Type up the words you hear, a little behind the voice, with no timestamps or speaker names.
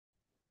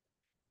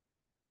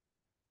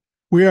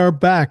We are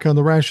back on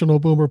the Rational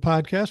Boomer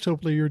podcast.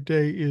 Hopefully, your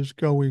day is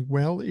going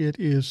well. It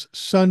is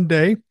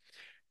Sunday,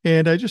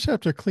 and I just have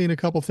to clean a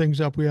couple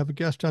things up. We have a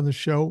guest on the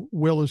show.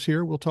 Will is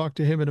here. We'll talk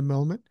to him in a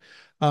moment.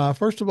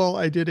 First of all,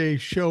 I did a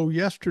show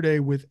yesterday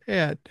with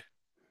Ed.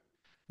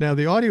 Now,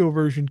 the audio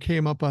version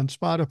came up on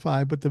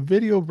Spotify, but the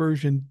video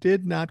version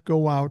did not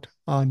go out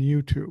on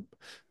YouTube.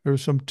 There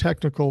was some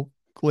technical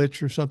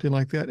glitch or something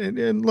like that.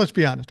 And let's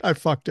be honest, I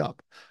fucked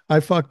up. I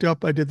fucked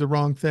up. I did the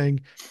wrong thing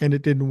and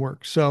it didn't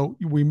work. So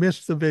we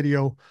missed the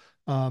video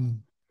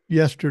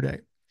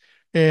yesterday.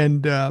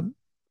 And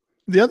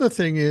the other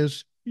thing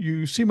is,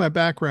 you see my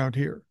background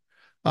here.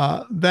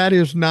 That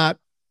is not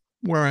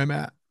where I'm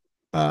at.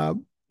 Uh,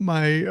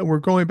 we're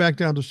going back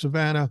down to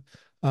Savannah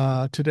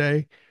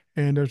today,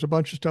 and there's a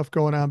bunch of stuff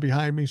going on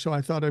behind me. So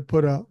I thought I'd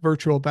put a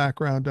virtual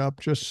background up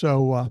just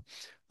so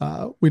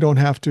we don't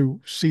have to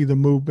see the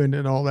movement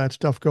and all that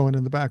stuff going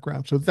in the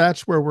background. So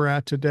that's where we're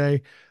at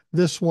today.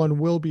 This one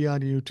will be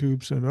on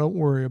YouTube, so don't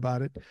worry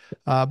about it.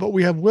 But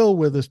we have Will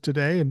with us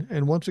today,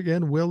 and once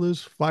again, Will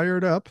is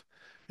fired up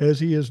as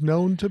he is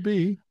known to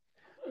be.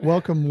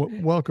 Welcome,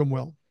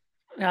 Will.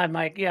 Hi,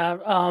 Mike.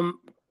 Yeah.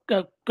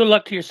 Good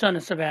luck to your son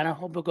in Savannah.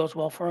 Hope it goes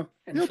well for him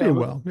and his He'll do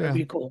family. well. That'd Yeah.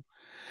 be cool.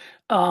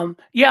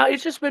 Yeah,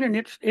 it's just been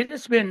it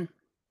has been.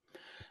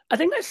 I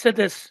think I said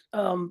this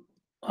in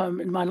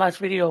my last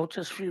video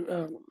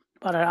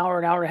about an hour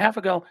and a half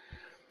ago.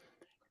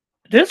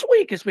 This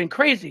week has been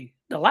crazy.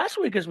 The last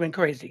week has been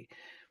crazy.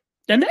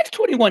 The next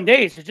 21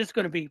 days is just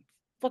going to be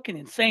fucking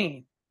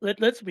insane.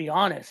 Let's be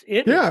honest.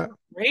 It is Yeah.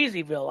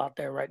 crazyville out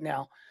there right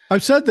now.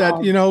 I've said that,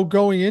 Um,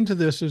 going into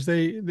this, is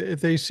if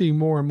they see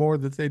more and more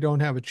that they don't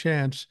have a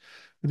chance,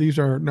 these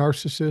are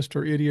narcissists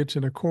or idiots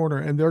in a corner,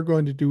 and they're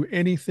going to do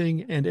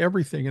anything and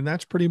everything. And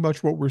that's pretty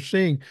much what we're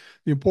seeing.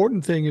 The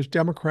important thing is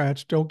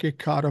Democrats don't get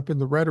caught up in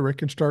the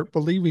rhetoric and start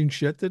believing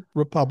shit that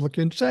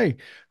Republicans say.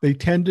 They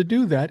tend to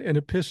do that, and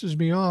it pisses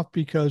me off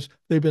because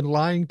they've been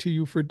lying to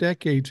you for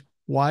decades.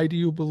 Why do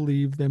you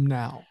believe them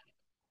now?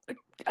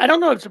 I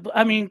don't know.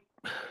 I mean,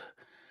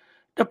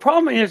 the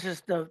problem is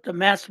the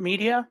mass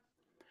media.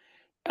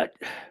 Uh,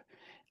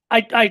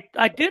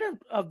 I did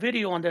a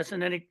video on this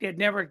and then it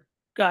never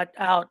got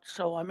out,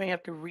 so I may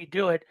have to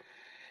redo it.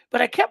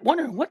 But I kept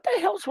wondering what the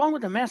hell's wrong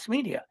with the mass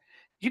media?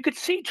 You could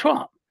see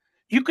Trump,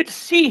 you could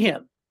see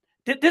him.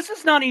 This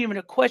is not even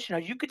a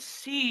question. You could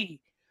see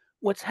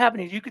what's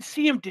happening. You could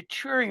see him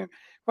deteriorating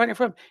right in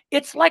front.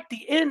 It's like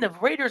the end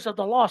of Raiders of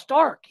the Lost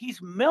Ark.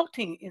 He's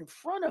melting in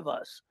front of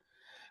us.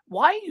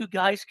 Why you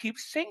guys keep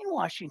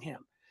sandwashing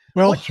him?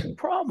 Well, What's your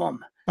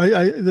problem?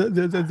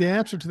 the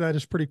answer to that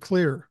is pretty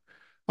clear.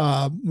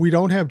 We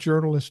don't have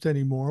journalists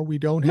anymore. We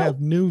don't No.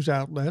 have news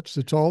outlets.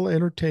 It's all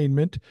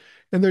entertainment.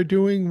 And they're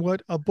doing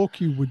what a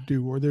bookie would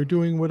do, or they're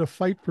doing what a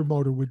fight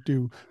promoter would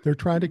do. They're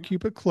trying to Mhm.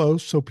 keep it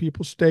close so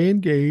people stay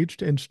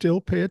engaged and still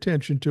pay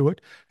attention to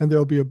it. And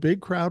there'll be a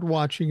big crowd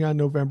watching on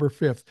November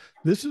 5th.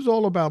 This is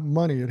all about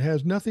money. It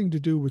has nothing to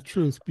do with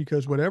truth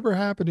because whatever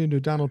happened to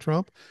Donald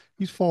Trump,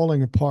 he's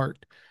falling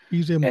apart.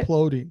 He's Eh,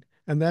 imploding.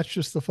 And that's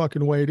just the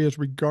fucking way it is,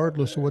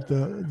 regardless of what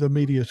the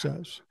media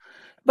says.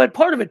 But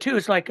part of it too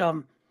is like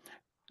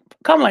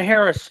Kamala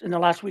Harris in the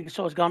last week or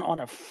so has gone on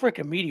a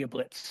freaking media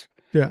blitz.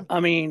 Yeah. I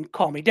mean,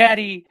 Call Me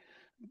Daddy,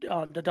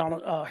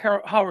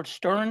 the Howard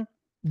Stern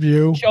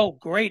View, show,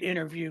 great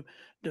interview.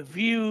 The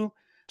View,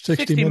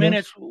 60 60 Minutes.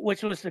 Minutes,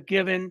 which was the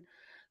Given.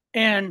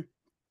 And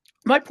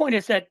my point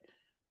is that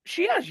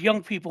she has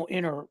young people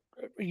in her,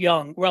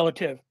 young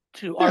relative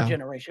to our Yeah.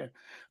 generation,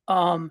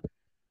 um,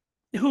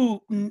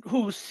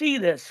 who see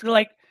this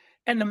like,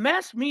 and the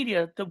mass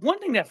media. The one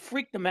thing that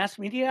freaked the mass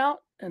media out,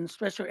 and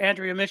especially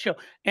Andrea Mitchell.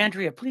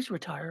 Andrea, please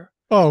retire.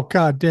 Oh,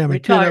 God damn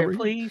it. Get Retire, every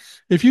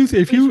please. if Please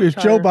if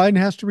Joe retire. Biden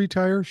has to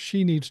retire,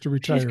 she needs to She's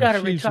retire. gotta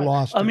She's retire.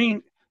 lost I it.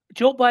 mean,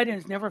 Joe Biden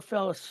has never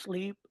fell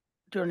asleep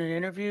during an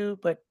interview,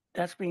 but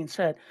that's being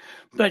said.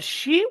 But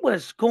she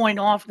was going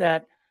off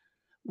that,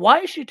 why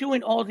is she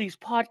doing all these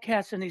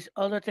podcasts and these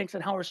other things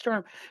and Howard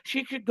Stern?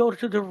 She could go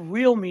to the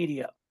real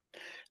media.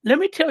 Let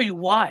me tell you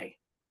why.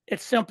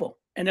 It's simple.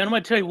 And then I'm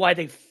gonna tell you why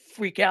they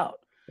freak out.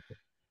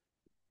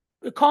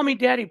 The Call Me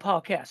Daddy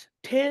podcast,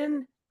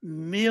 10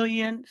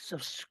 million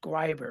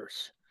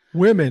subscribers.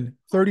 Women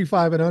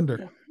 35 and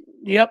under.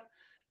 Yep.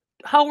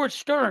 Howard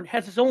Stern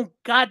has his own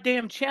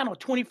goddamn channel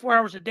 24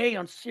 hours a day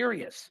on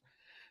Sirius.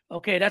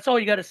 Okay, that's all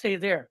you got to say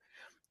there.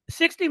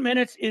 60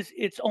 Minutes is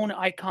its own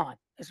icon.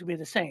 It's going to be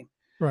the same.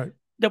 Right.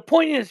 The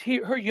point is,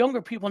 her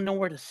younger people know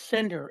where to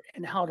send her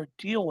and how to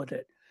deal with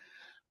it.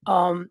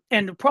 And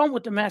the problem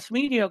with the mass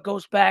media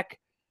goes back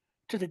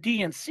to the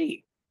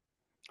DNC.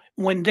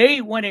 When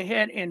they went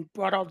ahead and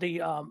brought all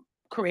the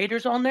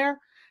creators on there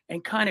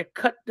and kind of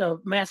cut the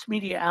mass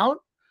media out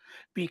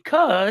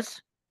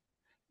because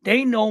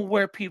they know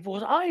where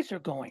people's eyes are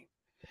going.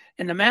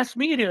 And the mass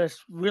media is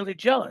really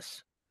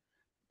jealous.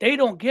 They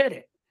don't get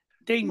it.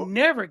 They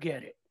never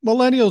get it.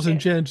 Millennials and And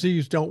Gen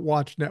Zs don't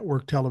watch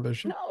network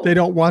television. They no,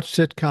 don't watch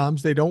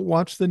sitcoms. They don't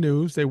watch the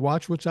news. They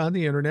watch what's on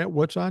the internet,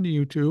 what's on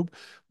YouTube,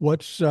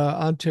 what's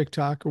on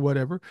TikTok or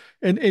whatever.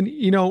 And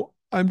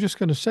I'm just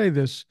going to say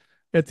this.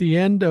 at the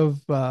end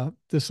of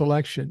this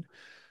election,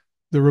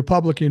 the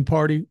Republican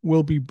Party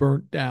will be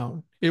burnt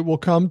down. It will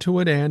come to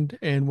an end,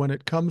 and when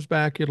it comes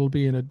back, it'll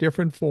be in a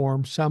different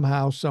form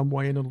somehow, some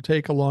way, and it'll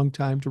take a long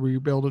time to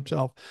rebuild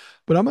itself.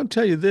 But I'm going to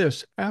tell you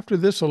this: after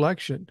this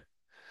election,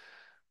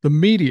 the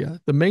media,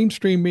 the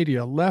mainstream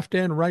media, left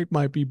and right,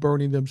 might be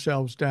burning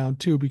themselves down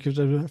too, because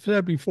as I've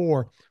said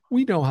before,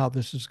 we know how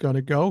this is going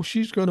to go.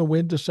 She's going to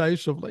win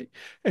decisively.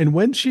 And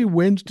when she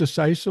wins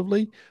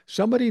decisively,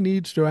 somebody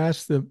needs to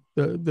ask the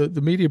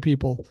media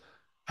people,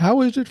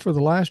 how is it for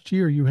the last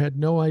year you had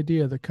no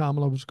idea that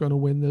Kamala was going to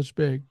win this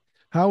big?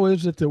 How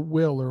is it that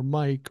Will or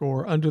Mike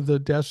or Under the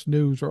Desk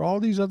News or all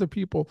these other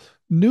people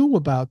knew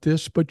about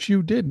this, but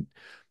you didn't?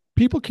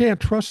 People can't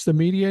trust the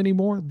media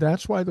anymore.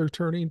 That's why they're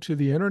turning to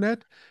the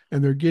internet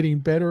and they're getting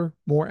better,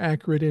 more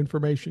accurate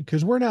information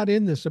because we're not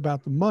in this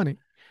about the money.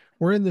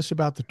 We're in this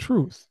about the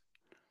truth.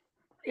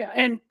 Yeah,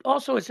 and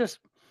also it's just,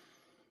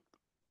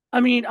 I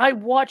mean, I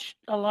watched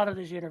a lot of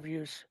these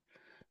interviews,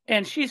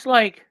 and she's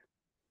like,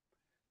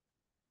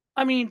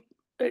 I mean,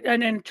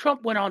 and then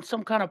Trump went on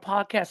some kind of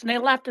podcast, and they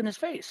laughed in his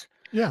face.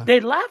 Yeah, They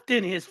laughed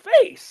in his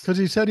face, because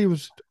he said he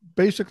was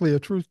basically a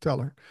truth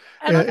teller.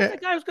 and I thought the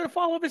guy was going to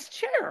fall off his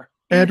chair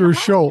in Andrew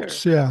laughter.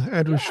 Schultz, yeah,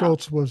 Andrew Yeah,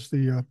 Schultz was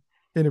the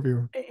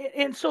interviewer.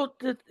 and so,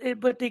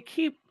 but they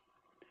keep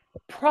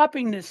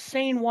propping this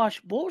sane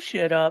wash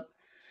bullshit up,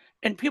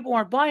 and people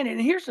aren't buying it.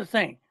 And here's the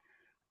thing,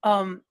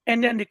 and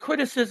then the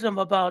criticism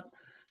about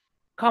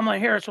Kamala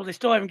Harris, well, they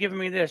still haven't given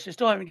me this, they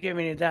still haven't given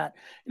me that.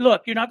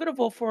 Look, you're not going to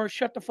vote for her.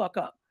 Shut the fuck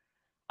up.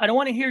 I don't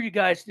want to hear you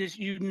guys,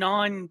 you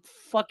non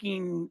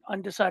fucking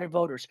undecided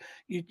voters.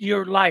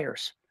 You're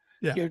liars.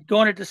 Yeah, You're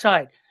going to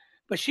decide.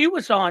 But she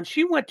went to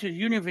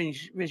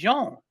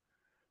Univision.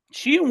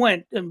 She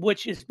went,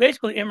 which is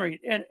basically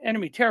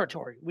enemy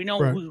territory. We know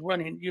right, who's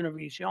running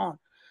Univision.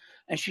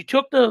 And she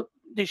took the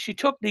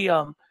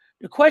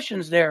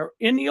questions there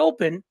in the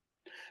open.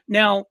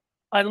 Now,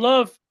 I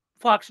love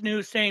Fox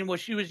News saying, well,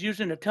 she was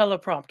using a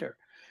teleprompter.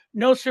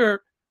 No,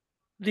 sir.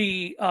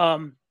 The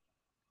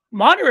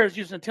moderator is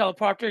using a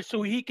teleprompter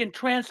so he can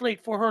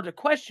translate for her the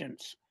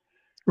questions.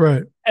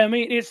 right, I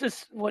mean, it's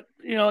just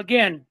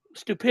again,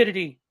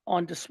 stupidity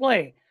on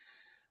display.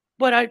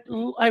 But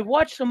I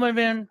watched some of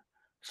it,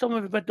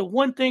 but the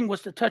one thing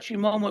was the touchy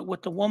moment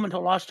with the woman who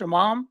lost her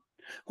mom,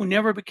 who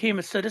never became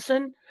a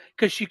citizen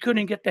because she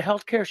couldn't get the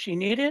health care she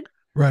needed.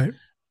 right,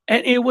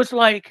 And it was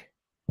like,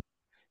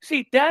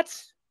 see,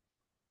 that's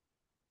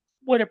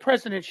what a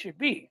president should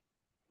be.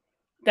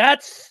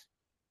 That's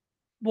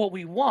what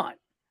we want.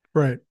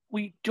 right.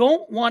 We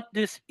don't want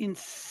this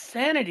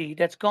insanity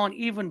that's gone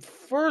even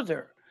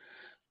further.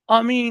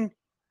 I mean,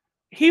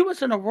 he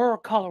was in Aurora,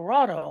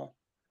 Colorado,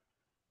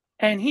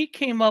 and he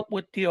came up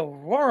with the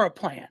Aurora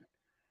plan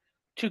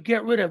to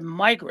get rid of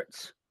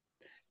migrants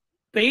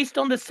based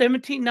on the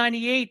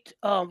 1798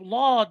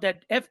 law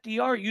that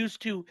FDR used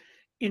to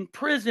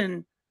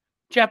imprison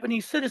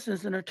Japanese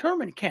citizens in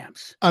internment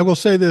camps. I will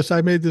say this: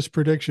 I made this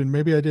prediction.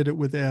 Maybe I did it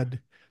with Ed.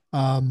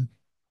 Um,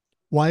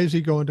 why is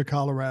he going to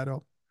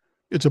Colorado?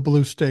 It's a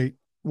blue state.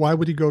 Why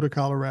would he go to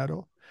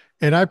Colorado?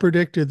 And I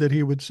predicted that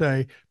he would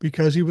say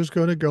because he was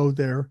going to go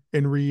there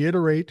and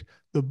reiterate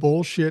the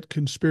bullshit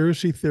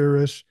conspiracy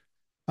theorists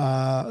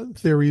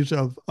theories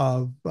of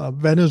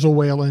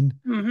Venezuelan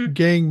Mm-hmm.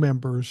 gang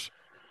members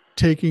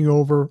taking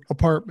over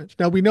apartments.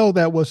 Now we know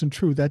that wasn't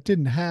true. That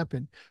didn't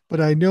happen, but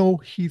I know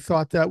he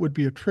thought that would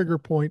be a trigger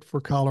point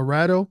for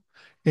Colorado,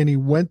 and he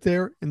went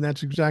there, and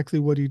that's exactly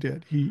what he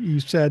did. He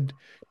said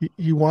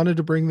he wanted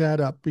to bring that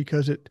up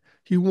because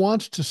he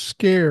wants to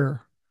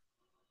scare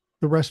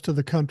the rest of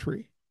the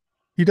country.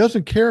 He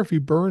doesn't care if he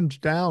burns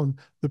down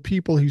the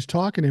people he's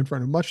talking in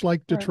front of, much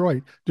like Right.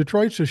 Detroit.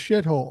 Detroit's a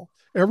shithole.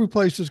 Every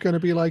place is going to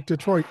be like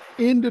Detroit,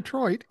 in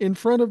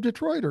front of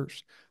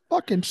Detroiters.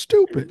 Fucking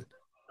stupid.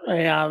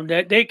 Yeah,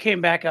 they came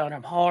back on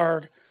him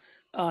hard.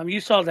 You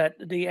saw that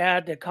the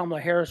ad that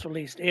Kamala Harris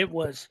released. It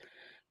was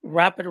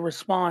rapid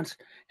response,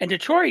 and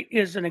Detroit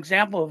is an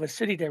example of a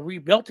city that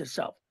rebuilt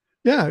itself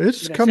Yeah, in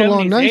it's the come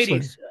along 70s, nicely.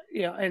 80s.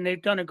 Yeah, and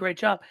they've done a great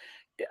job.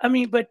 I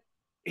mean, but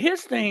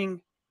his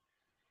thing,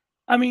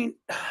 I mean,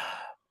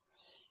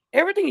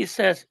 everything he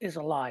says is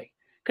a lie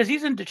because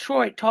he's in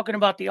Detroit talking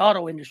about the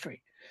auto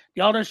industry.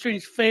 The auto industry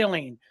is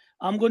failing.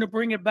 I'm going to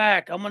bring it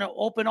back. I'm going to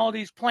open all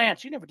these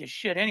plants. You never did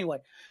shit anyway.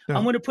 I'm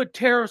No, going to put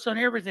tariffs on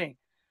everything.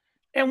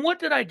 And what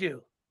did I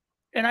do?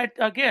 And I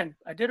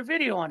did a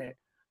video on it.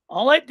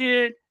 All I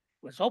did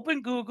was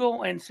open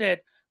Google and said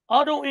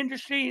auto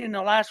industry in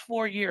the last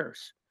 4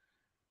 years.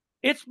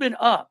 It's been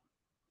up.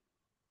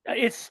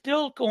 It's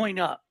still going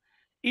up,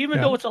 even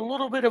yeah, though it's a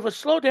little bit of a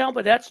slowdown,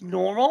 but that's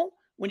normal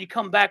when you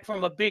come back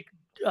from a big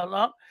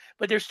lump.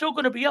 But they're still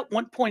going to be up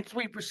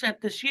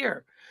 1.3% this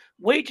year.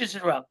 Wages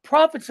are up.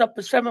 Profits up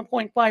to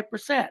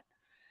 7.5%.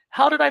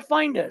 How did I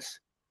find this?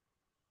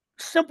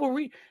 Simple.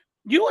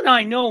 You and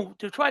I know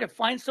to try to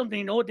find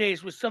something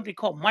nowadays with something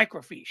called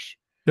microfiche.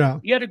 yeah,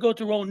 You had to go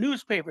through old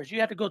newspapers. You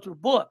had to go through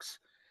books.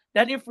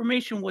 That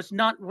information was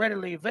not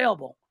readily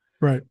available.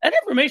 right. That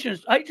information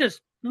is, I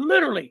just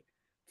literally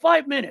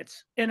 5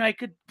 minutes and I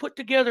could put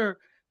together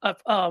a,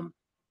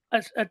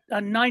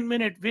 a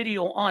 9-minute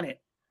video on it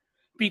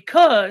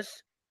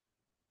because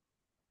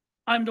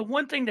I'm the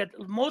one thing that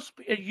most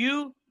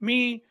you,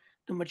 me,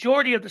 the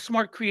majority of the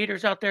smart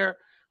creators out there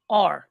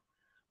are.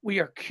 We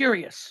are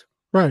curious.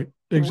 Right.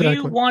 We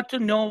Exactly. want to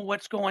know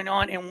what's going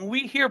on. And when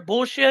we hear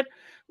bullshit,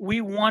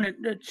 we want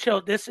to show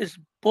this is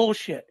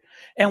bullshit.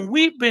 And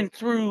we've been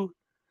through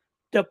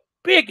the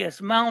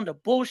biggest mound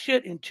of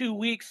bullshit in 2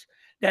 weeks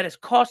that is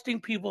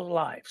costing people's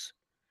lives.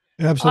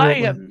 I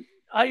Absolutely. have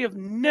I have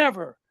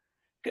never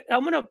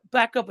I'm gonna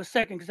back up a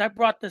second because I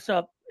brought this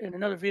up in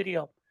another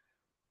video.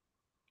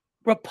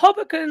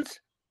 Republicans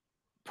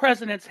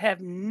presidents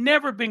have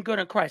never been good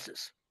in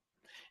crisis.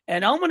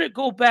 And I'm gonna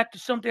go back to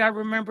something I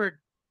remember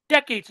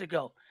decades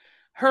ago.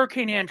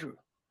 Hurricane Andrew.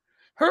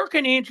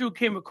 Hurricane Andrew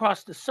came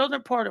across the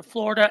southern part of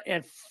Florida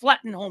and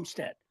flattened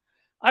Homestead.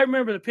 I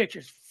remember the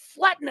pictures,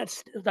 flattened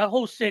the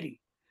whole city.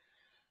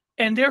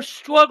 And they're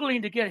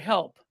struggling to get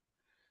help.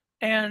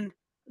 And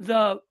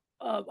the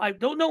I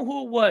don't know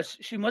who it was.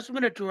 She must have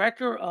been a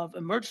director of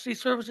emergency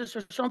services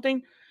or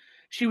something.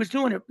 She was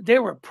doing it. They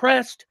were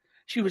pressed.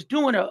 She was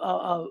doing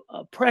a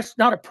press,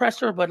 not a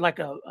presser, but like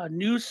a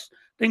news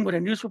thing with a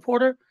news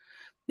reporter.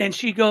 And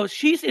she goes,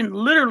 she's in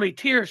literally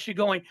tears. She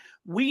going,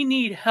 "We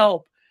need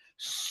help.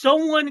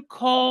 Someone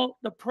call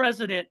the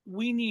president.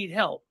 We need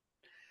help."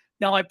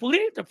 Now, I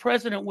believe the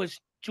president was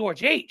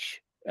George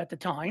H. at the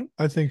time.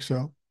 I think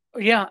so.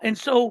 Yeah, and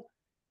so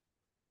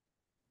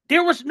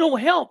there was no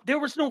help. There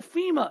was no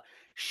FEMA.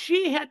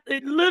 She had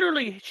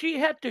literally she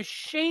had to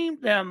shame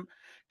them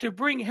to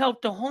bring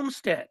help to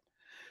Homestead.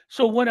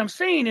 So what I'm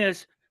saying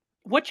is,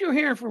 what you're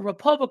hearing from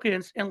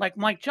Republicans and like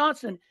Mike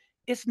Johnson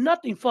is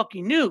nothing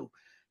fucking new.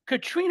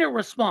 Katrina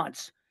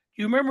response.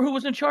 You remember who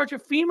was in charge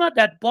of FEMA?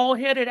 That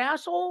bald-headed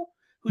asshole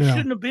who Yeah.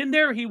 shouldn't have been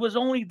there. He was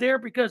only there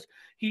because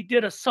he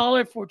did a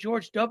solid for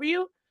George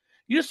W.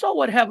 You saw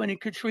what happened in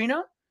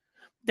Katrina.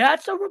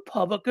 That's a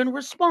Republican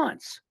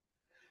response.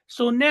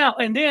 So now,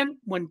 and then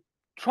when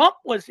Trump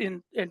was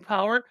in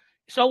power,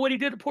 saw what he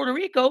did to Puerto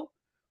Rico,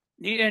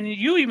 and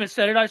you even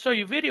said it. I saw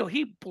your video.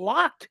 He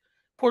blocked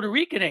Puerto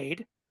Rican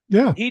aid.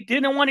 Yeah. He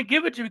didn't want to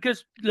give it to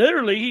because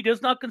literally he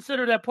does not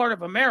consider that part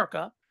of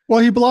America. Well,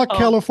 he blocked Um,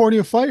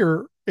 California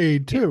fire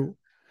aid too.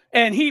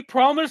 and he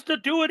promised to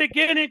do it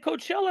again in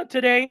Coachella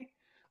today.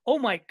 Oh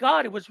my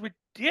God, it was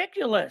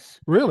ridiculous.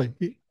 Really?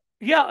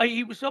 Yeah,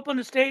 he was up on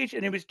the stage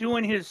and he was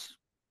doing his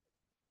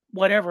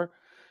whatever,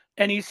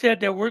 and he said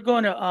that we're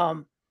going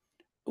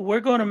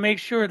to make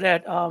sure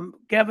that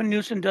Gavin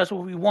Newsom does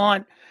what we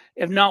want.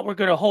 If not, we're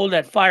going to hold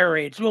that fire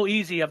aid. It's real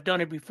easy. I've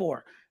done it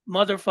before,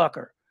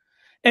 motherfucker.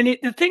 And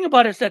the thing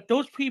about it is that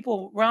those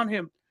people around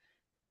him,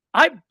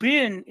 I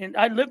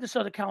lived in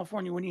Southern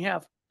California when you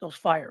have those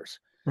fires.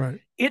 Right.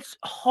 It's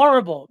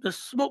horrible. The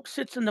smoke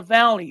sits in the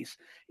valleys.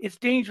 It's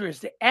dangerous.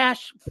 The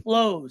ash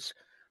flows.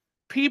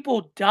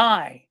 People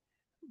die.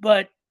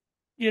 But,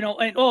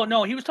 and oh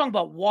no, he was talking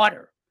about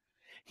water.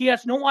 He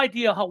has no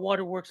idea how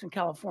water works in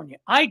California.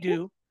 I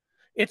do.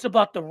 It's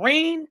about the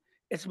rain.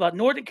 It's about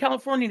Northern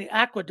California and the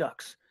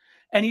aqueducts.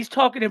 And he's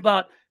talking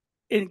about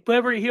in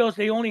Beverly Hills,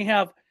 they only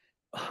have,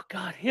 oh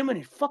God, him and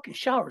his fucking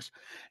showers.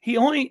 They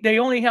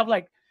only have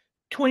like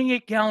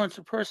 28 gallons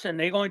per person.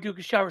 They only do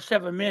a shower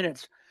 7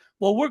 minutes.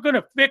 Well, we're going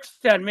to fix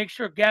that and make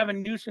sure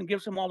Gavin Newsom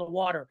gives them all the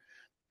water.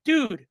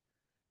 Dude,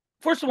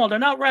 first of all, they're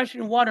not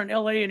rationing water in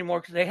LA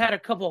anymore because they had a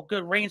couple of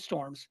good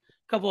rainstorms,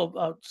 a couple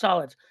of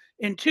solids.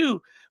 And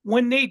two,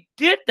 when they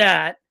did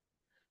that,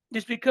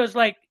 it's because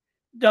like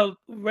the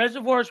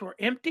reservoirs were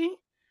empty.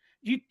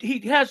 He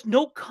has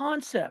no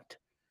concept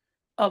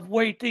of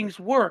way things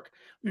work.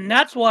 And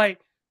that's why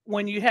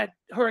when you had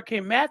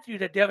Hurricane Matthew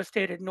that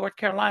devastated North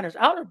Carolina's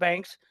Outer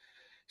Banks,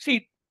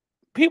 see,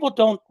 people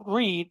don't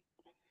read.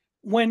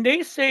 When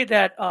they say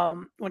that,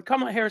 when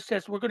Kamala Harris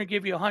says we're going to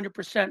give you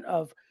 100%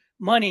 of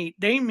money,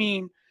 they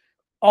mean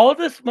all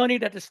this money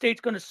that the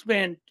state's going to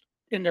spend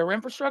in their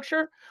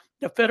infrastructure,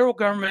 the federal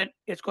government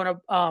is going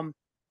to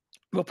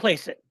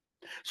replace it.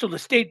 So the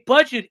state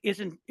budget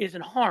isn't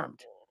harmed.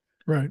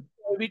 Right.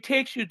 If it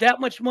takes you that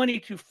much money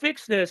to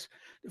fix this,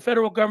 the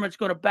federal government's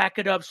going to back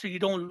it up so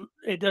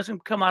it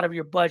doesn't come out of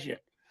your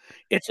budget.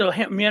 It's a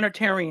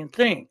humanitarian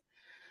thing.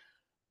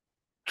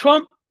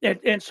 Trump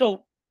and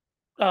so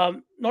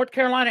North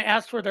Carolina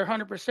asked for their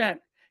 100%.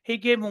 He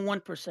gave them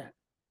 1%.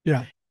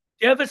 Yeah.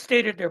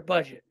 Devastated their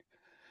budget.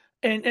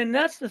 And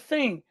that's the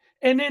thing.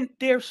 And then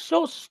they're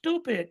so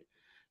stupid.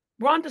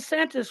 Ron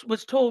DeSantis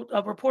was told,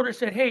 a reporter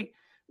said, "Hey,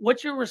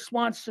 what's your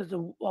response to the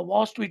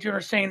Wall Street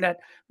Journal saying that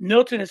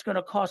Milton is going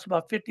to cost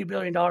about $50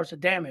 billion of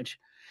damage?"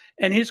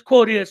 And his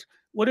quote is,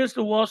 "What does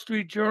the Wall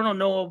Street Journal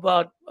know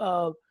about,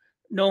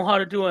 know how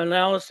to do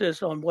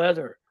analysis on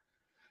weather?"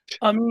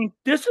 I mean,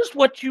 this is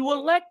what you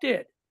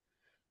elected.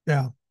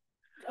 Yeah.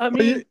 I Well,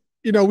 mean,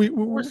 we the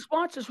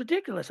response is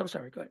ridiculous. I'm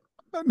sorry, go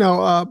ahead.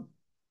 no,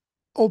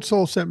 Old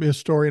Soul sent me a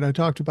story and I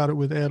talked about it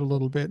with Ed a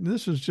little bit. And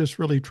this is just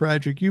really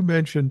tragic. You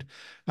mentioned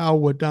how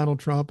what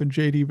Donald Trump and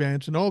JD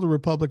Vance and all the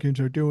Republicans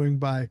are doing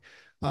by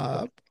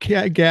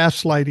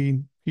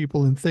gaslighting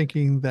people and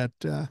thinking that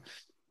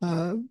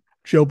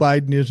Joe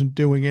Biden isn't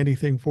doing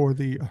anything for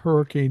the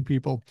hurricane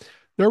people.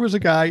 There was a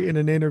guy in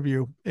an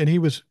interview, and he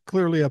was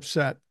clearly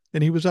upset.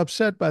 And he was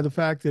upset by the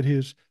fact that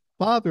his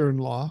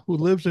father-in-law, who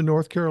lives in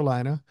North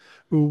Carolina,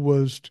 who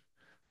was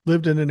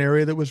lived in an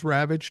area that was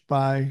ravaged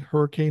by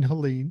Hurricane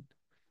Helene,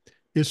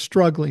 is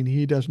struggling.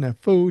 He doesn't have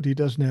food, he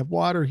doesn't have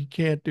water, he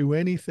can't do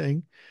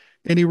anything.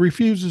 And he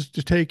refuses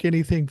to take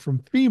anything from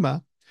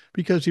FEMA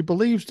because he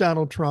believes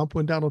Donald Trump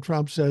when Donald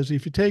Trump says,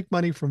 if you take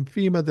money from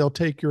FEMA, they'll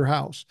take your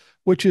house,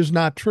 which is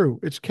not true.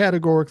 It's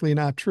categorically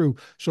not true.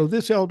 So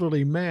this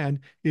elderly man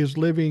is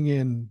living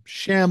in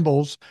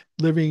shambles,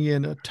 living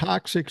in a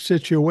toxic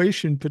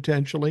situation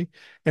potentially,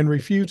 and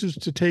refuses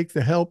to take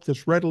the help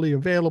that's readily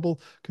available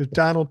because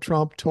Donald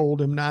Trump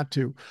told him not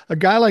to. A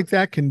guy like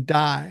that can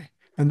die.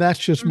 And that's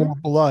just Mhm. more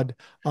blood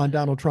on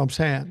Donald Trump's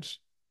hands.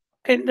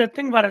 And the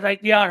thing about it,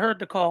 I heard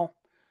the call,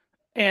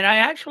 and I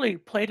actually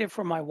played it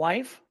for my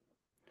wife,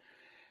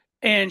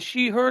 and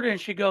she heard it,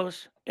 and she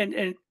goes,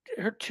 and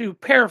her to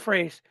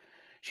paraphrase,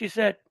 she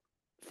said,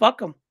 "Fuck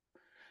them,"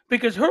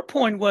 because her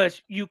point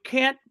was, you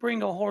can't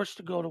bring a horse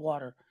to go to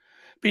water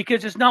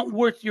because it's not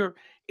worth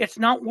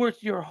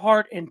your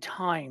heart and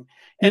time.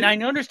 And You,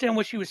 I understand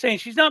what she was saying.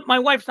 My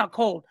wife's not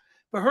cold,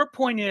 but her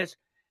point is,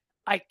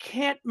 I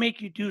can't make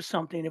you do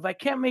something. If I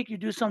can't make you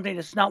do something,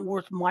 it's not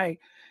worth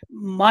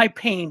my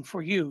pain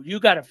for you. You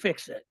got to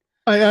fix it.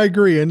 I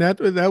agree, and that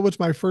was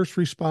my first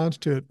response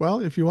to it. Well,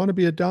 if you want to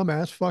be a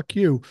dumbass, fuck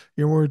you.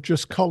 You know, we're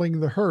just culling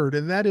the herd,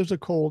 and that is a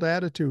cold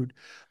attitude.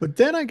 But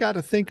then I got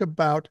to think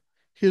about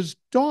his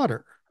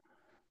daughter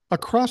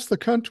across the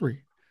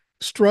country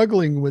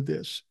struggling with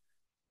this.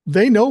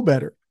 They know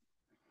better.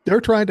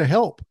 They're trying to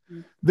help.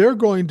 Mm. They're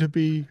going to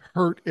be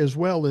hurt as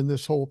well in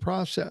this whole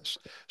process.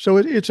 So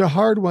it's a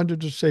hard one to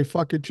just say,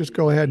 fuck it, just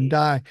go ahead and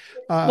die.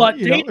 Well,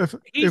 You know,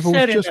 he if it was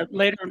said in just, the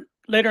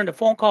later in the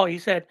phone call, he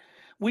said,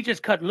 "We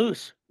just cut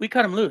loose. We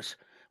cut him loose.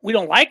 We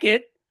don't like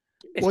it.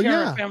 It's well, tearing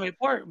our yeah, family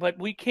apart, but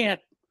we can't.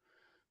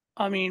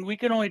 I mean, we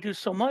can only do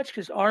so much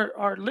because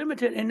our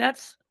limited, and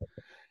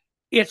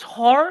it's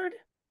hard.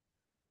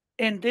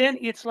 And then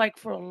it's like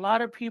for a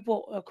lot of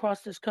people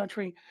across this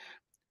country.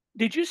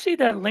 Did you see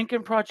that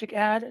Lincoln Project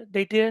ad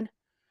they did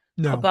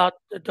no, about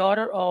the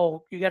daughter?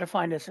 Oh, you got to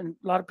find this, and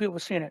a lot of people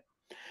have seen it.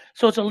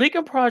 So it's a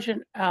Lincoln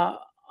Project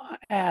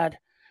ad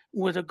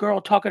with a girl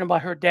talking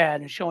about her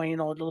dad and showing,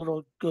 the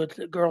little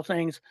good girl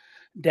things,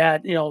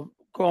 dad,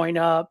 growing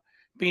up,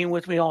 being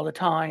with me all the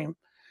time.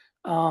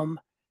 Um,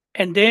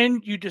 and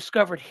then you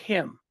discovered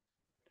him,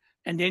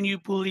 and then you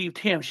believed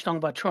him. She's talking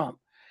about Trump,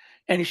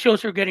 and it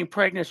shows her getting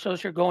pregnant,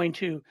 shows her going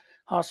to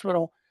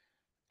hospital,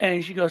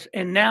 and she goes,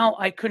 and now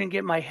I couldn't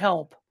get my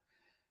help,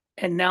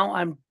 and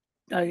now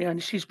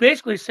and she's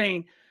basically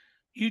saying,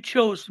 you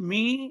chose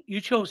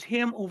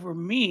him over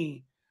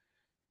me,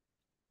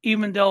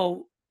 even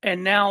though,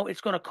 and now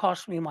it's going to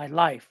cost me my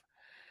life.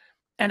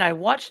 And I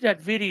watched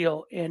that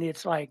video and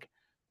it's like,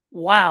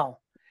 wow.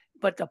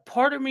 But the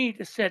part of me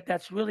that said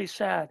that's really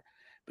sad.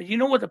 But you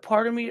know what other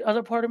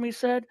part of me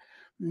said?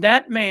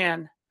 That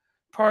man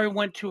probably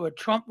went to a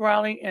Trump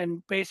rally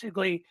and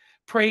basically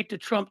prayed to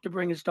Trump to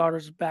bring his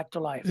daughters back to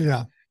life.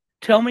 yeah.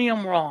 Tell me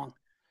I'm wrong.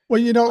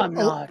 Well, I'm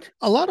not.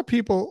 a lot of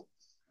people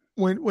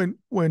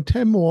when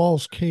Tim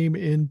Walz came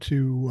in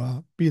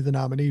to be the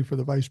nominee for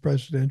the vice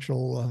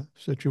presidential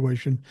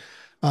situation,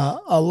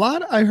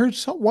 I heard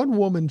one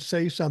woman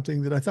say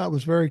something that I thought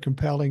was very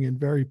compelling and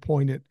very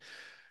poignant.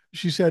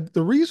 She said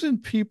the reason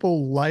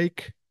people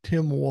like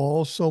Tim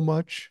Walz so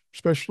much,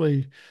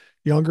 especially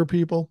younger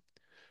people,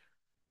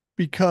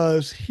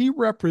 because he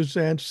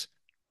represents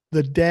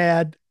the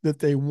dad that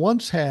they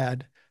once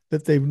had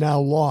that they've now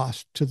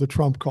lost to the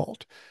Trump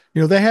cult.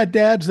 You know, they had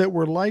dads that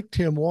were like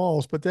Tim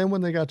Walz, but then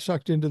when they got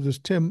sucked into this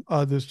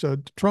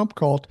Trump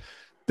cult,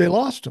 they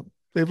lost them.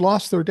 They've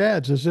lost their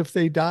dads as if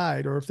they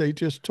died or if they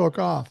just took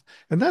off.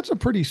 And that's a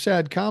pretty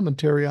sad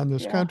commentary on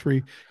this Yeah.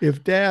 country.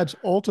 If dads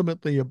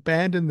ultimately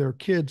abandon their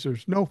kids,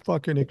 there's no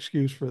fucking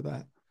excuse for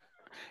that.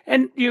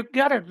 And you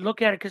got to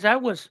look at it because I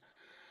was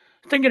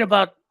thinking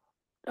about,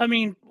 I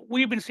mean,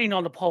 we've been seeing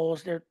on the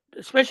polls there,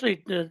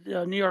 especially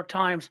the New York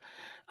Times.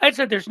 I'd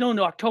said there's no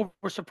October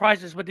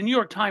surprises, but the New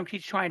York Times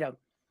keeps trying to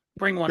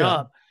bring one Yeah.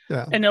 up.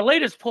 Yeah. And the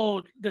latest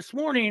poll this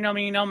morning, I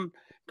mean,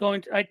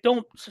 I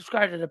don't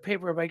subscribe to the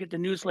paper, but I get the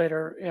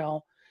newsletter,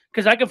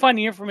 because I can find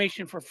the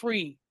information for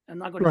free. I'm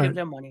not going to give Right.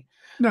 them money.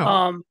 No.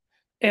 Um,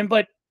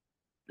 but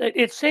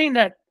it's saying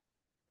that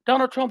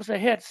Donald Trump is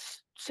ahead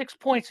 6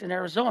 points in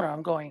Arizona.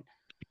 I'm going,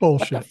 what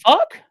the Bullshit.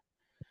 fuck?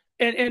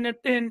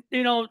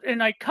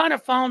 And I kind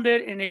of found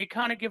it, and they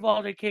kind of give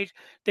all the case.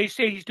 They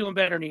say he's doing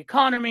better in the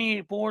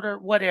economy, border,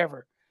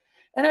 whatever.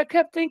 And I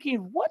kept thinking,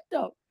 what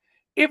the?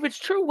 If it's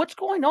true, what's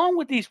going on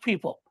with these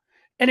people?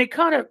 And it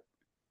kind of,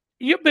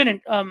 you've been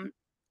in,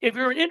 if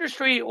you're in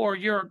industry or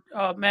you're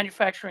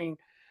manufacturing,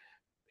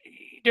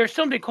 there's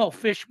something called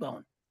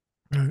fishbone.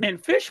 Right.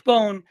 And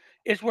fishbone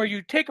is where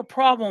you take a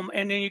problem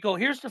and then you go,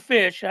 here's the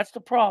fish, that's the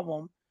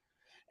problem.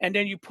 And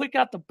then you pick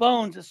out the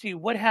bones and see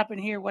what happened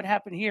here, what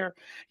happened here.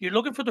 You're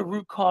looking for the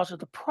root cause of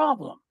the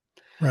problem.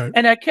 Right.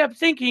 And I kept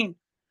thinking,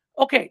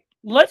 okay,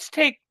 let's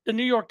take the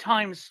New York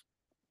Times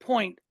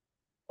point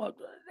uh,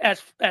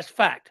 as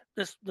fact.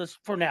 This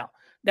for now.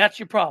 That's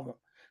your problem.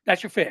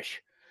 That's your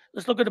fish.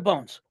 Let's look at the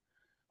bones.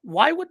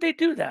 Why would they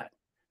do that?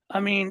 I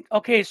mean,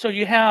 okay, so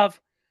you have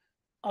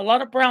a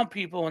lot of brown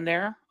people in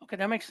there. Okay,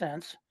 that makes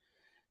sense.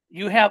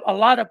 You have a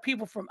lot of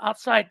people from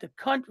outside the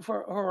country who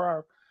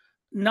are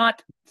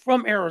not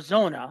from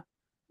Arizona.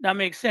 That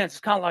makes sense. It's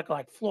kind of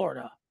like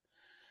Florida.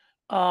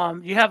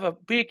 You have a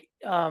big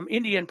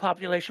Indian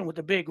population with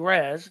the big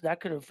res that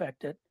could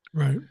affect it.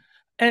 Right.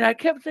 And I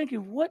kept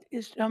thinking,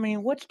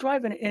 what's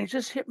driving it? And it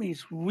just hit me.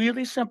 It's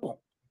really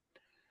simple.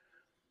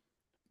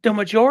 The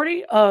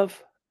majority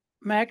of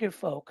MAGA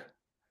folk,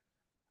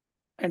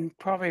 and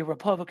probably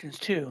Republicans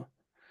too,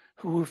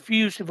 who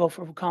refuse to vote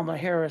for Kamala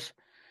Harris,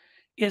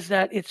 is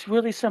that it's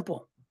really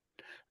simple.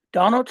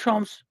 Donald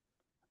Trump's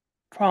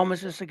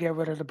promises to get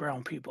rid of the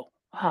brown people.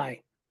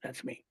 Hi,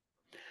 that's me.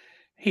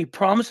 He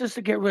promises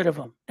to get rid of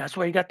them. That's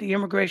why he got the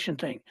immigration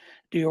thing,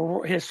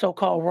 his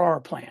so-called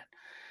Aurora plan,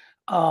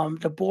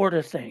 the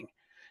border thing.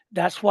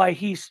 That's why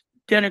he's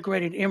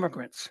denigrating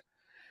immigrants.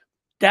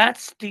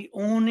 That's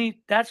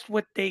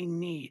what they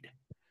need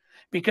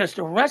because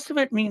the rest of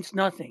it means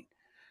nothing.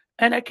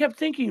 And I kept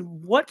thinking,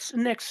 what's the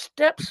next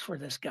steps for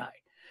this guy?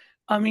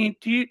 I mean,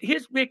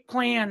 his big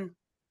plan,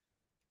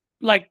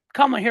 like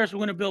Kamala Harris, we're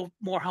going to build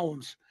more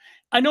homes.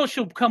 I know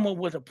she'll come up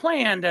with a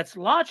plan that's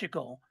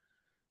logical.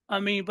 I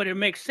mean, but it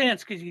makes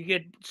sense because you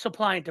get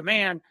supply and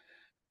demand,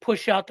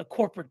 push out the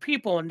corporate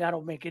people, and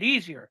that'll make it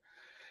easier.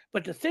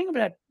 But the thing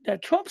that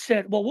Trump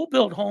said, well, we'll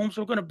build homes.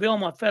 We're going to build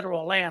them on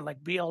federal land,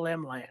 like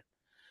BLM land.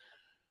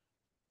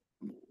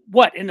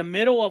 What, in the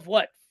middle of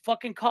what?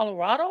 Fucking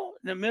Colorado?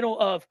 In the middle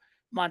of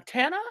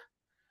Montana?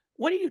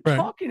 What are you Right.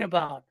 talking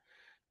about?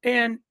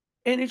 And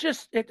and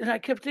I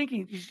kept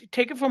thinking, you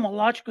take it from a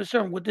logical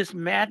concern with this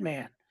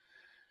madman.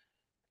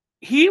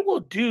 He will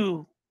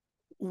do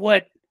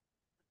what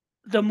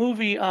the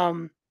movie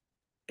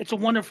It's a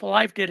Wonderful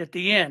Life did at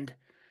the end,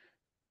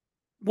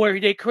 where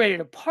they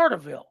created a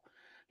Parterville.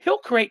 He'll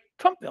create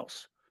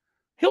Trumpvilles.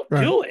 He'll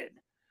Right. do it.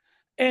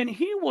 And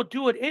he will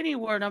do it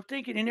anywhere. And I'm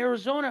thinking in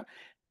Arizona,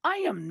 I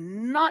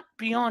am not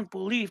beyond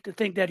belief to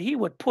think that he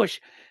would push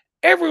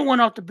everyone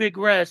out the big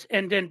res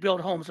and then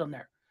build homes on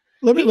there.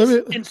 Let me let He's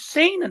me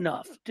insane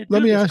enough to let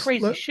do me this ask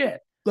crazy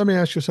shit. let me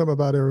ask you something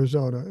about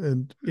Arizona.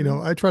 And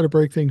Mhm. I try to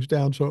break things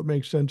down so it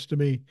makes sense to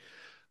me.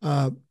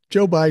 Uh,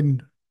 Joe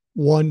Biden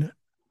won,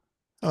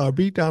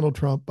 beat Donald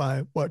Trump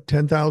by what,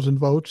 10,000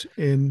 votes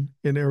in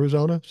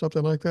Arizona,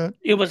 something like that.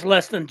 It was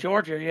less than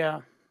Georgia,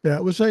 yeah. Yeah,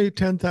 it was say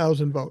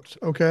 10,000 votes.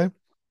 Okay.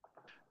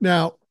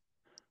 Now,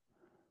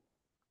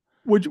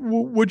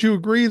 would you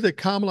agree that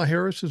Kamala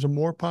Harris is a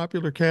more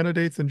popular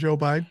candidate than Joe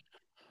Biden?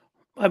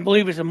 I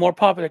believe he's a more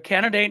popular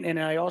candidate, and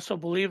I also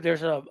believe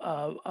there's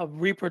a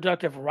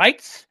reproductive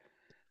rights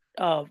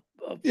uh,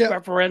 Yeah,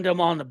 referendum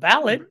on the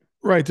ballot.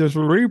 right. There's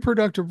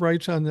reproductive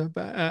rights on the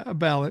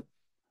ballot.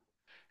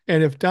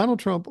 And if Donald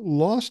Trump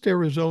lost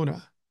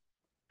Arizona,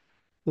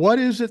 what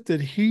is it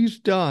that he's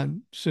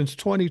done since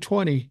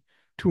 2020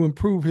 to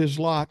improve his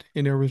lot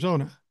in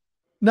Arizona?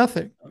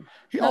 Nothing.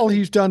 All Nothing.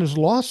 he's done is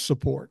lost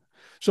support.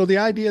 So the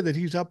idea that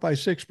he's up by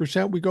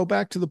 6%, we go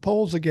back to the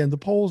polls again. The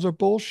polls are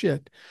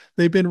bullshit.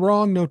 They've been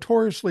wrong,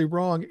 notoriously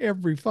wrong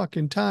every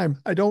fucking time.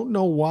 I don't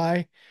know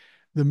why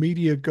the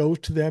media goes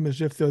to them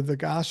as if they're the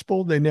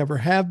gospel. They never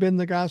have been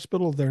the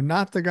gospel. They're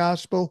not the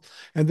gospel.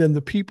 And then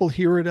the people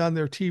hear it on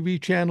their TV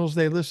channels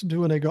they listen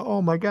to and they go,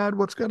 oh my God,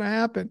 what's going to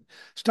happen?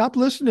 Stop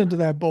listening to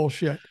that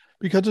bullshit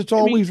because it's I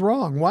mean, always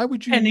wrong. Why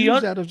would you and the use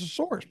other, that as a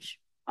source?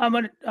 I'm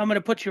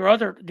gonna put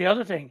the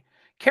other thing.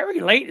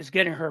 Carrie Lake is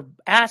getting her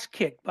ass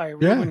kicked by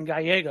Yeah, Ruben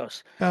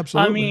Gallegos. I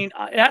absolutely. mean,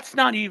 that's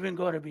not even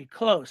going to be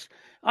close.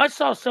 I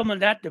saw some of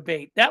that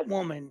debate. That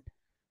woman,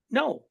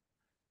 no,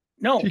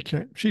 She no,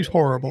 can't. She's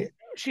horrible.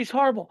 she's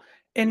horrible.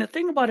 And the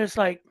thing about it is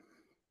like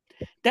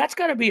that's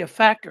got to be a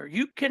factor.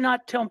 You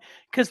cannot tell me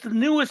because the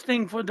newest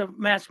thing for the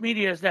mass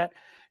media is that,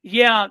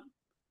 yeah,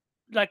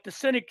 like the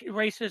Senate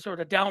races or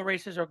the down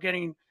races are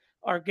getting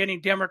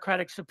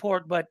Democratic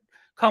support, but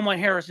Kamala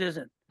Harris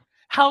isn't.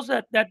 How's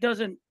that? That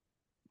don't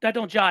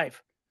jive.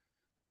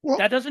 Well,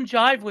 That doesn't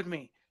jive with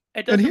me.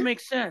 It and doesn't here make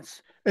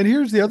sense. and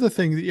here's the other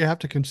thing that you have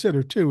to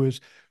consider too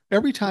is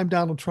every time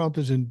Donald Trump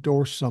has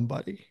endorsed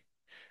somebody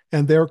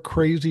and they're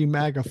crazy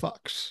MAGA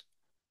fucks,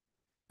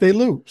 they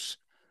lose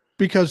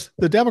because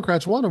the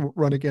Democrats want to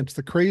run against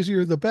the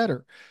crazier the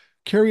better.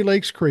 Kerry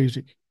Lake's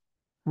crazy.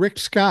 Rick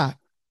Scott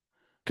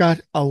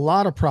got a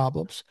lot of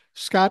problems.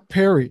 Scott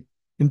Perry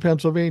in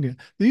Pennsylvania.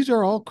 These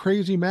are all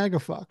crazy MAGA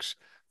fucks.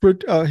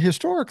 But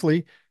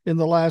historically, in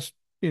the last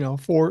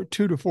 2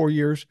 to 4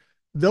 years,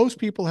 those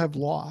people have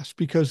lost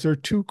because they're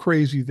too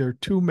crazy. They're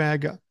too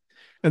MAGA.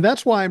 And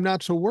that's why I'm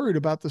not so worried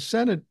about the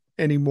Senate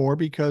anymore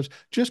because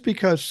just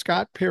because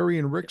Scott Perry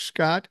and Rick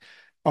Scott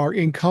are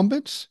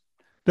incumbents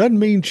doesn't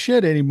mean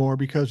shit anymore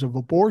because of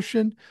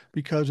abortion,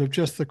 because of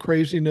just the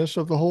craziness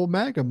of the whole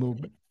MAGA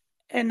movement.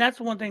 And that's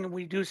one thing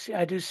we do see.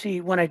 I do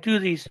see when I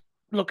do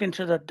look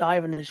into the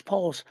dive in these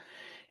polls,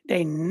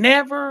 they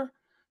never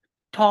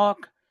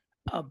talk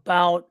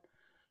about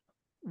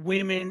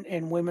women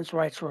and women's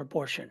rights for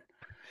abortion.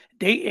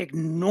 They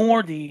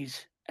ignore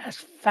these as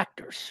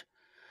factors.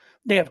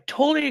 They have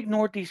totally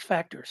ignored these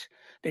factors.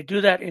 They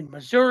do that in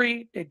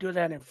Missouri. They do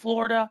that in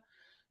Florida.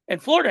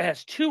 And Florida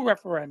has two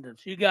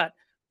referendums. You got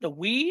the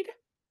weed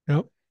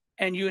Yep.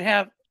 and you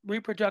have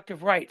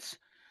reproductive rights.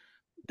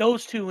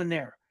 Those two in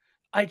there.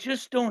 I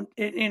just don't.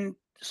 And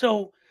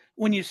so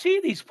when you see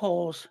these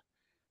polls,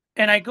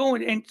 and I go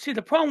and see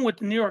the problem with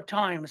the New York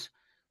Times,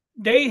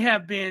 they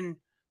have been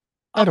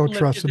I don't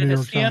trust uplifted the to New the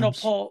York Siena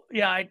Times. poll.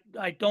 Yeah,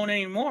 I don't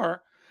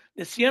anymore.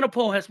 The Siena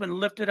poll has been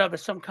lifted up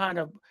as some kind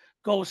of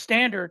gold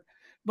standard.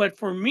 But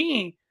for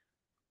me,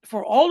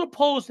 for all the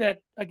polls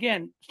that,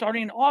 again,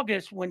 starting in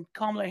August when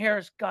Kamala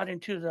Harris got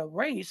into the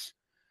race,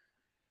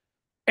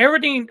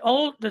 everything,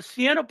 all the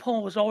Siena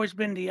poll has always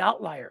been the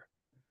outlier,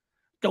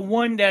 the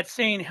one that's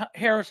saying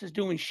Harris is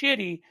doing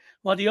shitty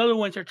while the other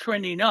ones are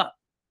trending up.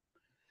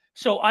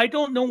 So I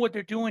don't know what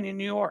they're doing in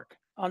New York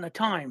on the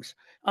Times.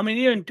 I mean,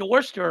 they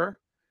endorsed her,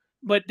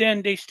 but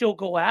then they still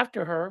go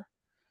after her.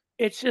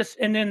 It's just,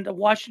 and then the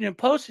Washington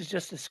Post is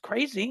just as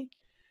crazy.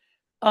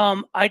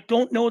 I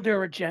don't know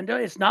their agenda.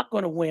 It's not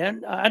going to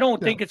win. I don't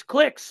No, think it's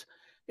clicks.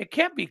 It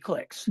can't be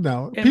clicks.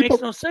 no. It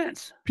makes no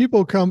sense.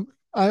 People come.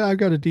 I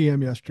got a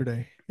DM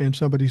yesterday, and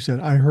somebody said,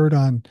 I heard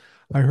on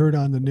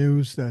the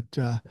news that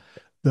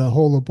the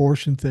whole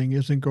abortion thing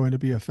isn't going to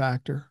be a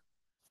factor.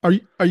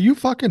 Are you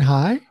fucking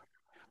high?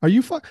 Are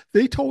you fuck?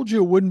 They told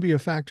you it wouldn't be a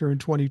factor in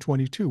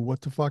 2022.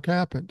 What the fuck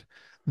happened?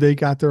 They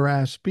got their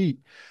ass beat.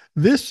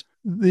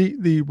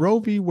 The Roe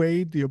v.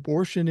 Wade, the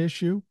abortion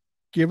issue,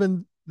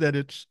 given that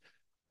it's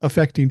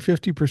affecting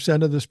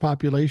 50% of this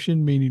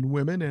population, meaning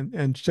women,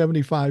 and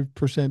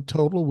 75%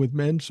 total with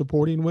men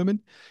supporting women,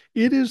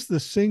 it is the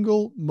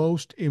single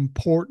most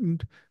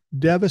important,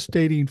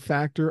 devastating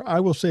factor. I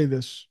will say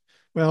this.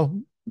 Well,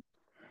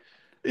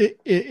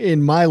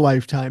 in my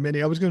lifetime, and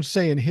I was going to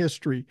say in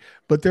history,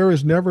 but there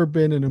has never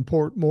been an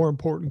more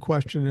important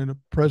question in a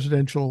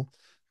presidential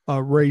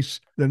race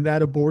than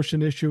that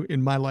abortion issue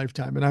in my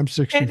lifetime, and I'm And it,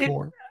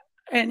 64.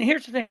 and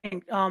here's the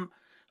thing.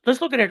 Let's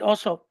look at it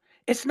also.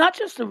 It's not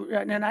just the,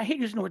 and I hate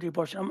using the word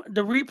abortion,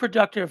 the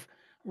reproductive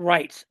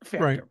rights Right.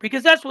 factor,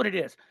 because that's what it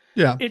is.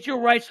 Yeah. It's your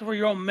rights for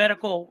your own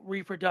medical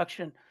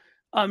reproduction.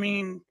 I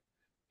mean,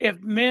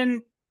 if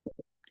men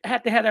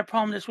had to have that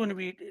problem, this wouldn't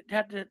be,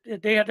 had to,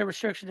 if they had the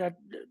restriction, that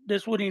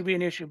this wouldn't even be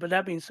an issue. But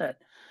that being said,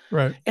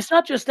 Right. it's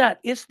not just that,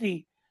 it's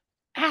the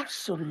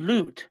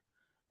absolute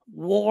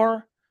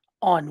war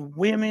on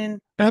women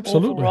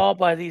Absolutely. overall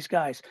by these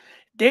guys.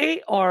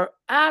 They are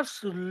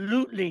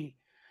absolutely,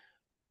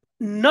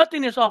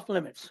 nothing is off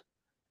limits.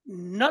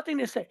 Nothing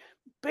is safe.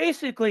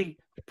 Basically,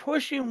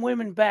 pushing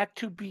women back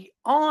to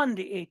beyond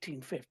the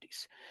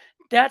 1850s.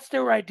 That's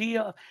their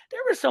idea. There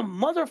was some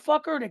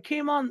motherfucker that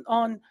came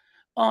on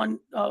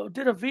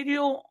did a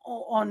video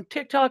on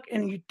TikTok,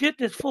 and you did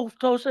this full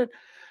toasted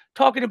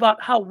talking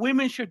about how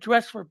women should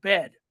dress for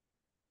bed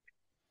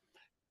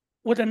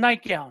with a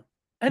nightgown.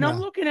 And I'm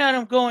Yeah. looking at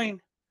him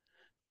going,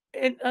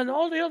 and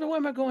all the other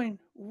women are going,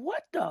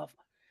 what the?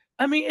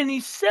 I mean, and he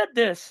said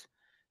this,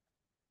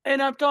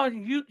 and I'm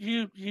talking,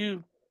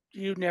 you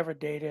never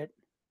dated.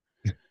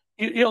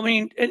 You know what I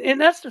mean? And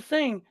that's the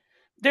thing.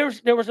 There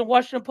was a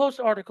Washington Post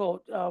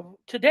article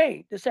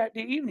today, this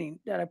Saturday evening,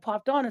 that I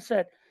popped on and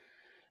said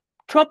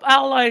Trump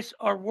allies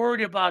are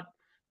worried about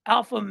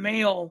alpha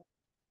males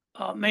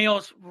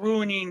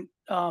ruining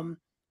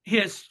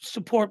his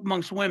support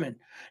amongst women.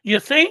 You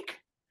think?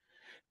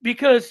 You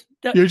Because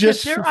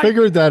just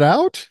figured that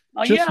out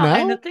just yeah,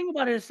 and the now? thing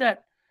about it is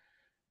that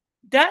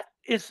that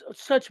is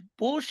such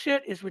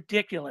bullshit. Is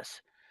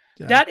ridiculous.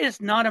 Yeah. That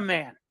is not a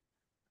man.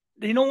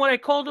 You know what I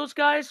call those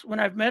guys when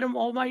I've met them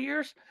all my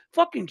years?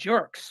 Fucking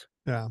jerks.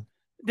 Yeah.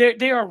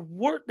 They are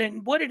worth.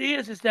 And what it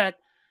is that,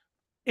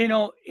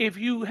 if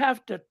you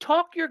have to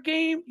talk your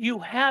game, you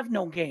have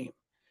no game.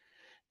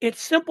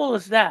 It's simple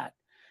as that.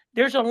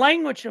 There's a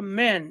language of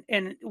men,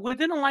 and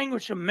within a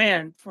language of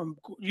men, from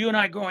you and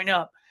I growing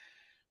up,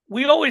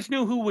 we always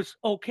knew who was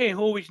okay, who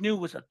always knew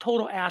was a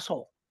total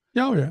asshole.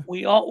 Oh, yeah.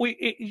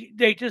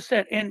 They just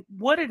said, and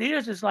what it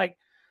is like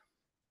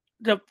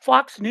the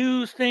Fox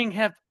News thing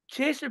have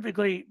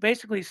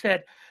basically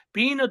said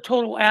being a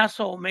total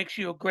asshole makes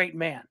you a great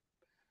man.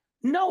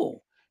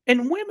 No.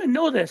 And women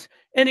know this.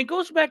 And it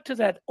goes back to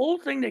that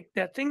old thing,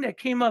 that thing that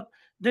came up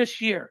this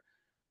year.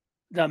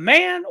 The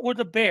man or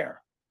the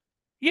bear.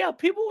 Yeah,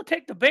 people will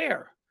take the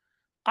bear.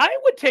 I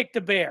would take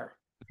the bear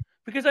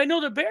because I know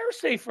the bear is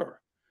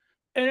safer.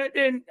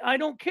 And I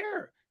don't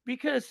care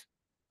because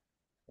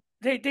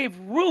they've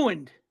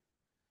ruined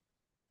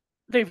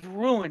the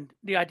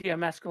idea of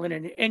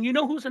masculinity. And you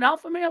know who's an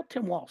alpha male?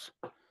 Tim Walz.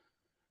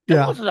 Tim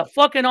Yeah. Walz is a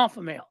fucking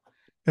alpha male.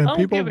 And I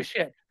don't give a people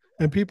shit.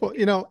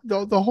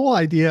 the whole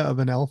idea of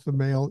an alpha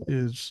male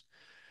is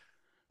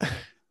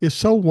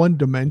so one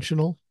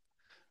dimensional.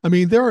 I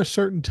mean, there are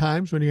certain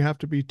times when you have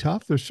to be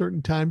tough. There's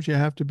certain times you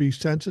have to be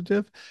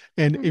sensitive.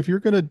 And Mhm. if you're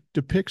going to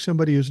depict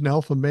somebody as an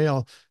alpha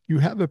male, you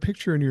have a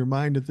picture in your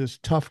mind of this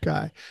tough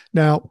guy.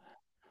 Now,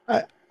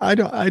 I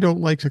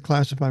don't like to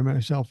classify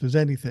myself as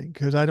anything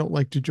because I don't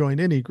like to join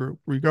any group,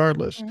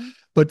 regardless. Mhm.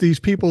 But these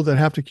people that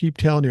have to keep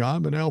telling you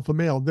I'm an alpha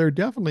male, they're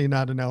definitely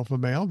not an alpha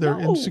male. They're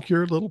No,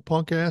 insecure little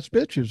punk ass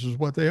bitches, is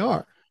what they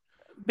are.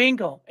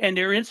 bingo. And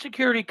their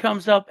insecurity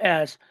comes up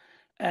as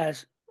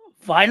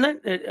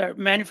violent,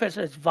 manifests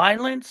as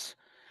violence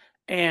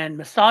and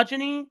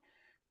misogyny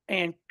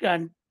and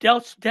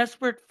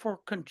desperate for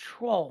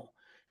control.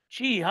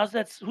 Gee, how's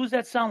that? Who's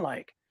that sound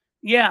like?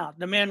 Yeah,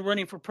 the man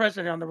running for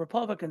president on the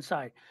Republican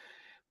side.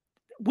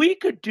 We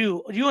could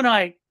do, you and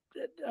I,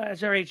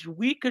 as our age,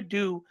 we could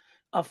do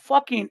a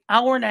fucking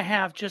hour and a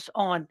half just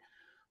on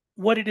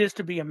what it is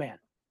to be a man.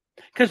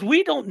 Because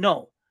we don't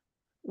know.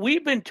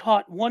 We've been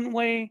taught one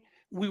way.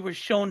 We were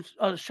shown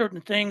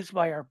certain things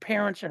by our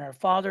parents and our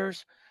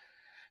fathers,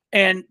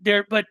 and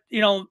there. But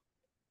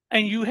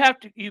and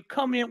you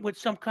come in with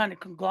some kind of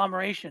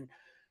conglomeration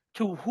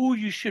to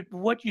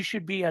what you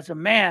should be as a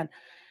man,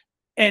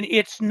 and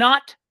it's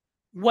not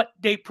what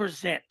they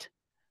present.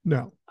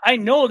 No. I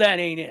know that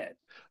ain't it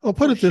Well,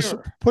 for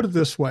sure. put it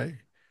this way.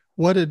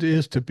 What it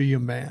is to be a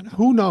man.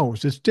 Who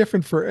knows? It's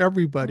different for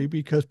everybody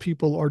because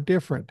people are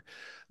different.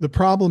 The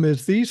problem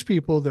is these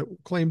people that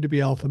claim to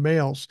be alpha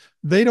males,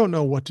 they don't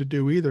know what to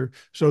do either.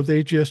 So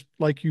they just,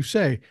 like you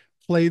say,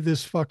 play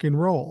this fucking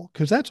role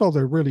because that's all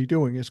they're really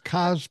doing is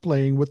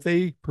cosplaying what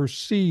they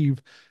perceive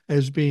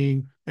as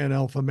being an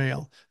alpha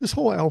male. This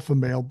whole alpha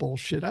male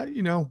bullshit. I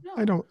No,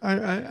 don't,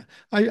 and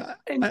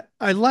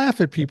I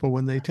laugh at people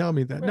when they tell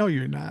me that. well, No,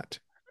 you're not.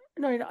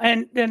 no,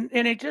 and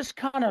it just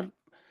kind of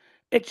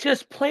it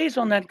just plays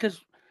on that because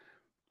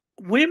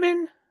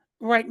women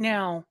right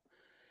now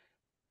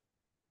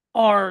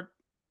are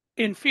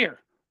in fear.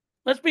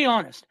 Let's be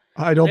honest.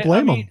 I don't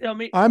blame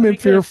them. I'm in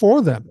fear Because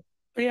for them.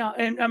 yeah,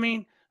 and I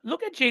mean,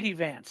 look at JD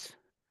Vance.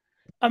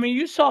 I mean,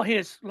 you saw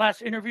his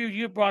last interview.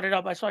 You brought it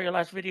up. I saw your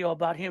last video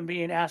about him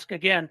being asked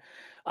again.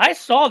 I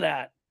saw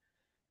that,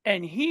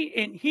 and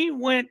he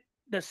went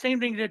the same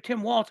thing to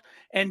Tim Waltz,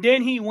 and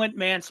then he went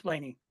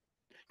mansplaining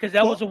because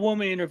that was a Well,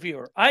 woman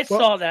interviewer. I well,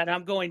 saw that.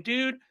 I'm going,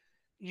 dude.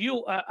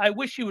 I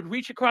wish you would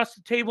reach across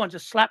the table and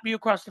just slap me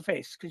across the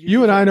face because you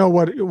you and I deserve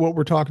know it. what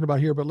we're talking about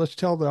here, but let's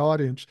tell the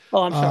audience.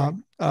 Oh, I'm sorry.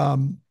 Um,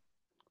 um,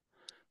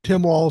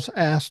 Tim Walz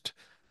asked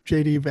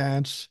JD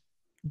Vance,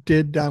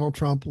 did Donald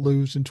Trump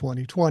lose in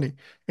 2020?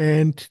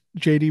 And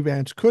JD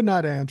Vance could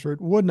not answer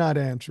it, would not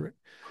answer it.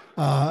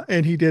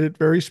 And he did it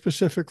very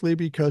specifically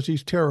because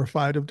he's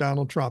terrified of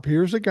Donald Trump.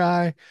 Here's a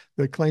guy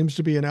that claims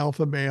to be an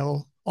alpha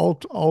male,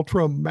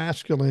 ultra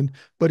masculine,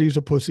 but he's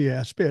a pussy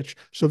ass bitch.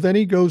 So then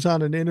he goes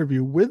on an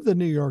interview with the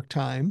New York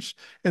Times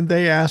and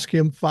they ask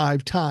him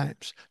 5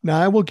 times.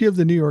 Now, I will give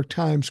the New York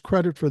Times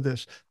credit for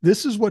this.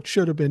 This is what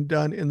should have been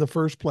done in the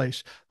first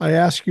place. I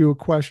ask you a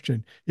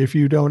question. If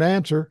you don't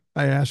answer,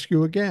 I ask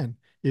you again.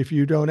 If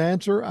you don't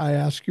answer, I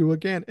ask you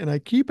again. And I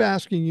keep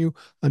asking you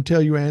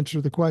until you answer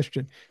the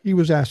question. He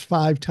was asked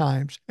 5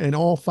 times, and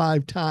all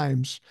 5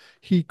 times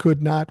he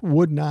could not,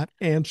 would not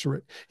answer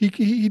it.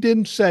 He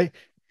didn't say,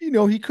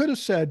 he could have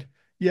said,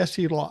 yes,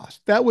 he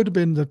lost. That would have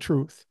been the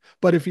truth.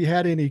 But if he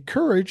had any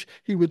courage,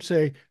 he would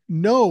say,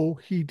 no,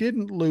 he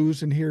didn't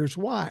lose, and here's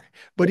why.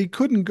 But he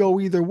couldn't go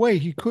either way.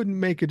 He couldn't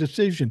make a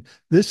decision.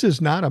 This is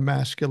not a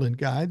masculine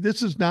guy.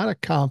 This is not a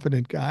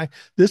confident guy.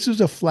 This is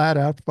a flat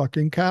out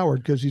fucking coward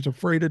because he's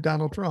afraid of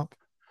Donald Trump.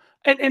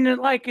 And then,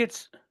 like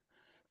it's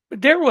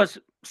there was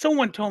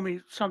someone told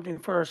me something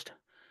first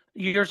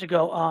years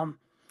ago.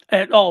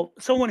 And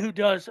someone who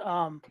does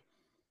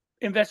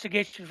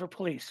investigations for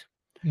police.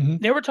 Mm-hmm.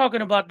 They were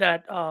talking about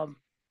that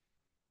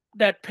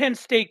Penn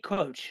State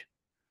coach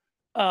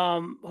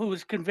who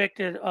was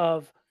convicted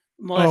of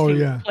Oh molesting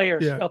yeah,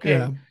 players. yeah, Okay,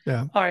 yeah,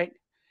 yeah. all right.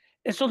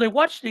 And so they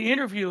watched the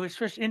interview, his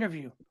first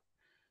interview,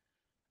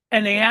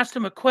 and they asked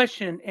him a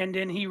question, and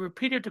then he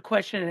repeated the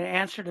question and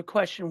answered the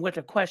question with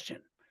a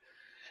question.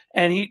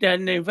 And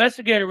the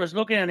investigator was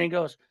looking at it and he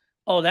goes,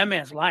 "Oh, that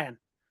man's lying."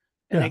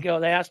 And Yeah.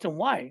 they asked him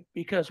why,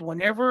 because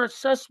whenever a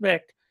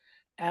suspect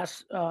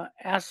asks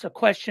a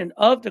question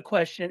of the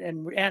question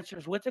and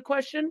answers with the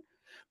question,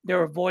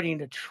 they're avoiding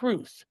the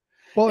truth.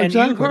 Well, And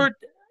you exactly. heard,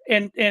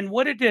 and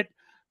what did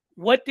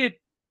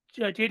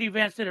JD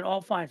Vance did at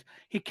all finds?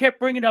 He kept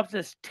bringing up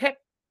this tech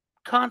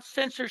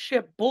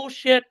censorship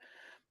bullshit,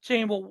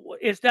 saying, "Well,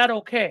 is that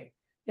okay?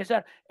 Is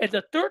that?" And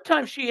the third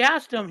time she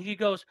asked him, he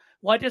goes,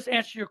 "Well, I just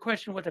answer your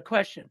question with a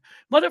question,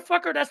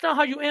 motherfucker. That's not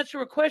how you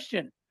answer a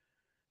question."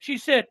 She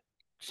said,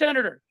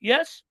 "Senator,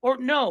 yes or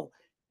no?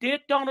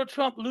 Did Donald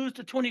Trump lose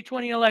the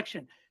 2020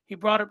 election?" He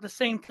brought up the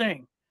same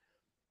thing,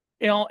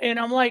 and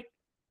I'm like,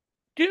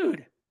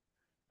 dude.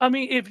 I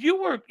mean, if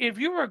you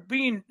were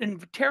being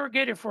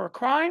interrogated for a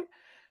crime,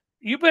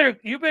 you better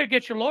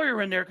get your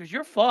lawyer in there because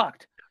you're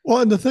fucked.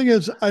 Well, and the thing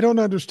is, I don't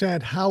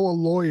understand how a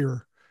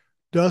lawyer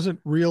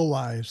doesn't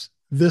realize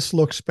this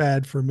looks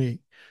bad for me.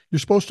 You're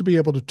supposed to be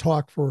able to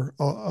talk for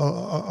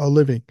a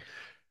living.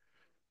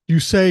 You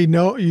say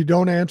no, you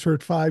don't answer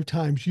it 5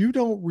 times. You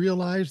don't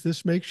realize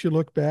this makes you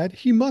look bad.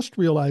 He must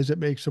realize it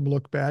makes him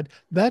look bad.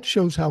 That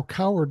shows how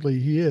cowardly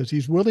he is.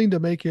 He's willing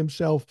to make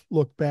himself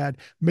look bad,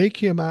 make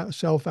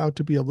himself out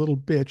to be a little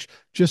bitch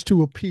just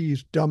to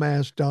appease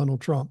dumbass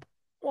Donald Trump.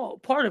 Well,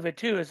 part of it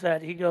too is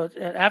that he goes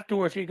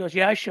afterwards. He goes,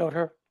 "Yeah, I showed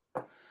her."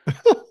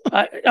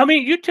 I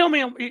mean, you tell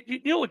me, you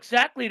know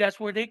exactly that's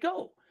where they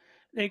go.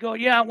 They go,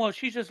 "Yeah, well,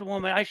 she's just a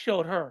woman. I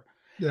showed her."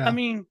 I Yeah,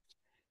 mean,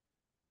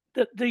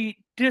 the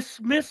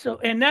dismissal,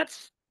 and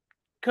that's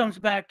comes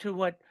back to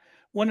what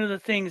one of the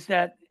things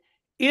that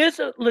is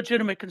a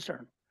legitimate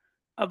concern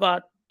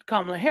about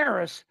Kamala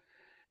Harris,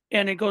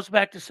 and it goes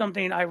back to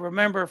something I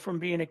remember from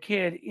being a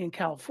kid in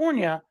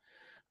California,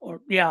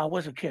 or yeah, I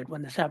was a kid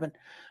when this happened.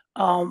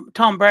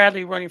 Tom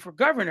Bradley running for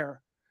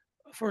governor,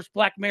 first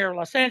black mayor of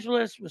Los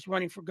Angeles, was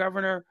running for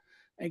governor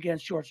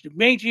against George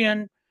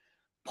Dugmagian.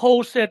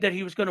 Polls said that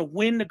he was going to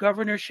win the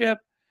governorship,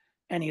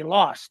 and he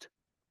lost.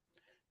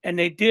 And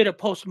they did a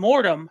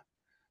post-mortem,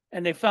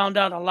 and they found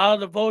out a lot of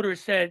the voters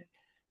said,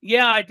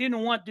 yeah, I didn't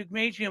want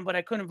Dugmagian, but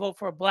I couldn't vote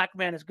for a black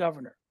man as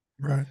governor.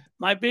 right.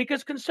 My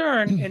biggest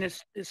concern, and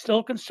it's still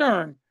a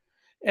concern,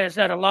 is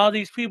that a lot of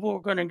these people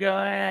are going to go,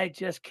 I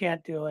just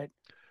can't do it.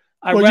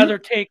 I'd Well, rather you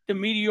take the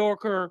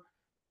mediocre,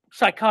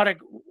 psychotic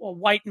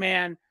white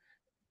man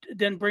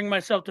than bring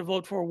myself to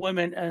vote for a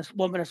woman,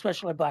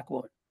 especially a black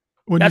woman.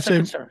 when you That's a say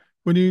concern.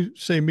 when you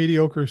say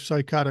mediocre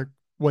psychotic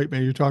white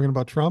man, you're talking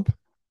about Trump?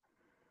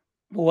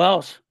 Who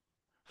else?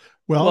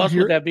 Who Well, else would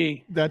here that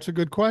be? that's a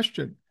good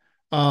question.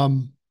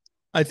 Um,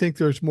 I think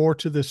there's more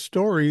to this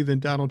story than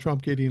Donald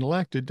Trump getting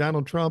elected.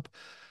 Donald Trump,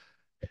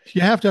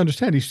 you have to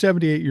understand, he's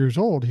 78 years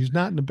old. He's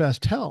not in the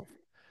best health.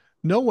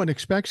 No one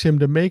expects him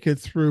to make it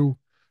through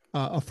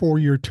a 4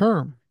 year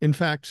term. In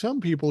fact,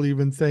 some people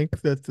even think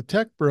that the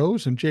tech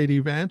bros and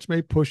JD Vance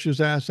may push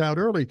his ass out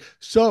early.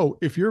 So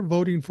if you're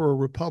voting for a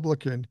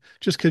Republican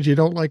just because you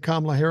don't like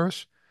Kamala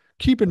Harris,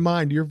 keep in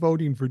mind you're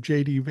voting for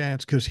JD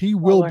Vance because he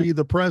will Well, be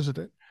the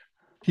president.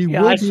 He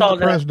yeah, will I be the saw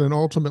that. president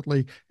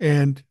ultimately,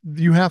 and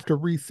you have to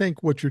rethink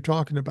what you're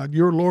talking about.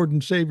 Your Lord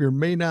and Savior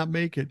may not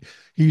make it.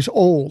 He's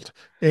old,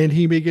 and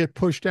he may get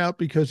pushed out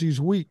because he's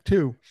weak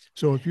too.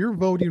 So if you're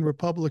voting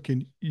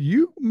Republican,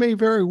 you may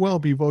very well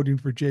be voting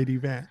for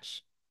JD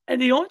Vance. And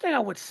the only thing I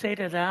would say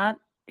to that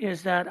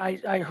is that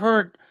I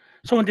heard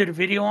someone did a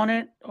video on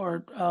it,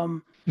 or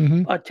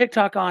Mm-hmm. a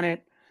TikTok on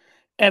it.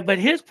 And but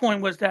his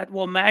point was that,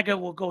 well, MAGA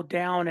will go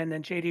down and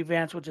then JD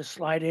Vance will just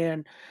slide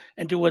in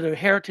and do what the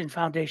Heritage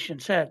Foundation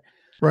said.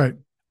 Right.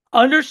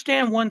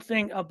 Understand one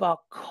thing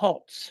about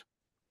cults.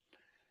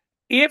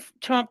 If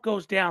Trump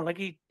goes down, like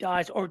he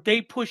dies, or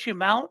they push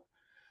him out,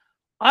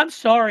 I'm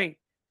sorry,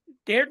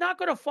 they're not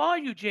going to follow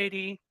you,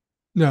 JD.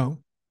 No.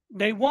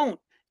 They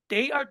won't.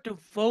 They are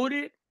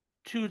devoted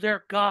to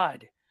their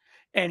God.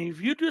 And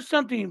if you do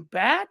something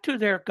bad to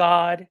their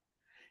God,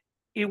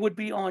 it would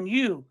be on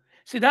you.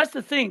 See, that's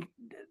the thing.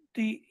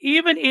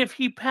 Even if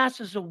he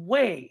passes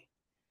away,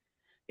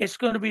 it's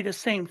going to be the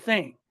same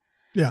thing.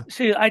 Yeah.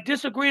 See, I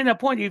disagree on that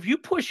point. If you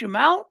push him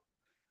out,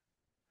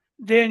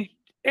 then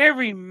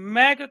every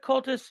MAGA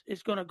cultist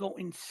is going to go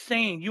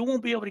insane. You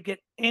won't be able to get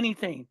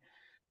anything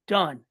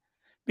done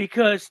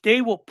because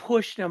they will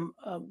push them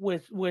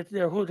with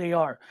their who they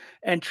are,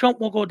 and Trump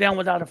will go down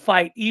without a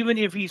fight, even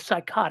if he's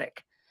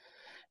psychotic.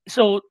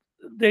 So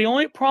the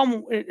only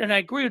problem, and I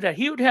agree with that,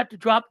 he would have to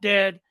drop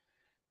dead,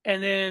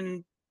 and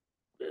then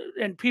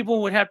and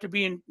people would have to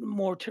be in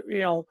more,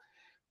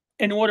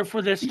 in order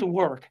for this to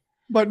work.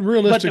 But in But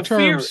realistic the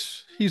fear,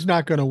 terms, he's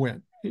not going to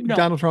win. no,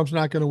 Donald Trump's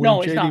not going to win.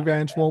 no, it's JD not.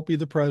 Vance won't be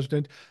the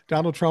president.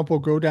 Donald Trump will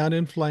go down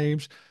in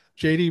flames.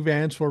 JD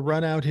Vance will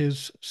run out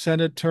his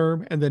Senate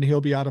term and then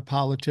he'll be out of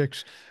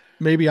politics,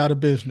 maybe out of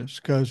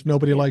business because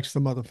nobody Yeah, likes the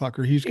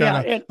motherfucker. He's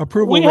got yeah, a and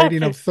approval we have rating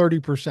to. of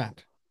 30%.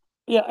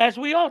 Yeah, as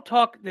we all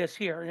talk this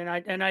here,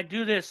 and I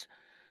do this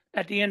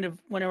at the end of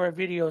one of our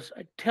videos.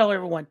 I tell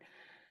everyone,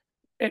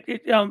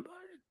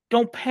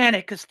 don't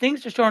panic because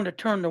things are starting to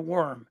turn the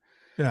worm.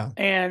 Yeah.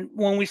 And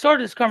when we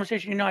started this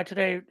conversation,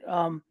 today,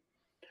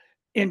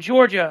 in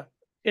Georgia,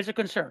 is a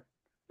concern.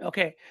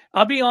 Okay,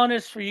 I'll be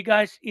honest, for you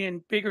guys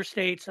in bigger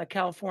states like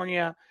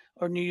California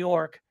or New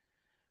York,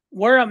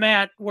 where I'm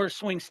at, we're a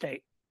swing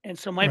state, and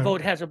so my Right.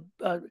 vote has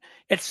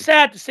it's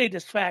sad to say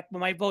this fact, but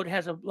my vote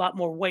has a lot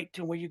more weight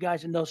to where you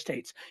guys in those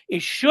states.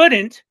 It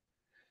shouldn't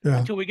Yeah.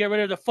 until we get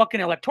rid of the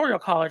fucking electoral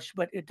college,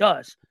 but it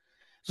does.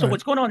 So Right.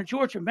 what's going on in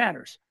Georgia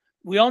matters.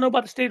 We all know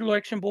about the state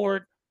election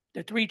board,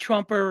 the three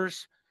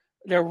Trumpers,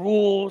 their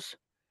rules,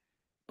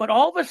 but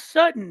all of a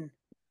sudden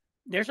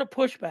there's a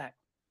pushback.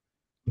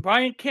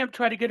 Brian Kemp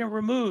tried to get him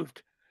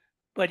removed,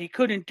 but he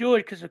couldn't do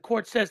it because the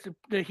court says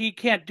that he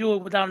can't do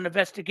it without an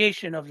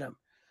investigation of them.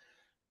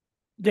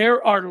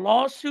 There are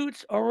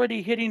lawsuits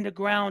already hitting the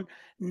ground,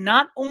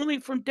 not only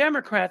from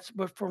Democrats,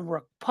 but from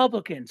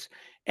Republicans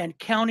and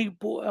county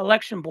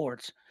election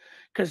boards,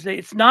 because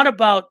it's not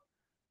about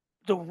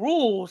the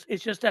rules.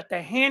 It's just that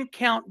the hand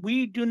count,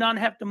 we do not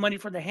have the money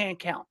for the hand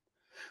count.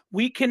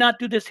 We cannot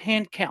do this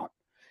hand count.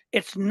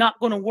 It's not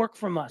going to work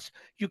from us.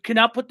 You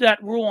cannot put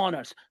that rule on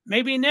us.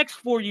 Maybe next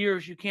 4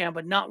 years you can,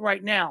 but not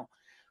right now.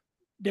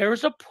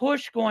 There's a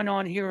push going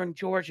on here in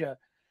Georgia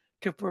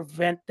to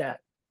prevent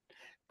that.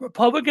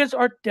 Republicans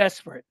are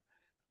desperate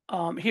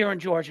here in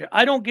Georgia.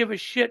 I don't give a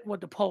shit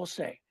what the polls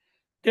say.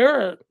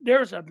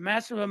 There's a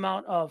massive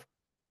amount of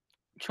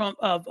Trump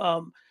of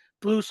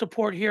blue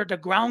support here. The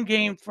ground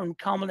game from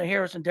Kamala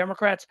Harris and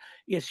Democrats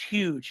is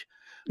huge.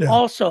 Yeah.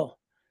 Also,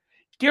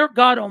 dear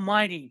God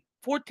Almighty,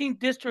 14th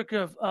District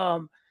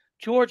of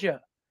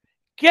Georgia,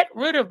 get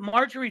rid of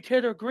Marjorie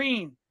Taylor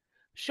Greene.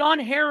 Sean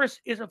Harris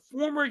is a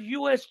former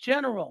U.S.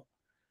 general,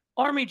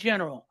 Army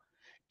general.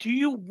 Do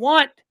you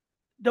want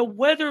the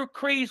weather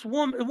crazed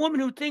woman, a woman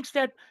who thinks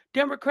that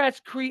Democrats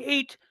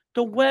create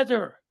the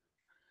weather?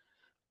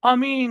 I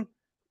mean,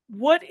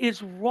 what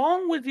is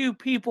wrong with you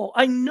people?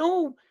 I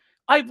know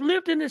I've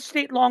lived in this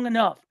state long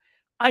enough.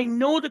 I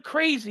know the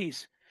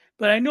crazies,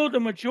 but I know the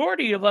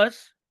majority of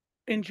us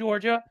in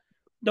Georgia,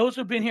 those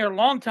who've been here a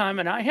long time,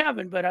 and I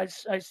haven't, but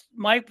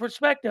my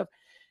perspective,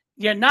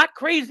 you're not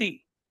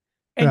crazy.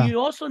 And Yeah. you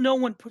also know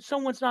when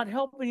someone's not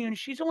helping you and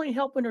she's only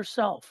helping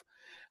herself.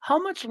 How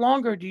much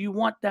longer do you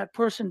want that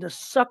person to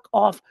suck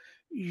off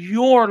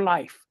your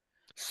life,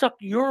 suck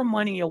your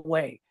money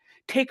away,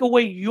 take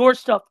away your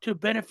stuff to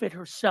benefit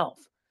herself?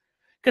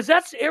 Because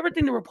that's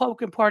everything the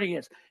Republican Party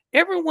is.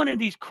 Every one of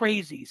these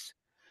crazies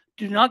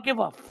do not give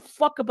a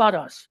fuck about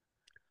us.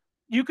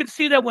 You can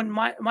see that when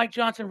Mike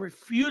Johnson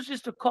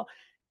refuses to call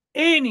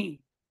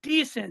any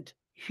decent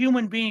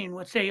human being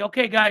would say,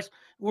 okay, guys,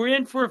 we're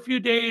in for a few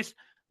days.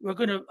 We're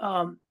going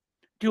to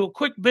do a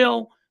quick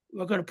bill.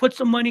 We're going to put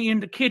some money in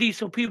the kitty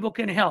so people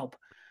can help.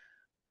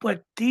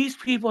 But these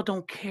people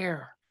don't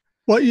care.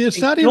 Well, it's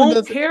They not even don't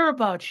that care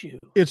about you.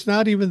 it's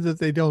not even that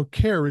they don't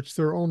care. It's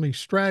their only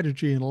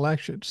strategy in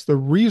elections. The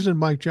reason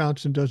Mike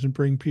Johnson doesn't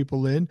bring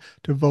people in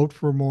to vote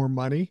for more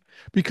money,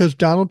 because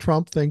Donald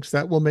Trump thinks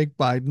that will make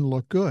Biden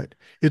look good.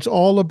 It's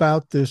all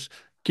about this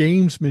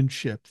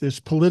gamesmanship, this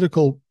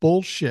political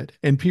bullshit.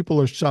 And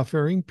people are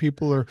suffering,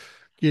 people are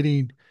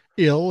getting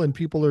ill, and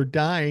people are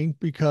dying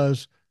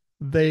because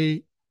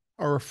they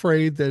are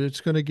afraid that it's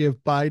going to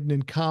give Biden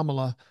and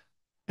Kamala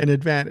an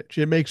advantage.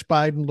 It makes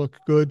Biden look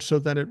good, so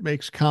then it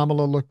makes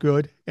Kamala look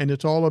good. And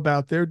it's all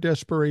about their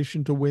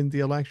desperation to win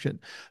the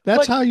election.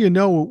 That's But how you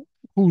know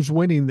who's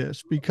winning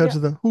this, because yeah,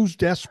 of the who's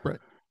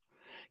desperate.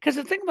 because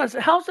the thing about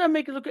it, how's that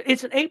make it look good?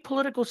 It's an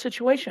apolitical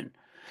situation.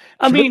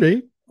 I Should mean,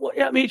 be.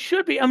 I mean, it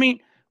should be. I mean,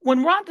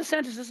 when Ron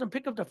DeSantis doesn't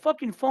pick up the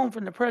fucking phone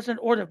from the president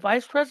or the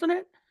vice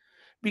president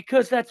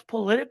because that's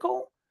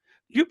political,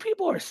 you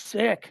people are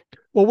sick.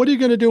 Well, what are you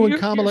going to do when You're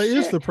Kamala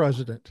is the sick.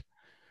 president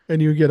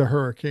and you get a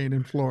hurricane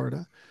in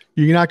Florida?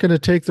 You're not going to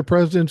take the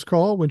president's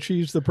call when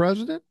she's the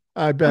president?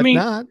 I I bet mean,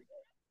 not.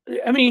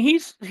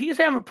 he's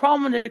having a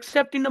problem with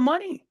accepting the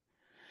money.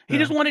 He Yeah.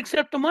 doesn't want to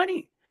accept the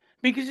money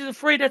because he's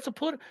afraid that's a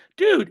political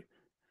dude.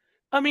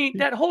 I mean,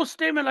 that whole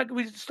statement, like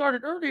we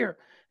started earlier,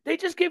 they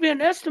just give you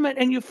an estimate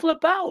and you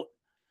flip out.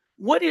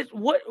 What is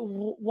what?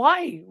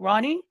 Why,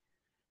 Ronnie?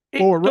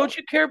 Well, Don't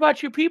you care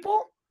about your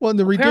people? well, and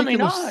Apparently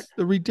not.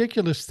 the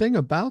ridiculous thing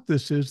about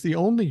this is the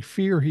only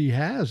fear he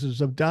has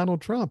is of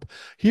Donald Trump.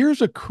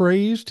 Here's a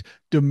crazed,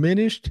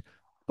 diminished,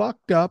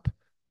 fucked up,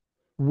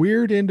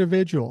 weird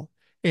individual,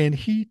 and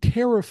he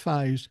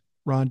terrifies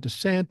Ron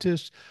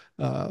DeSantis,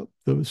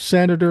 the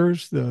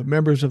senators, the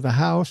members of the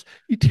House.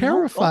 He No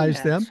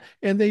terrifies them, Gomez.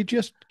 and they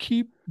just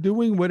keep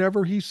doing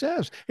whatever he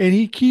says, and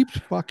he keeps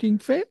fucking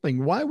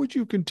failing. Why would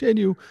you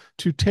continue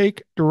to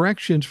take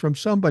directions from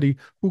somebody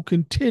who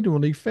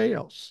continually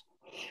fails?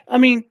 I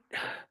mean,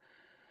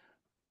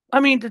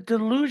 the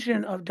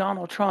delusion of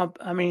Donald Trump.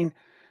 I mean,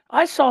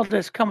 I saw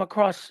this come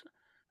across,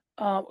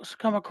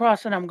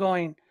 and I'm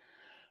going.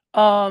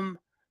 Um,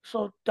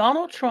 so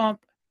Donald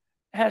Trump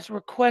has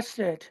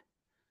requested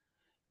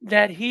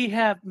that he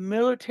have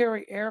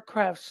military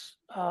aircrafts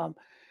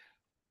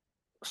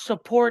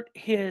support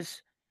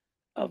his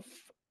of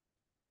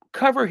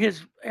cover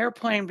his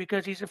airplane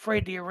because he's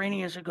afraid the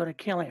Iranians are going to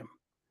kill him.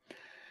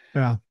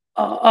 Yeah.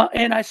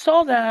 And I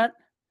saw that,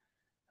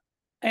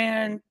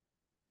 and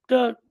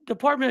the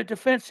Department of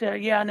Defense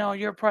said, "Yeah, no,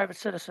 you're a private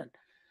citizen,"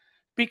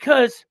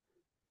 because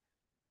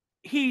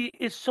he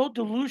is so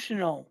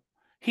delusional.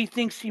 He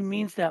thinks he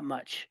means that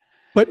much.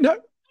 But no,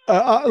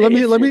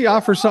 It's let me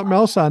offer something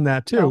else on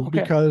that too,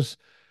 okay, because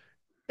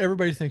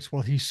everybody thinks,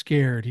 well, he's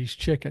scared, he's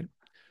chicken.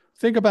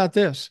 Think about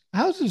this.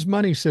 How's his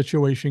money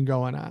situation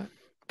going on?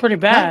 pretty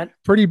bad.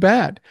 Pretty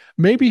bad.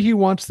 Maybe he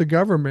wants the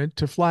government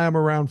to fly him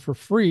around for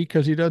free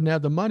because he doesn't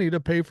have the money to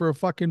pay for a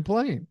fucking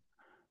plane.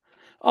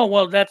 Oh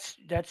well, that's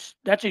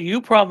a you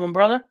problem,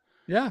 brother.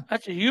 Yeah.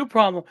 That's a you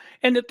problem.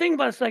 And the thing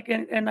about it's like,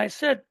 and I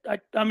said,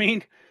 I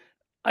mean,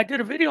 I did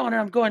a video on it.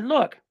 I'm going,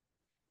 look,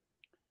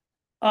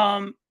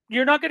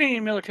 you're not getting any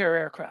military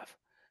aircraft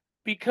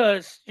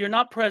because you're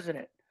not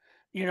president.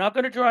 You're not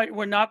going to drive.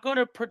 We're not going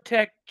to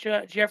protect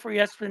Jeffrey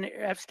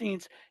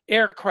Epstein's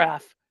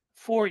aircraft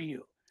for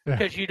you Yeah.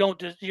 because you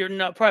don't. You're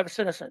not a private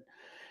citizen.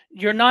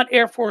 You're not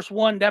Air Force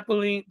One. That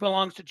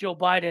belongs to Joe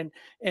Biden,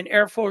 and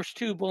Air Force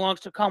Two belongs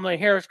to Kamala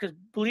Harris. Because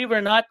believe it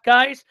or not,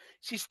 guys,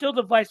 she's still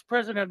the vice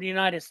president of the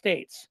United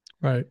States.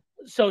 Right.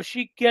 So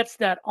she gets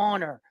that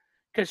honor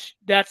because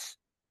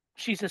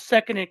she's a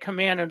second in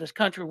command of this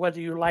country,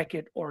 whether you like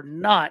it or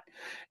not.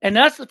 And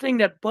that's the thing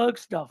that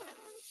bugs the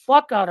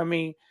fuck out of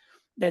me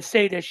that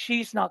say that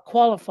she's not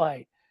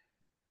qualified.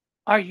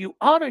 Are you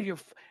out of your?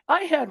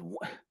 I had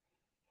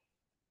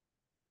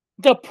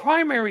the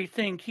primary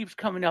thing keeps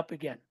coming up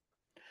again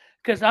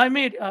because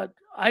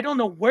I don't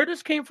know where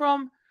this came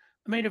from.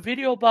 I made a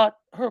video about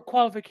her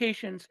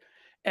qualifications,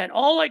 and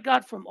all I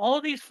got from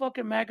all these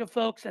fucking MAGA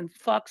folks and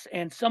fucks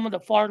and some of the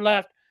far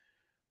left,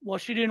 well,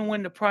 she didn't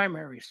win the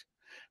primaries.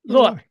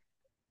 Look, Why?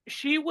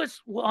 she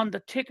was on the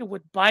ticket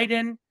with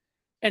Biden,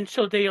 and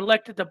so they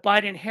elected the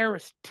Biden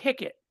Harris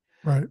ticket.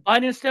 Right.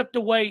 Biden stepped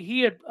away.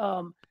 He had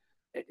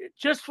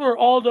just for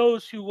all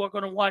those who are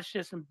going to watch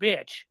this and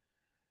bitch,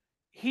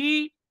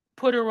 he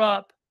put her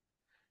up,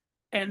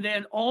 and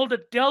then all the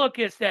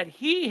delegates that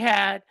he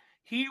had,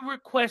 he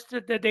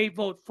requested that they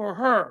vote for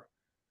her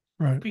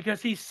Right.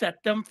 because he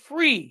set them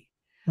free.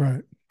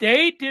 Right.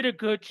 They did a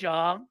good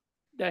job.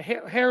 The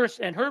Harris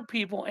and her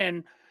people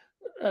and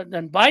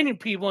then Biden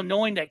people,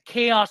 knowing that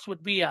chaos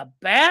would be a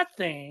bad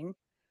thing,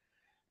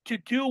 to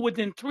do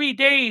within 3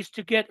 days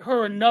to get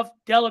her enough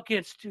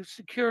delegates to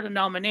secure the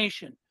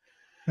nomination.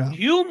 Yeah.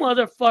 You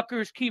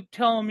motherfuckers keep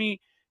telling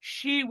me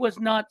she was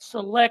not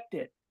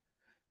selected.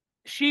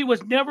 She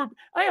was never.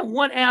 I had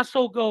one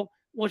asshole go,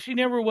 well, she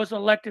never was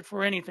elected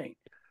for anything.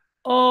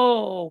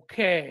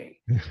 Okay,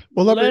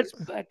 Well, let's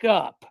back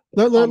up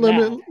on let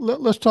that. me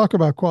let's talk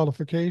about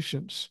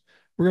qualifications.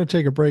 We're going to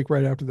take a break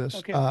right after this,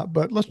 Okay.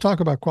 but let's talk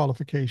about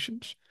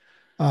qualifications.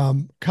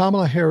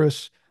 Kamala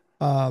Harris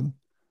um,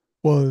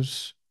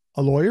 was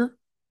a lawyer.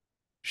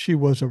 She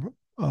was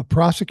a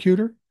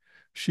prosecutor.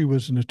 She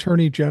was an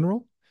attorney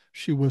general.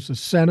 She was a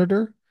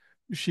senator.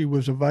 She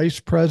was a vice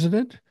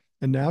president.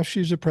 And now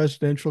she's a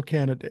presidential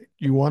candidate.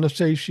 You want to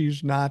say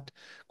she's not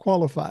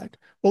qualified?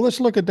 Well, let's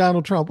look at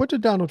Donald Trump. What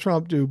did Donald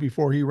Trump do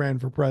before he ran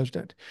for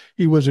president?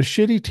 He was a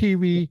shitty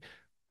TV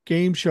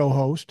game show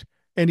host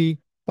and he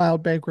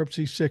filed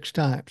bankruptcy 6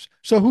 times.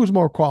 So who's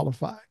more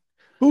qualified?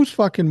 Who's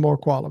fucking more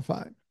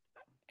qualified?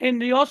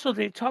 And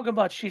they talk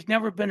about she's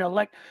never been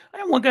elected. I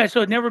had one guy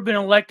so had never been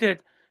elected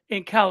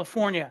in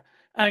California.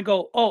 And I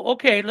go, oh,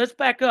 okay, let's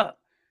back up.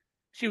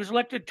 She was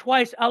elected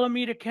twice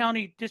Alameda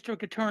County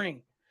District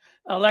Attorney,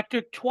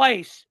 elected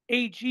twice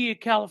AG of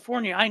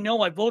California. I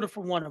know I voted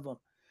for one of them.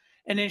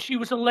 And then she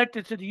was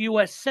elected to the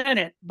U.S.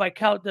 Senate by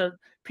the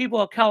people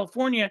of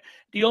California.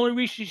 The only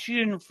reason she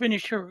didn't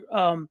finish her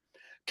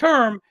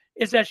term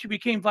is that she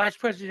became vice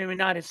president of the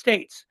United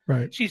States.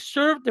 Right. She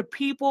served the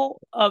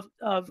people of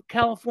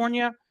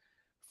California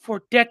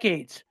for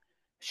decades.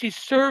 She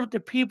served the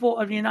people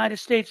of the United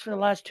States for the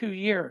last 2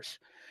 years.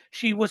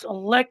 She was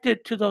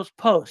elected to those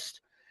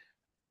posts.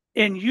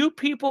 And you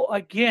people,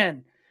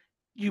 again,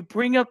 you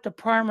bring up the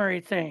primary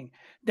thing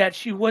that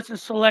she wasn't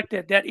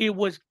selected, that it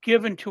was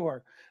given to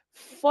her.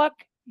 Fuck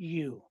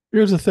you.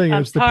 Here's the thing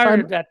I'm is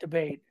tired of that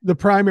debate. the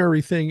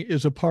primary thing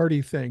is a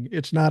party thing.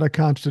 It's not a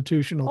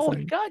constitutional Oh,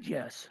 thing. God,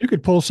 yes. You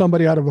could pull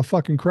somebody out of a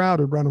fucking crowd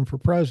and run them for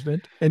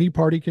president. Any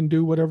party can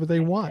do whatever they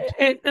want.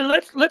 And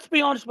let's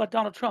be honest about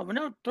Donald Trump. We're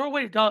not throw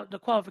away the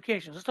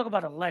qualifications. Let's talk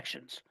about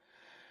elections.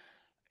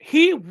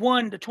 He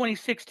won the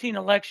 2016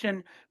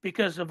 election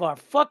because of our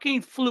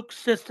fucking fluke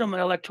system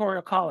and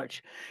electoral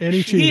college. And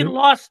he He cheated.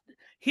 lost.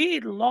 He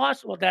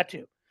lost. Well, that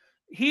too.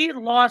 He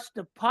lost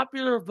the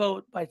popular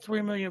vote by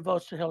 3 million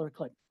votes to Hillary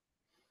Clinton.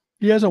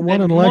 He hasn't won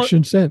Then an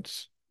election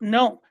since.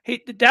 no,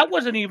 that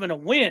wasn't even a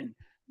win.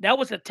 That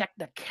was a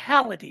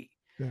technicality.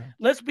 Yeah.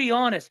 Let's be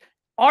honest.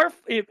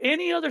 If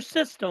any other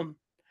system,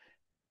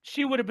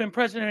 she would have been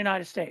president of the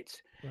United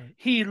States. Right.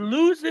 He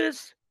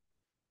loses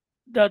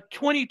the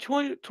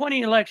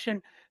 2020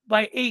 election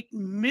by 8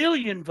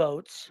 million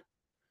votes.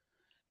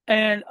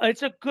 And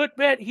it's a good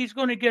bet he's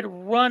going to get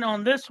run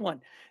on this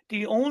one.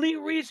 The only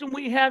reason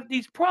we have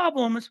these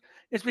problems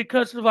is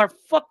because of our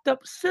fucked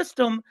up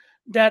system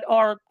that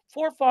our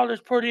forefathers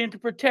put in to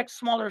protect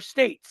smaller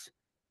states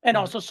and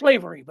Right. also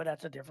slavery, but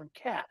that's a different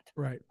cat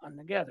Right. on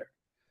together.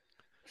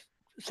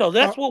 So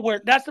Uh,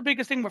 that's the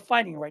biggest thing we're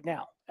fighting right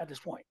now at this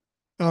point.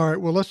 all right.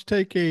 Well, let's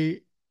take a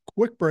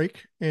quick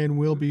break and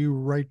we'll be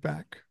right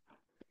back.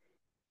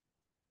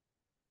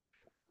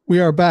 We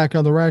are back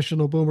on the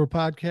Rational Boomer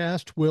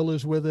podcast. Will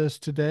is with us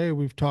today.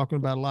 We've talking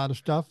about a lot of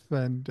stuff,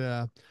 and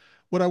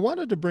what I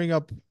wanted to bring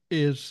up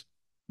is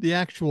the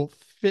actual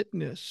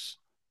fitness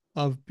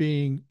of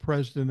being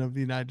president of the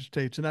United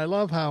States. And I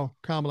love how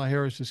Kamala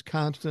Harris is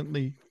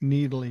constantly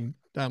needling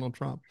Donald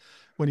Trump.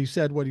 When he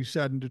said what he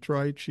said in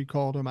Detroit, she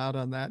called him out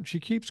on that, and she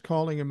keeps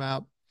calling him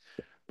out.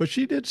 But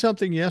she did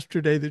something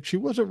yesterday that she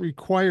wasn't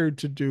required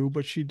to do,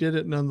 but she did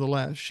it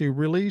nonetheless. She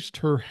released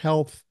her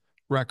health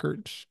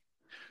records.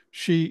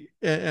 She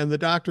and the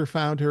doctor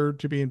found her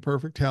to be in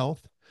perfect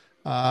health,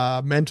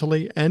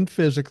 mentally and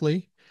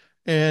physically,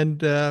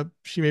 and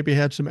she maybe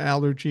had some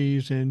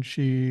allergies and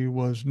she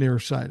was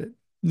nearsighted.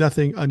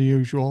 Nothing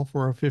unusual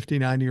for a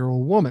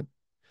 59-year-old woman.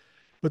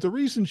 But the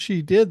reason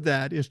she did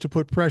that is to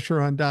put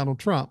pressure on Donald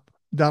Trump.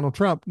 Donald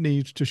Trump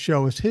needs to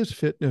show us his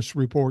fitness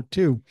report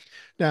too.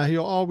 Now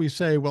he'll always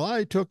say, "Well,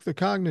 I took the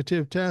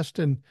cognitive test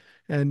and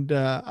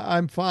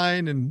I'm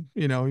fine," and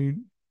you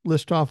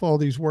list off all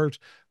these words.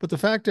 But the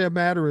fact of the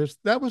matter is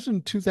that was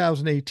in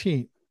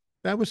 2018.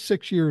 That was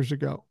 6 years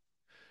ago.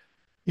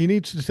 He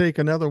needs to take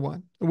another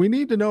one. We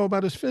need to know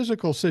about his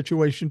physical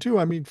situation too.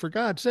 I mean, for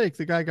God's sake,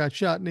 the guy got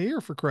shot in the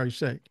ear, for Christ's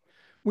sake.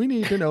 We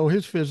need to know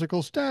his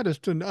physical status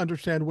to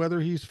understand whether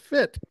he's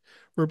fit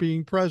for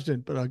being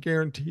president. But I'll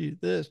guarantee you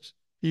this,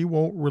 he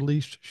won't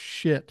release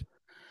shit.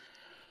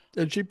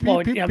 And Well,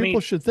 I people mean,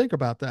 should think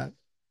about that.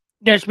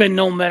 there's been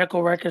no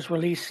medical records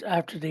released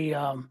after the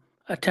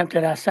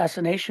attempted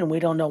assassination. We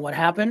don't know what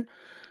happened.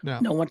 No.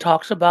 No one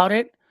talks about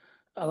it.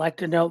 I'd like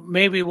to know.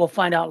 Maybe we'll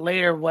find out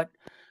later what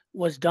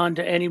was done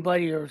to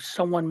anybody, or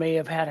someone may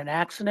have had an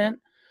accident.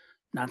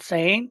 Not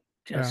saying.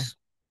 Yeah. Just,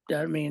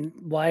 I mean,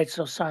 why it's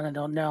so silent,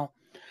 I don't know.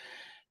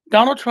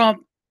 Donald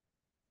Trump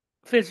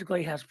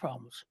physically has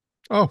problems.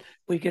 Oh,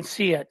 We can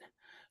see it.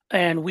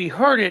 And we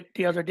heard it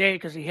the other day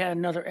because he had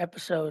another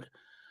episode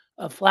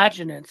of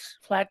flatulence.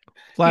 He farted.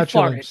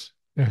 flatulence.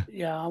 Yeah.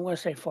 Yeah, I'm going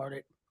to say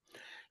farted.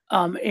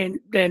 And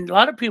then a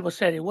lot of people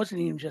said it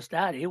wasn't even just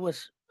that; it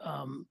was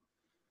an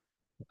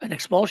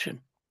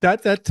expulsion. Uh,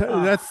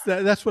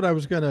 That's what I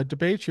was going to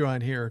debate you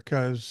on here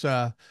because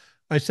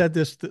I said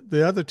this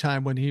the other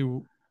time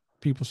when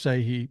people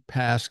say he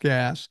passed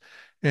gas,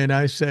 and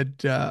I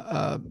said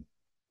I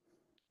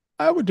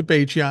would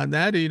debate you on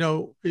that.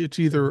 It's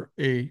either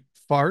a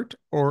fart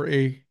or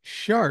a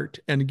shart.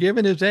 And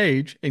given his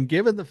age and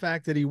given the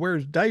fact that he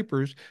wears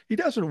diapers, he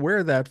doesn't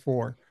wear that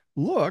for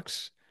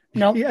looks.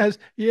 no, He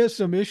has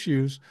some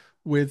issues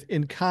with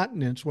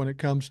incontinence when it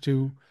comes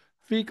to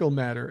fecal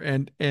matter.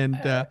 And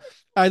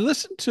I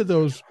listened to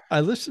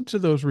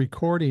those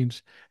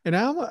recordings, and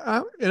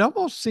it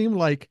almost seemed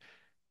like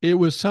it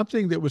was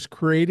something that was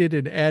created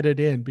and added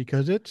in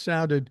because it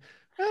sounded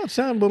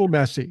a little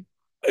messy.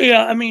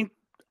 yeah, I mean,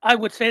 I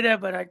would say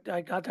that, but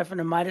I got that from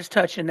the Midas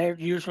Touch, and they're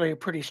usually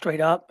pretty straight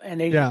up.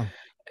 Yeah.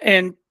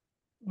 And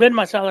Ben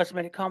Marsalis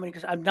made a comment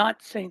because I'm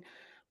not saying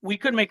we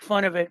could make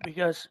fun of it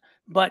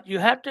but you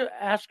have to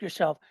ask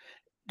yourself,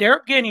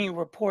 they're getting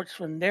reports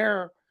from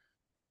their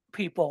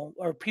people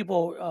or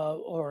people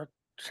or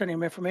sending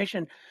them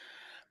information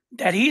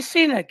that he's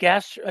seen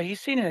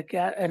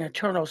an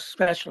internal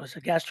specialist,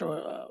 a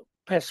gastro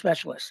pest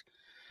specialist.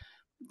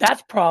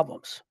 That's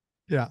problems.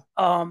 Yeah.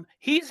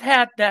 He's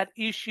had that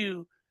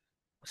issue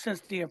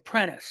since The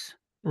Apprentice.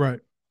 Right.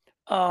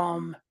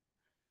 Um,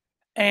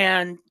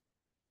 and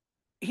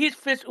he's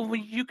fit.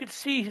 When you could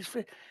see his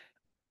fit,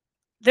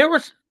 there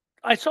was.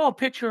 I saw a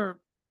picture.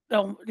 I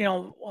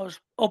was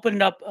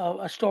opening up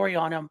a story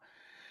on him,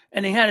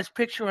 and he had his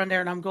picture on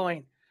there, and I'm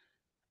going,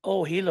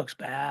 "Oh, he looks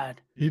bad.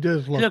 He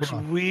does He look looks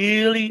rough.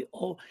 really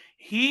old.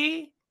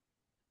 He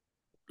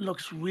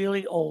looks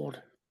really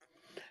old.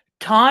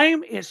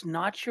 Time is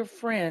not your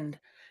friend,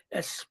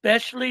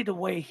 especially the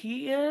way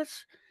he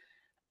is.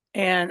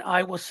 And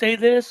I will say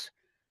this: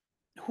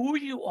 who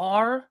you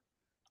are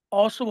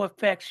also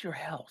affects your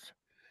health.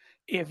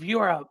 If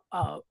you're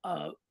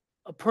a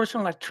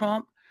person like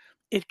Trump,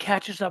 it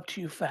catches up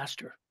to you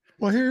faster.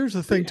 Well, here's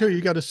the thing Yeah, too.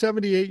 You got a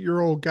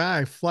 78-year-old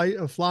guy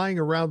flying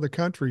around the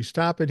country,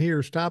 stopping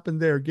here, stopping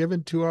there,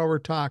 giving 2-hour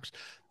talks.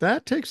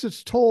 That takes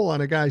its toll on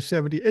a guy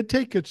 70. It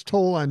takes its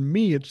toll on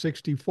me at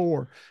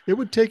 64. It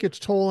would take its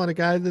toll on a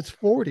guy that's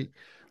 40.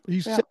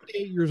 He's yeah,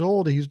 78 years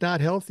old. He's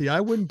not healthy. I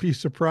wouldn't be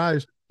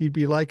surprised. He'd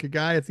be like a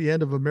guy at the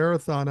end of a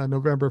marathon on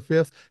November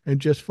 5th and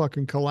just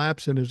fucking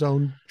collapse in his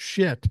own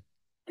shit.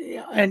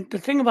 yeah. And the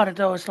thing about it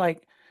though is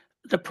like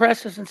the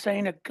press isn't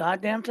saying a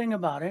goddamn thing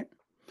about it.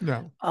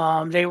 No.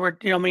 They were,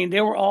 I mean, they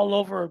were all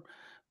over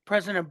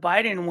President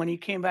Biden when he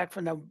came back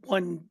from the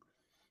one,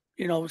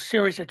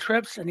 series of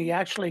trips, and he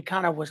actually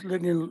kind of was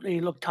looking.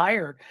 He looked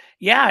tired.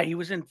 Yeah, he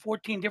was in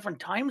 14 different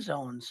time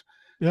zones.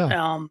 Yeah.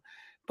 Um,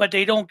 but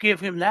they don't give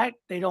him that.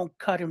 They don't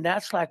cut him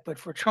that slack. But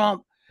for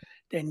Trump,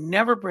 they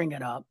never bring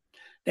it up.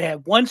 They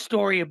had one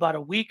story about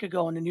a week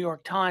ago in the New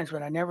York Times,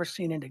 but I never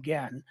seen it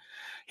again.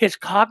 His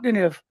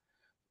cognitive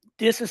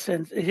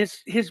dissonance,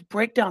 his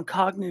breakdown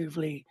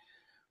cognitively,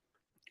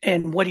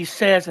 and what he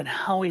says and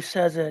how he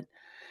says it.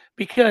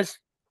 Because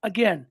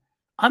again,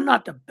 I'm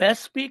not the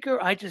best speaker.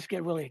 I just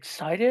get really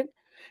excited,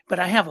 but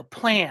I have a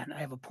plan. I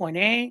have a point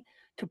A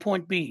to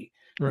point B.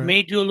 Right.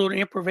 May do a little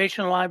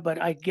improvisation line, but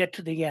I get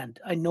to the end.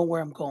 I know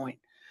where I'm going.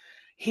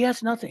 He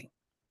has nothing.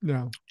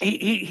 No.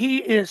 He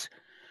is,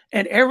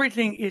 and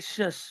everything is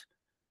just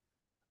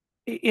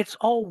it's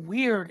all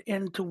weird.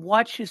 And to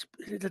watch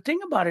the thing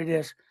about it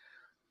is,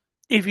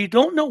 if you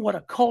don't know what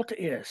a cult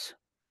is,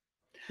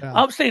 Yeah.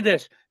 I'll say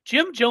this: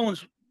 Jim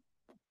Jones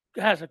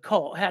had a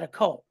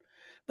cult,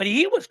 but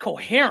he was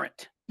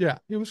coherent. Yeah.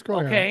 He was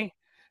coherent. Okay,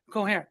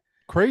 coherent.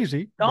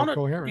 Crazy, but Donald,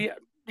 coherent. yeah,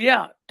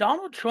 yeah.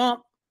 Donald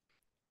Trump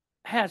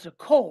has a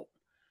cult.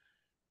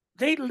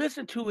 They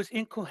listen to his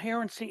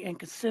incoherency and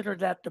consider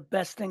that the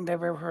best thing they've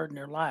ever heard in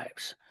their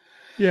lives.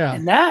 Yeah.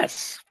 And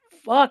that's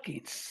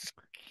fucking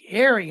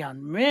scary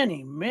on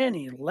many,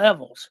 many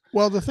levels.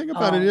 Well, the thing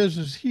about it Um,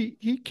 is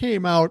he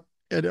came out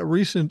at a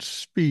recent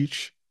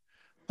speech,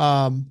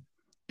 um,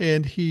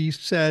 and he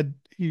said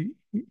he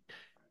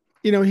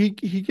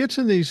gets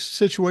in these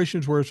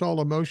situations where it's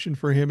all emotion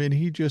for him, and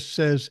he just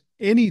says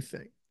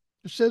anything,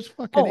 just says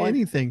fucking oh,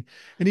 anything,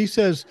 and he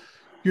says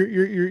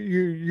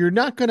you're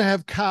not going to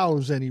have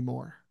cows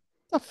anymore.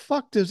 The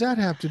fuck does that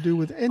have to do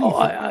with oh,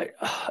 anything?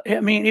 I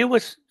mean, it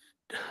was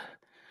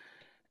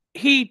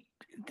he.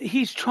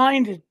 He's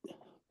trying to.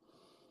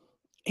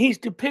 He's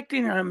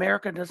depicting an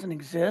America doesn't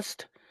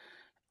exist,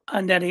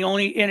 and that he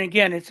only. And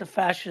again, it's a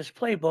fascist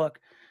playbook.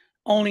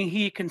 Only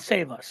he can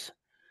save us.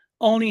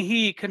 Only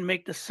he can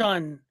make the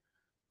sun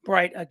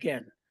bright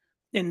again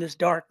in this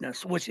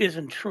darkness, which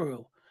isn't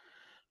true.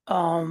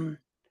 Um,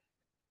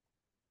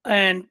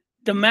 and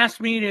the mass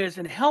media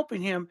isn't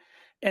helping him.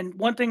 And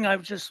one thing I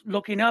was just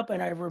looking up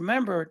and I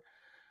remembered,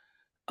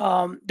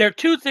 there are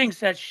two things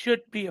that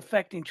should be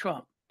affecting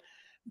Trump.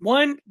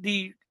 One,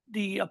 the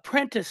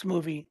Apprentice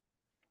movie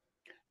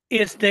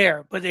is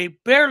there, but they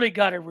barely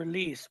got it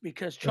released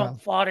because Yeah,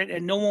 Trump fought it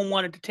and no one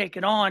wanted to take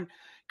it on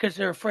because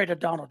they're afraid of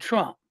Donald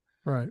Trump.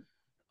 right,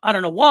 I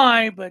don't know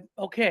why, but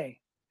okay.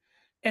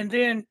 And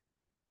then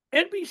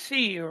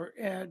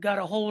NBC got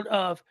a hold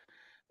of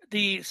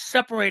the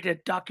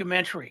separated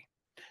documentary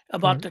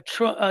about right,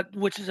 the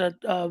which is a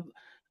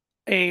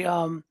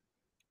um,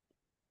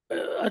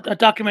 a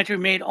documentary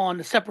made on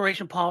the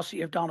separation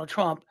policy of Donald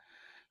Trump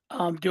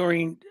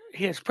during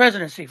his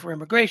presidency for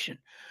immigration,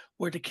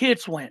 where the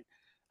kids went,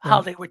 how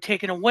right. they were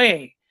taken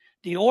away,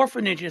 the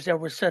orphanages that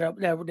were set up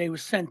that they were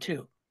sent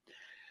to.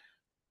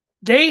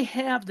 They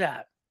have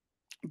that.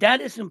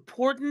 That is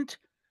important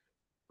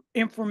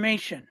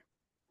information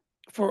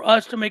for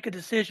us to make a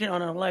decision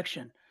on an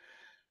election.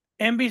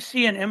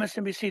 NBC and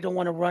MSNBC don't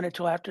want to run it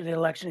till after the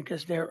election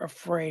because they're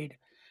afraid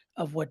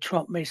of what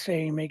Trump may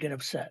say and may get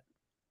upset.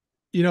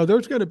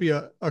 There's going to be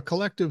a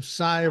collective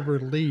sigh of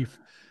relief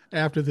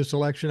after this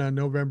election on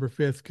November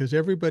 5th because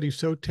everybody's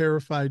so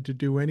terrified to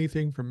do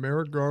anything from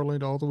Merrick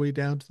Garland all the way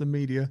down to the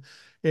media.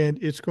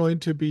 And it's going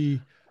to be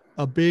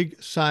a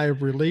big sigh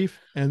of relief.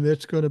 And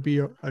it's going to be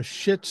a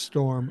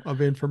shitstorm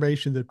of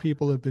information that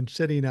people have been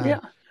sitting Yeah,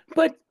 on.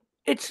 but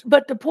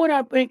but the point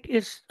I make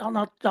is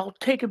I'll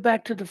take it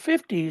back to the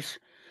 50s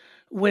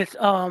with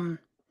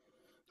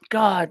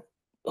God,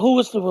 who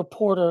was the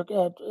reporter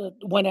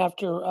went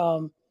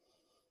after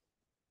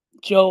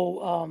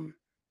Joe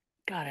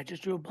God, I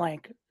just drew a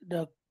blank.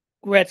 The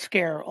Red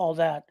Scare, all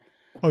that.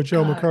 Oh,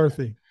 Joe God,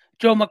 McCarthy.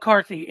 Joe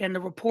McCarthy, and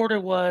the reporter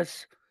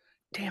was,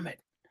 damn it,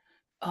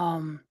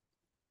 um,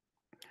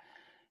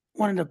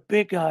 one of the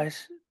big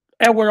guys,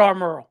 Edward R.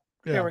 Murrow.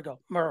 There Yeah. we go,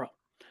 Murrow.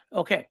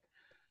 Okay,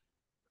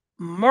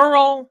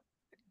 Murrow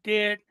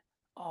did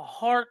a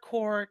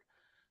hardcore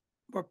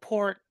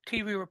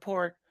TV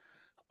report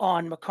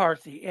on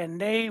McCarthy, and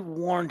they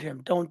warned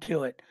him, "Don't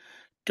do it,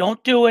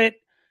 don't do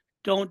it,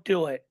 don't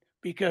do it,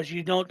 because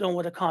you don't know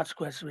what the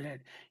consequences were."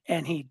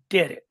 And he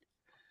did it.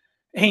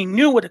 He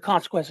knew what the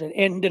consequences,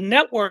 and the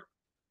network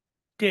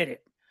did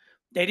it.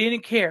 They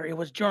didn't care. It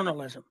was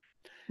journalism.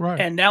 Right.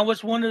 And that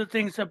was one of the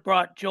things that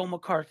brought Joe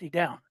McCarthy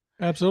down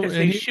because Absolutely.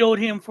 they showed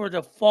him for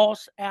the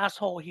false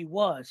asshole he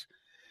was.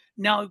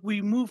 Now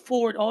we move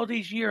forward all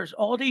these years,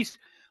 all these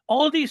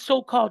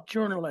so-called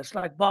journalists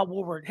like Bob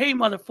Woodward. Hey,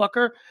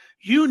 motherfucker,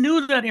 you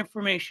knew that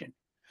information.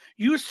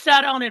 You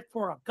sat on it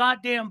for a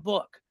goddamn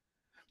book.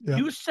 Yeah.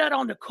 You sat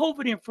on the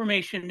COVID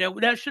information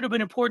that should have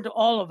been important to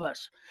all of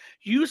us.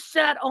 You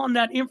sat on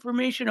that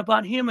information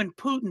about him and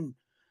Putin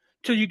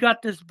till you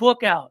got this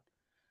book out.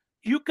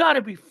 You got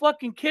to be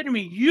fucking kidding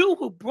me. You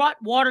who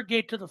brought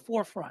Watergate to the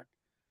forefront,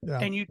 Yeah.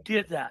 and you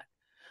did that.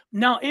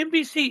 Now,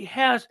 NBC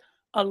has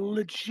a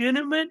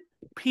legitimate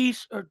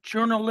piece of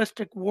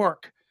journalistic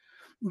work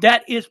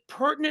that is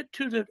pertinent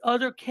to the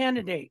other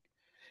candidate,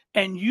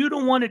 and you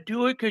don't want to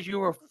do it because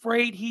you're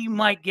afraid he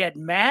might get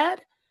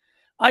mad.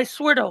 I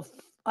swear to,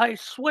 I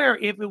swear,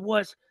 if it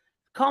was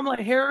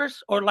Kamala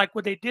Harris or like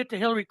what they did to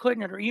Hillary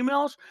Clinton in her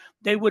emails,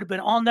 they would have been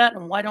on that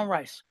and white on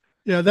rice.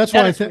 Yeah. That's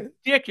That why I is think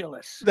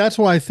ridiculous. that's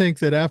why I think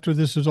that after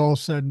this is all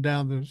said and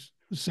done,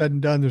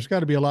 there's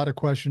got to be a lot of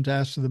questions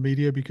asked to the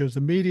media because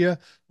the media,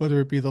 whether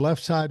it be the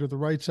left side or the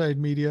right side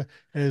media,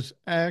 has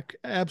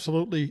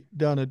absolutely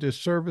done a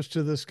disservice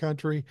to this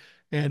country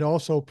and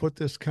also put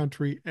this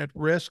country at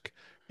risk.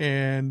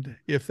 And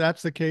if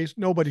that's the case,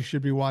 nobody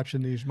should be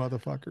watching these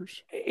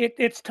motherfuckers.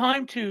 It's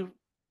time to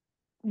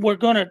we're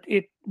gonna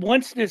it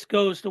once this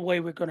goes the way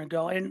we're gonna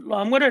go, and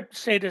I'm gonna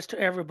say this to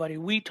everybody.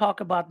 We talk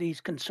about these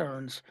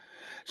concerns,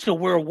 so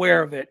we're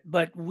aware of it,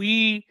 but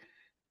we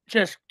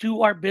just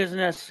do our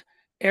business.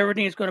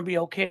 Everything is gonna be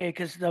okay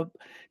because the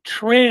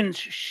trends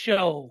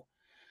show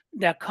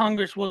that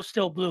Congress will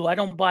still blue. I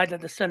don't buy that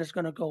the Senate's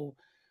gonna go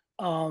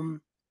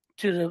um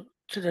to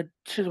the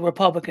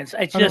Republicans. It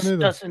I don't just either.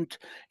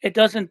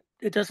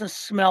 doesn't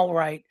smell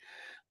right.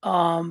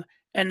 Um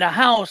and the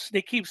House,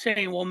 they keep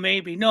saying, well,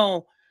 maybe.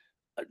 No,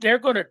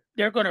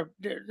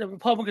 the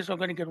Republicans are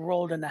going to get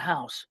rolled in the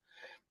House.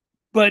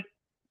 But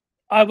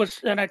I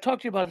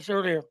talked to you about this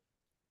earlier,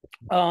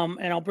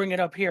 and I'll bring it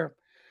up here.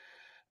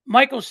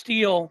 Michael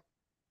Steele,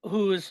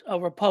 who was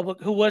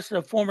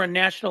the former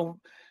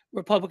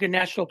Republican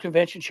National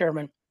Convention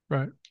chairman,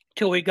 Right.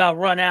 till he got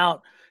run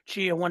out.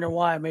 Gee, I wonder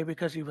why. Maybe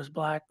because he was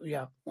black.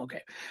 Yeah,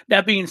 okay.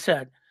 That being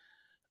said,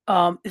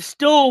 it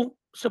still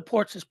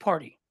supports his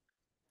party,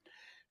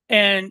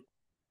 and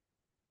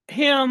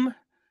him,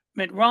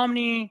 Mitt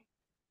Romney,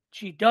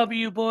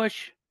 G.W.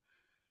 Bush,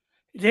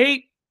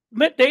 they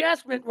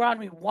asked Mitt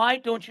Romney, why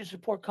don't you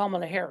support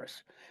Kamala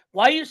Harris?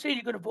 Why you say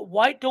you're going to vote?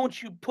 Why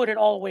don't you put it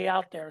all the way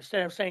out there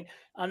instead of saying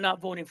I'm not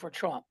voting for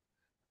Trump?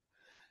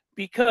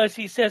 Because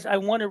he says I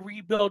want to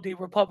rebuild the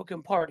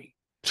Republican Party.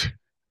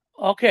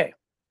 Okay,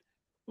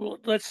 well,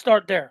 let's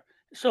start there.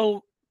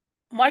 So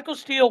Michael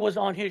Steele was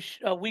on his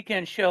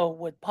weekend show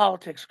with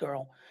Politics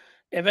Girl.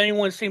 If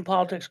anyone's seen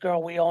Politics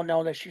Girl, we all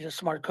know that she's a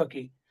smart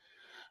cookie.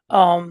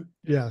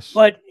 Yes.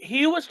 But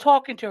he was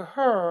talking to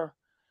her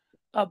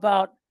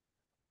about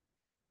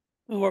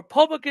the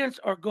Republicans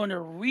are going to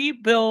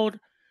rebuild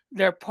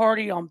their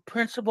party on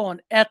principle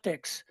and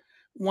ethics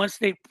once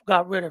they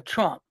got rid of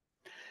Trump.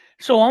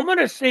 So I'm going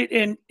to say,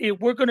 and they're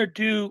going to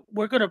do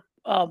what to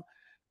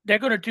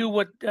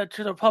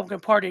the Republican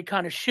Party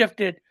kind of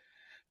shifted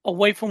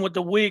away from what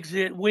the Whigs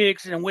did.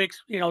 Whigs,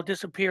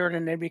 disappeared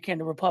and they became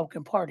the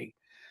Republican Party.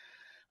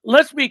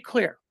 Let's be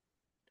clear.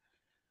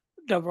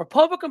 The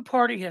Republican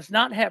Party has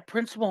not had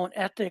principle and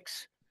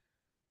ethics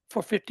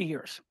for 50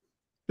 years,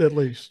 At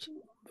least.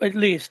 at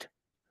least.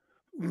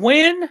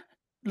 When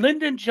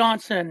Lyndon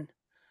Johnson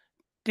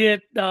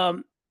did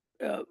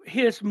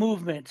his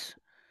movements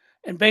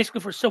and basically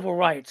for civil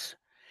rights,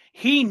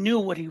 he knew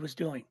what he was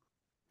doing.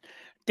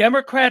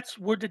 Democrats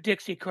were the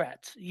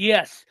Dixiecrats.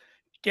 Yes.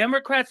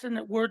 Democrats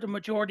were the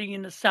majority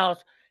in the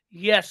South.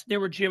 Yes, they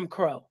were Jim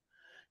Crow.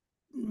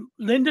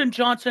 Lyndon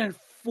Johnson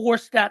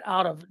forced that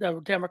out of the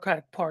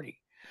Democratic Party.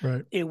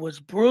 Right. It was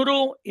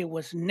brutal. It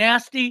was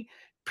nasty.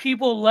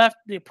 People left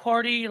the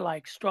party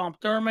like Strom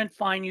Thurmond,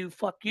 fine you,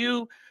 fuck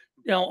you,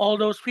 all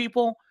those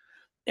people.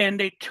 And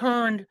they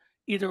turned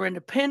either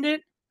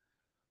independent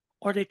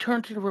or they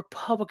turned to the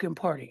Republican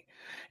Party.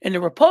 And the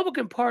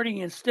Republican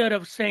Party, instead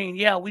of saying,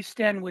 yeah, we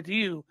stand with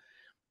you,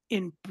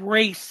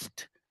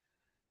 embraced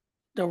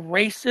the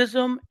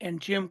racism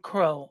and Jim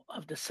Crow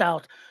of the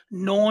South,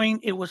 knowing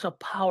it was a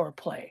power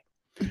play.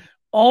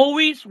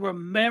 Always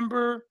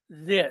remember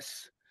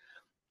this.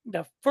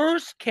 The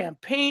first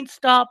campaign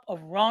stop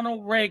of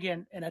Ronald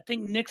Reagan, and I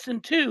think Nixon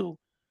too,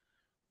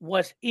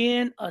 was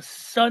in a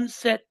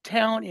sunset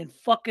town in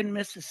fucking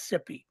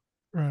Mississippi.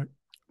 Right.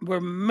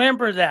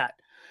 Remember that.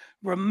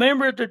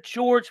 Remember the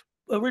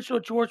original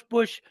George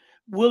Bush,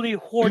 Willie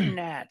Horton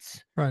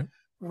ads. Right.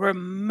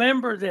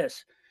 Remember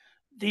this.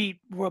 The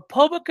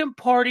Republican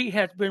Party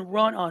has been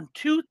run on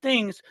two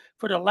things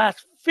for the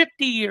last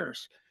 50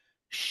 years: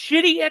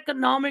 shitty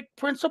economic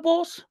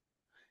principles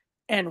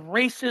and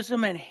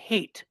racism and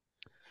hate.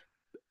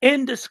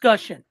 In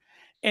discussion.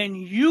 And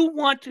you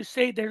want to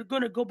say they're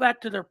going to go back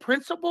to their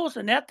principles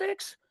and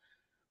ethics?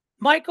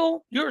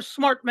 Michael, you're a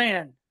smart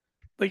man,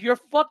 but you're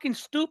fucking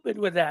stupid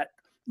with that.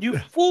 You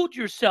fooled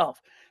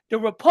yourself. The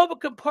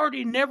Republican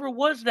Party never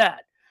was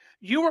that.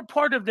 You were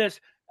part of this.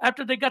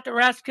 After they got their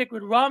ass kicked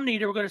with Romney,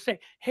 they were going to say,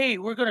 hey,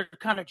 we're going to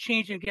kind of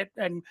change and get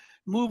and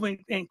move and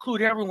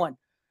include everyone.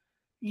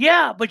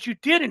 Yeah, but you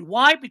didn't.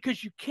 Why?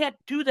 Because you can't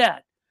do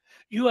that.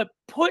 You have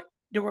put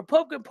the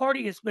Republican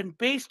Party has been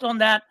based on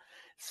that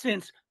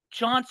since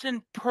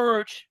Johnson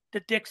purged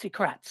the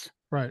Dixiecrats.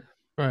 Right.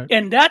 Right.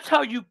 And that's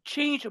how you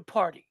change a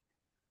party.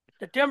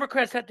 The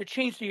Democrats had to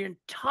change their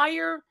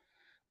entire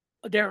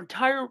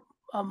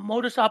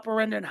modus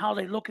operandi and how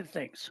they look at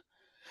things.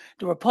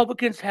 The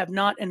Republicans have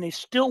not, and they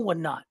still would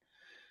not.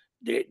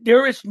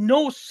 There is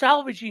no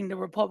salvaging the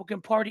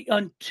Republican Party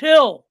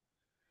until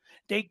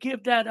they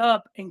give that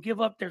up and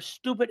give up their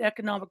stupid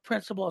economic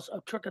principles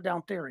of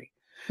trickle-down theory.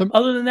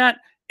 Other than that,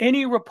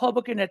 any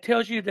Republican that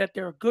tells you that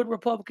they're a good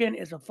Republican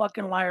is a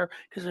fucking liar,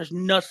 because there's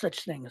no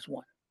such thing as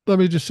one. Let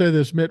me just say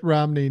this: Mitt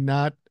Romney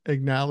not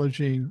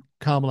acknowledging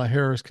Kamala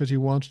Harris because he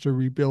wants to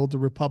rebuild the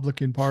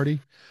Republican Party.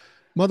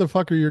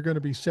 Motherfucker, you're going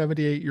to be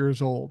 78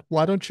 years old.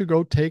 Why don't you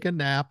go take a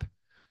nap,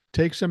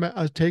 take some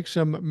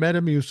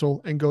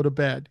Metamucil, and go to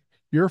bed?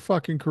 Your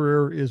fucking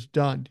career is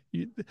done.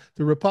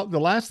 The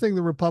last thing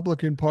the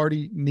Republican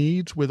Party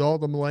needs, with all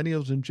the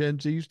millennials and Gen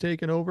Zs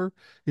taking over,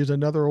 is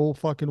another old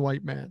fucking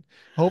white man.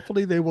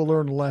 Hopefully they will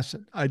learn a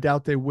lesson. I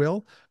doubt they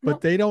will, but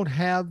Nope. they don't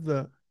have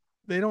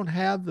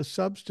the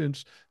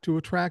substance to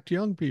attract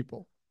young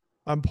people.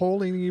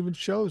 Polling even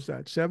shows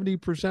that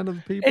 70% of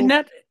the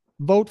people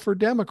vote for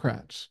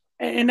Democrats.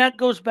 And that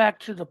goes back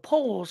to the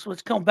polls.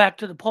 Let's come back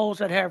to the polls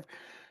that have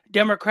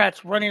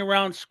Democrats running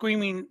around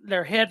screaming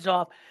their heads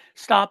off.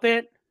 Stop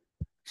it.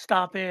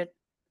 Stop it.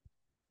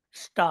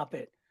 Stop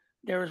it.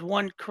 There was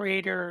one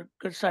creator,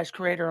 good sized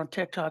creator on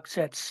TikTok,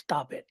 said,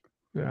 stop it.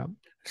 Yeah.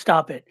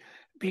 Stop it.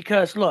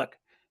 Because look,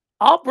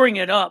 I'll bring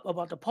it up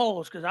about the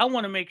polls because I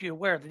want to make you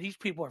aware that these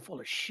people are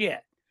full of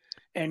shit.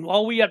 And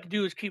all we have to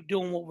do is keep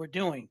doing what we're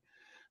doing.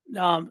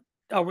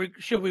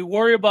 should we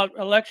worry about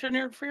election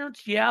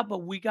interference? Yeah, but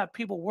we got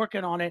people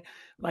working on it.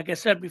 Like I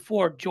said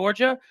before,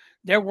 Georgia,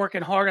 they're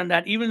working hard on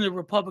that. Even the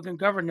Republican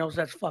governor knows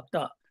that's fucked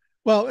up,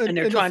 Well, and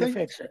they're trying to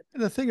fix it.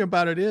 the thing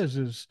about it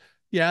is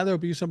yeah, there'll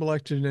be some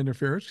election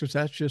interference because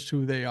that's just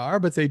who they are.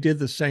 But they did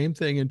the same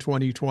thing in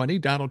 2020.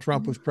 Donald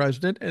Trump Mhm. was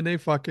president, and they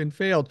fucking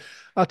failed.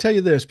 I'll tell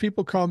you this: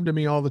 people come to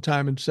me all the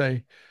time and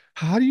say,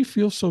 "How do you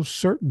feel so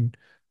certain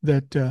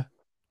that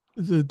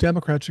the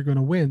Democrats are going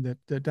to win?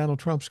 That Donald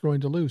Trump's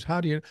going to lose?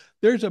 How do you?"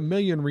 There's a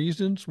million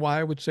reasons why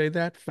I would say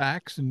that,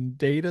 facts and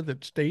data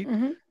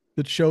Mhm.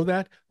 that show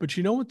that. But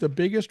you know what? The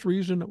biggest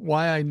reason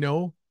why I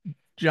know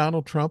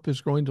Donald Trump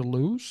is going to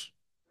lose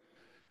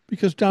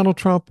because Donald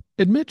Trump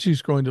admits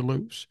he's going to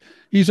lose.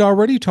 He's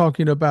already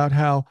talking about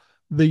how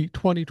the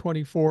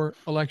 2024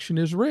 election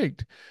is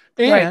rigged.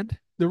 Right. And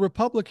the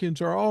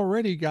Republicans are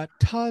already got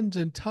tons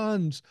and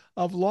tons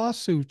of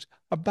lawsuits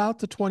about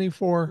the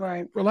 24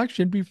 Right.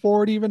 election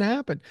before it even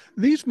happened.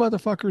 These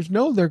motherfuckers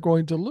know they're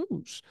going to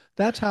lose.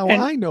 That's how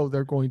And I know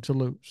they're going to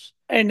lose.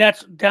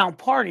 that's down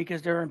party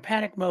because they're in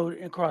panic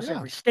mode across Yeah.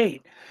 every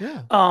state.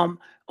 Yeah.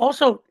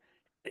 Also,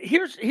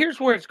 here's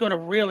where it's going to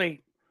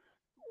really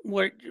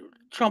where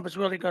Trump is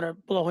really going to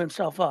blow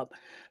himself up.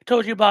 I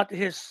told you about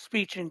his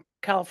speech in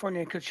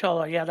California and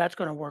Coachella. Yeah, that's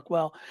going to work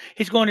well.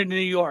 He's going to New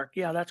York.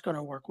 Yeah, that's going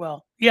to work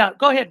well. Yeah,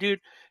 go ahead, dude.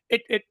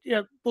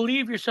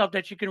 Believe yourself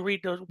that you can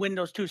win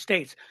those two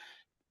states.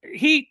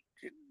 He,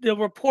 the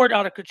report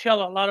out of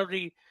Coachella, a lot of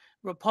the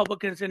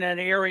Republicans in that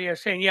area are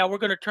saying, yeah, we're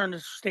going to turn the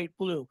state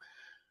blue.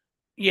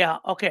 Yeah,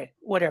 okay,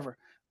 whatever.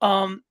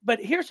 But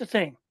here's the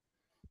thing,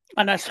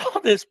 and I saw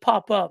this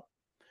pop up.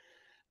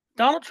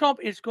 Donald Trump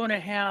is going to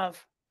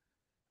have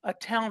a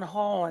town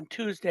hall on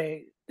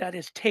Tuesday that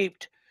is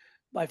taped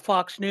by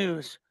Fox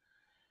News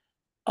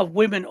of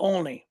women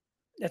only.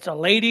 It's a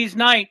ladies'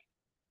 night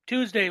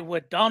Tuesday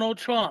with Donald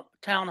Trump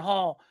town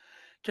hall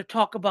to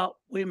talk about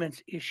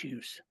women's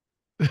issues.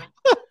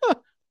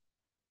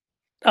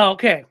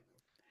 Okay,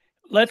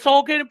 let's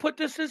all get and put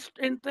this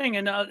in thing.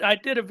 And I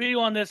did a video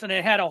on this, and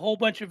it had a whole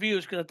bunch of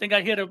views because I think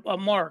I hit a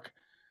mark.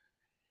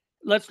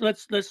 Let's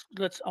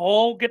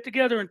all get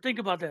together and think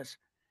about this.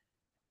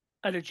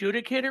 An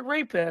adjudicated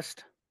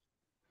rapist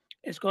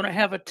is going to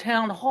have a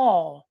town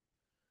hall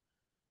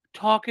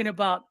talking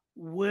about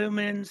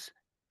women's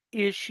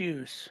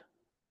issues.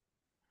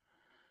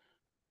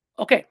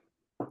 Okay.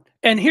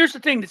 And here's the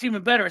thing that's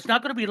even better. It's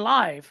not going to be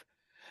live.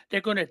 They're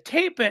going to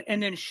tape it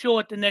and then show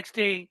it the next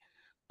day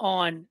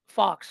on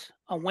Fox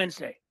on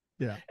Wednesday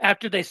Yeah.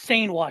 after they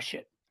sane wash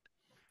it.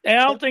 And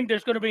I don't think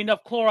there's going to be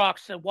enough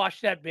Clorox to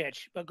wash that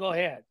bitch, but go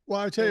ahead. Well,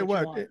 I tell Do you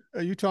what you what,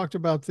 want. you talked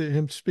about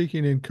him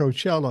speaking in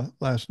Coachella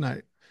last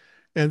night,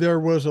 and there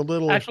was a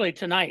little. Actually,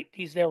 tonight,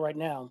 he's there right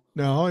now.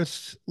 No,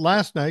 it's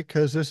last night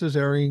because this is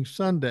airing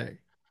Sunday.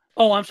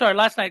 Oh, I'm sorry.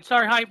 Last night.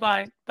 Sorry. Hi,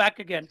 bye. Back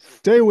again.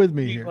 Stay with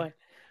me You here. go.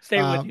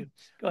 Stay with you. Um,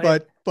 Go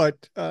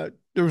ahead.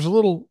 there was a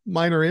little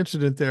minor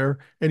incident there,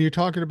 and you're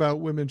talking about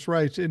women's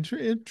rights.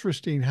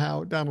 Interesting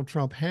how Donald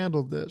Trump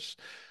handled this.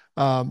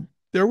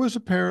 There was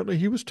apparently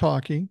he was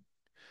talking,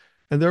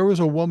 and there was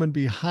a woman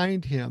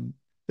behind him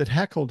that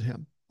heckled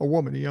him. A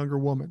woman, a younger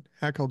woman,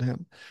 heckled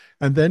him,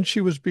 and then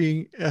she was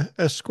being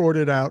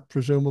escorted out,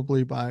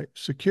 presumably by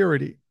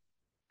security.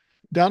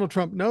 Donald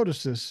Trump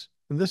noticed this,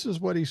 and this is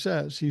what he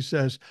says. He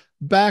says,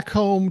 "Back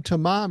home to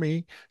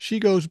mommy." She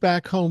goes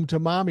back home to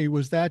mommy.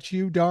 "Was that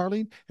you,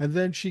 darling?" And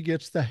then she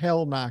gets the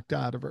hell knocked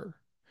out of her.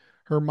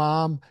 Her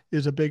mom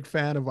is a big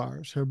fan of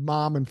ours, her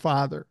mom and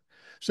father.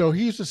 So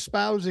he's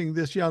espousing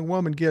this young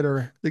woman get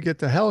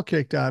the hell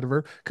kicked out of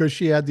her because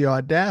she had the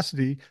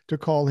audacity to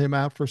call him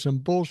out for some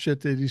bullshit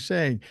that he's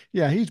saying.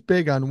 Yeah, he's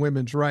big on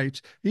women's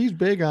rights. He's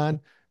big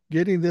on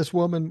getting this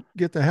woman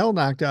get the hell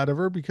knocked out of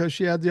her because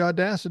she had the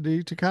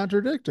audacity to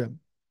contradict him.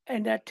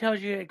 And that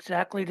tells you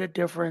exactly the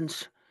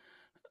difference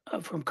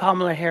from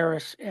Kamala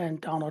Harris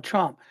and Donald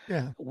Trump.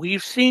 Yeah,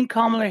 We've seen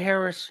Kamala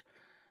Harris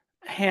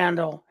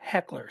handle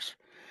hecklers.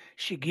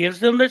 She gives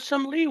them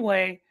some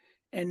leeway,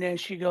 and then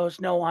she goes,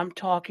 "No, I'm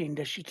talking."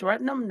 Does she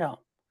threaten them? No.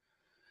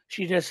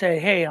 She just say,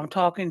 "Hey, I'm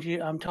talking to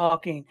you. I'm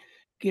talking.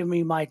 Give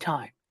me my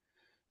time."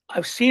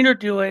 I've seen her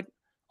do it.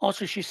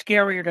 Also, she's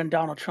scarier than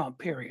Donald Trump.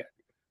 Period.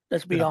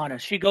 Let's be yeah,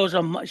 honest. She goes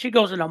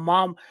in a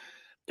mom.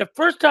 The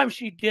first time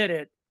she did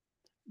it,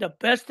 the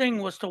best thing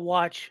was to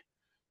watch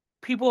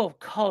people of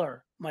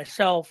color,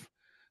 myself,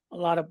 a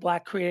lot of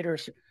black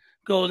creators,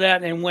 go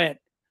that and went.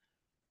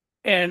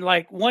 And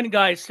like one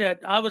guy said,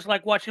 I was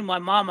like watching my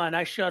mama and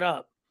I shut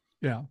up.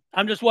 yeah.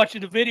 I'm just watching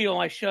the video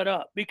and I shut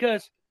up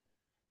because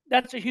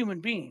that's a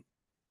human being.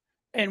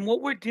 And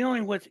what we're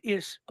dealing with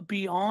is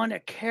beyond a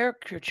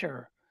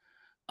caricature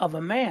of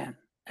a man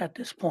at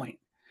this point.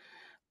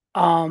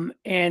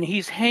 And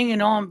he's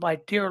hanging on by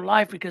dear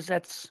life because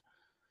that's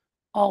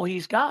all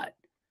he's got.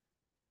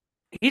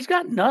 He's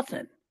got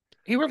nothing.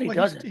 He really Well,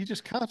 doesn't.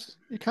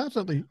 he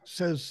constantly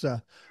says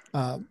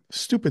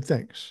stupid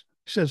things.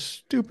 He says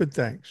stupid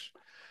things.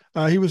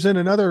 He was in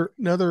another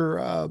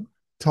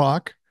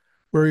talk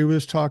where he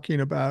was talking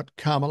about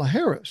Kamala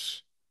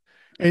Harris,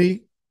 and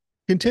he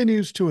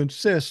continues to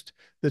insist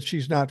that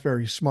she's not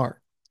very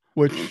smart,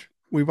 which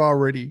we've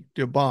already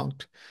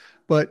debunked.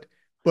 But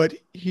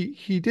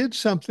he did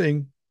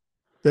something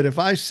that if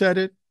I said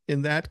it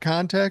in that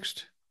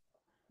context,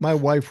 my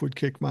wife would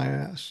kick my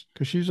ass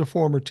because she's a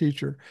former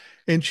teacher,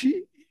 and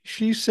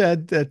she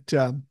said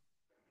that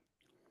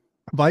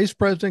Vice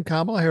President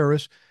Kamala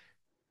Harris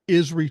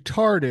is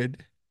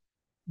retarded.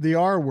 The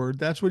R word.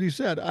 That's what he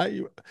said.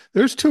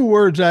 There's two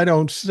words I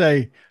don't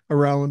say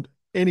around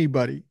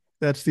anybody.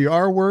 That's the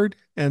R word,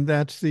 and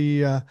that's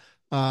the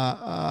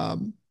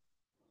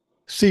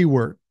C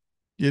word.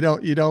 You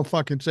don't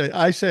fucking say.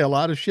 I say a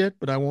lot of shit,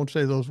 but I won't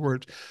say those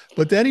words.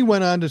 But then he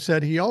went on to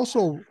said he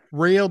also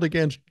railed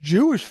against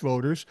Jewish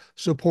voters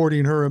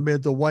supporting her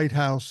amid the White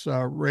House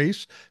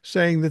race,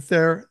 saying that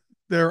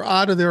they're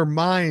out of their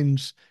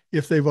minds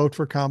if they vote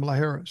for Kamala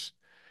Harris.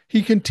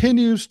 He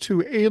continues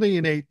to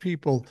alienate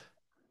people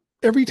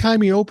every time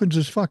he opens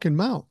his fucking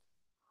mouth.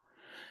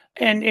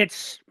 And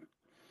it's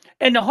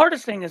and the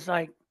hardest thing is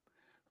like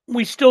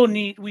we still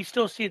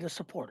see the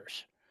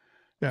supporters,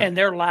 Yeah. and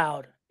they're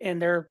loud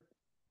and they're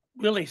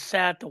really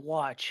sad to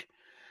watch.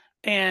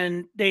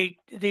 And the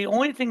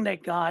only thing they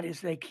got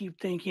is they keep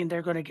thinking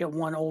they're going to get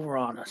one over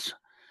on us.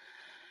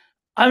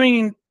 I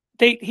mean,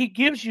 he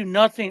gives you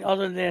nothing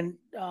other than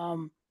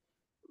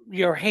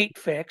your hate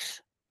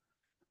fix.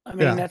 I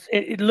mean, Yeah. that's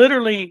it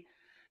literally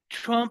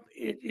Trump.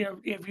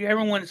 If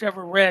everyone's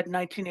ever read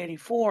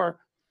 1984,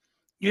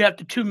 you have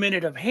the 2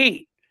 minute of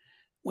hate,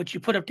 which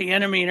you put up the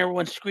enemy and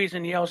everyone screams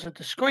and yells at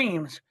the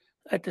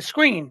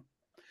screen.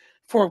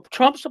 For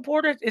Trump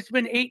supporters, it's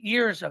been 8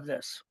 years of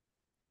this.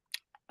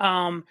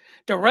 The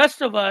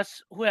rest of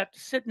us who have to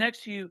sit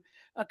next to you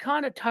are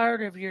kind of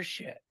tired of your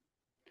shit.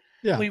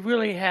 Yeah. We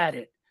really had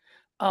it.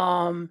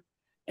 Um,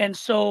 and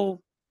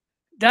so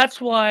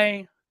that's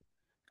why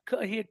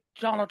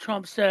Donald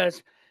Trump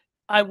says,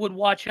 I would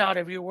watch out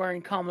if you're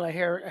wearing Kamala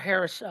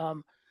Harris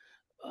um,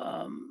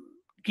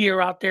 gear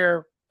out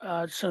there,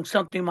 so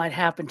something might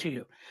happen to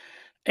you.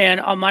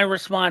 And my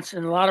response,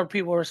 and a lot of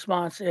people's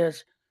response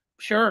is,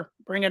 sure,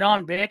 bring it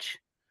on, bitch.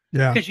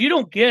 Yeah. Because you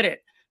don't get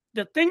it.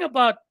 The thing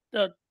about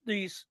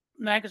these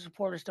MAGA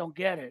supporters don't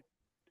get it,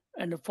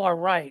 and the far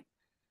right,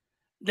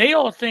 they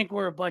all think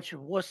we're a bunch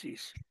of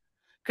wussies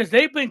because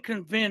they've been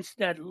convinced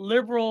that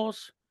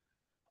liberals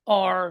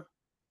are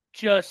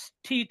just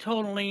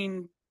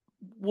teetotaling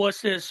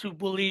wusses who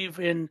believe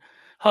in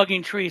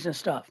hugging trees and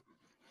stuff.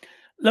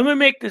 Let me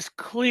make this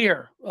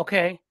clear,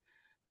 okay?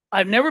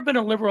 I've never been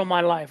a liberal in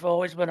my life. I've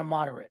always been a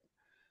moderate.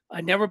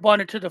 I never bought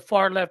into the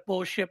far left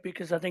bullshit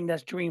because I think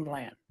that's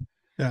dreamland.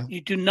 Yeah.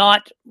 You do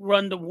not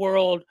run the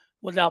world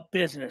without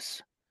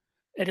business.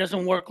 It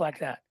doesn't work like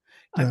that.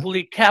 I Yeah.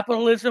 believe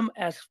capitalism,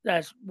 as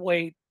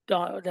way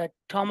that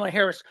Kamala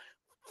Harris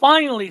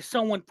finally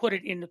someone put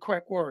it in the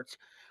correct words,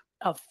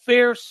 a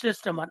fair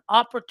system, an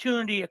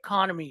opportunity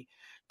economy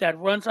that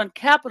runs on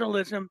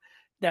capitalism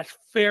that's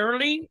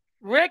fairly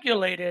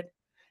regulated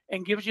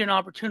and gives you an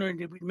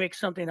opportunity to make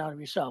something out of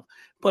yourself,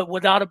 but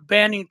without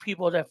abandoning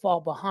people that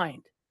fall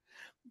behind.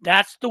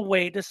 That's the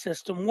way the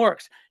system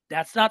works.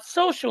 That's not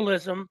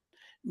socialism.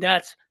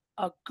 That's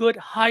a good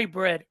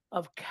hybrid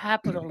of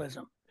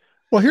capitalism.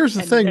 Well, here's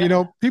the And thing,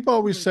 that, people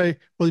always mm-hmm, say,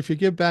 well, if you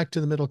give back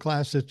to the middle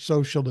class, it's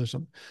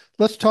socialism.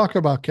 Let's talk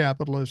about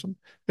capitalism.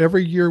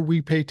 Every year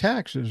we pay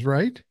taxes,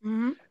 right?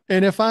 mm-hmm,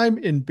 And if I'm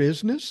in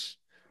business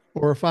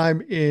or if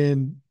I'm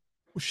in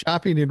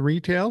shopping in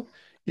retail,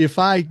 if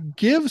I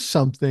give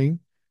something,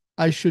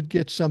 I should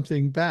get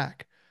something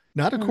back.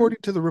 Not mm-hmm, according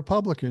to the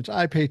Republicans.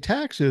 I pay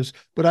taxes,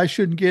 but I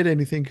shouldn't get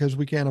anything because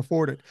we can't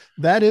afford it.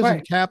 That isn't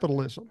right,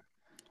 capitalism.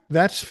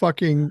 That's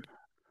fucking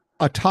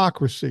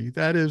autocracy.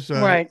 That is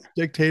right,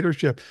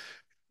 dictatorship.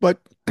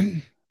 But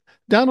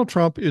Donald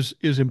Trump is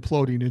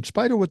imploding in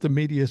spite of what the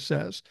media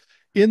says.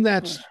 In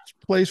that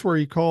place where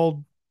he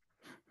called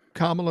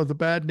Kamala the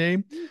bad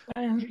name,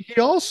 he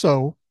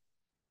also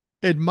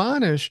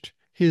admonished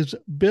his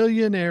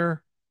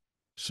billionaire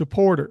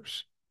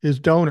supporters, his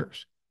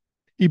donors.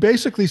 He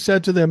basically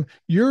said to them,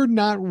 you're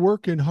not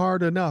working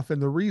hard enough.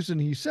 And the reason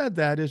he said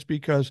that is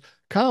because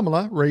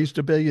Kamala raised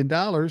 $1 billion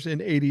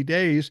in 80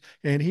 days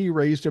and he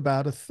raised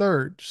about a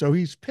third. So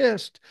he's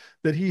pissed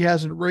that he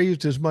hasn't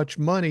raised as much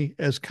money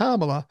as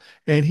Kamala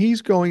and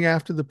he's going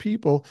after the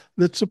people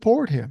that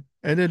support him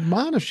and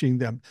admonishing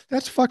them.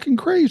 That's fucking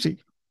crazy.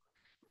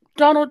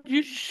 Donald,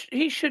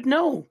 he should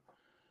know.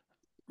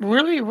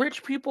 Really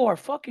rich people are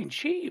fucking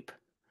cheap,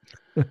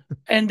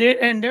 and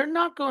they're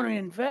not going to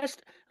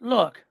invest.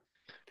 Look,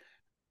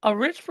 a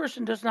rich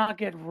person does not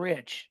get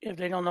rich if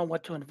they don't know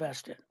what to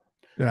invest in.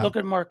 Yeah. Look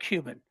at Mark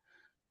Cuban.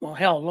 Well,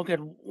 hell, look at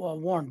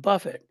Warren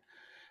Buffett.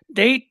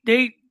 They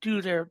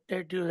do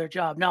their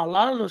job. Now, a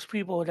lot of those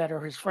people that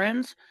are his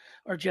friends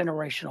are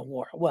generational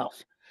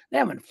wealth. They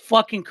haven't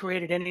fucking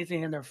created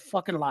anything in their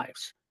fucking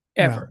lives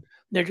No. ever.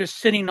 They're just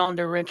sitting on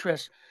their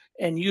interests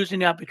and using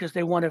that because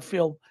they want to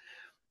feel.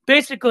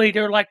 Basically,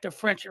 they're like the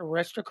French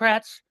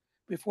aristocrats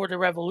before the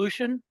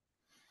revolution.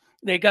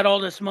 They got all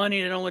this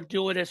money, they don't know what to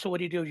do with it. So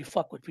what do? You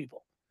fuck with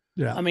people.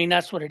 Yeah. I mean,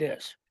 that's what it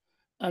is.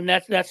 And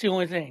that's the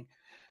only thing.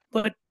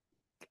 But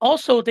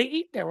Also, they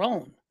eat their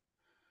own.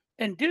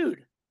 And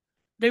dude,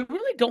 they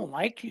really don't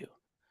like you.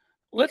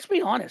 Let's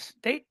be honest.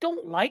 They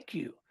don't like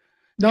you.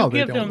 You No, they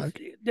give don't them,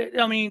 like.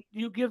 I mean,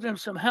 you give them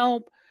some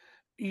help.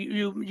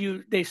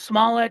 They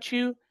smile at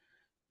you,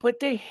 but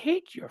they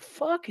hate your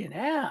fucking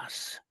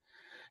ass.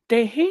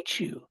 They hate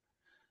you.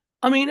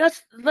 I mean,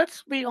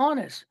 let's be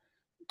honest.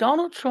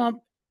 Donald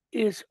Trump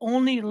is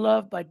only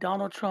loved by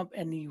Donald Trump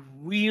and the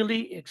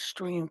really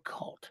extreme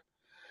cult.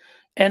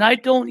 And I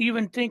don't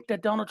even think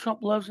that Donald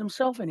Trump loves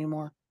himself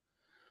anymore.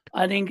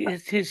 I think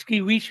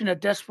he reaching a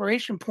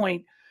desperation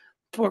point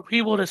for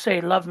people to say,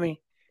 "Love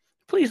me,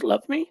 please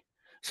love me.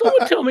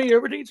 Someone I, tell me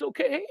everything's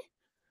okay."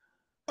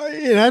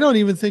 and I don't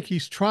even think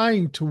he's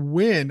trying to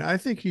win. I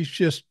think he's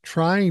just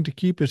trying to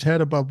keep his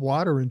head above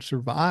water and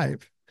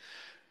survive.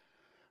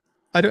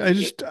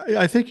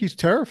 I think he's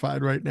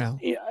terrified right now.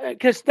 Yeah,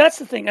 because that's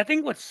the thing. I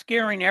think what's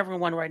scaring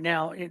everyone right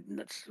now,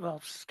 that's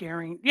well,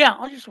 scaring. Yeah,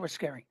 I'll use the word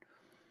scaring.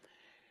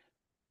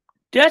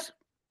 Des-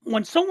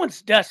 when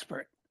someone's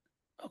desperate,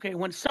 okay,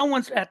 when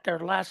someone's at their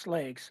last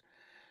legs,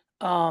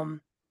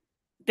 um,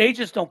 they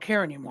just don't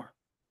care anymore.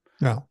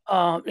 No,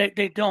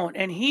 They don't,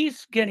 and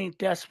he's getting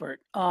desperate.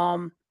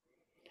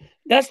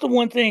 That's the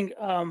one thing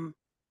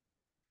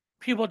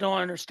people don't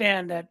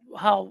understand, that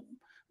how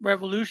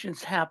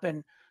revolutions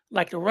happen,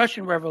 like the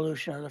Russian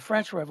Revolution or the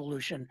French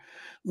Revolution.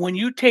 When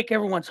you take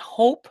everyone's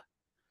hope,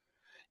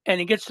 and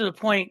it gets to the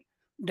point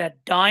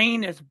that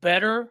dying is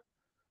better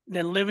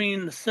than living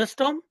in the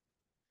system,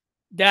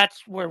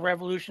 that's where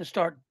revolutions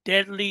start.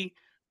 Deadly,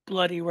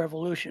 bloody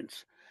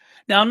revolutions.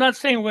 Now, I'm not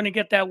saying we're going to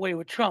get that way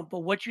with Trump, but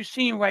what you're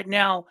seeing right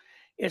now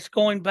is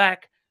going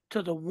back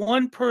to the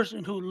one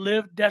person who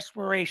lived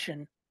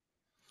desperation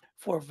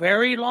for a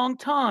very long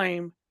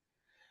time,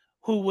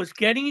 who was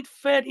getting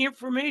fed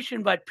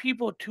information by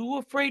people too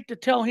afraid to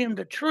tell him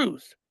the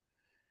truth.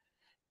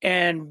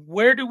 And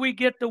where do we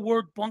get the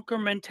word bunker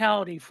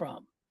mentality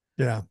from?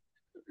 yeah,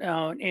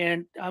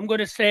 And I'm going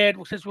to say it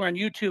since we're on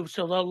YouTube,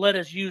 so they'll let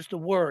us use the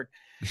word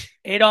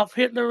Adolf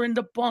Hitler in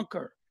the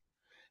bunker.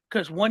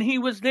 Because when he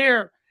was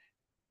there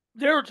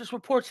were just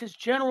reports his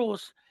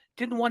generals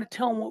didn't want to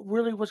tell him what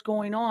really was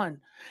going on.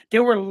 They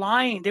were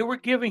lying. They were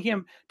telling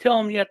him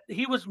that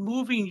he was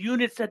moving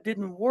units that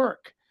didn't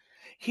work.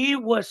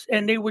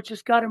 And they would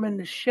just got him in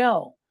the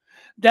shell.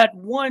 That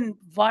one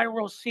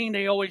viral scene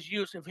they always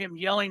use of him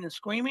yelling and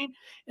screaming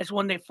is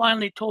when they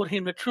finally told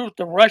him the truth.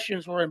 The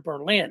Russians were in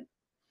Berlin.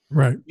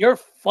 right. You're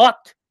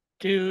fucked,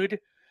 dude.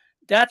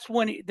 That's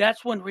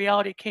when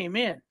reality came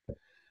in.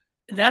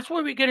 And that's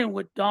where we're getting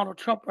with Donald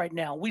Trump right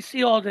now. We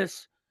see all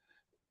this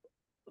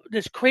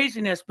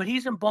craziness, but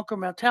he's in bunker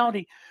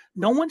mentality.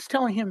 No one's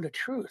telling him the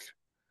truth.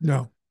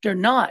 No, They're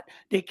not.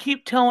 They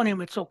keep telling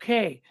him it's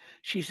okay.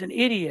 She's an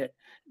idiot.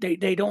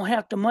 They don't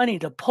have the money.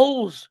 The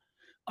polls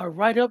are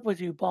right up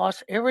with you,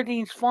 boss.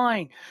 Everything's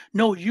fine.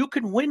 No, you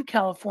can win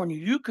California.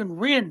 You can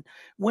win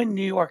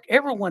New York.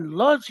 Everyone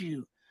loves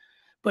you.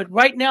 But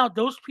right now,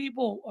 those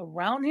people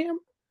around him,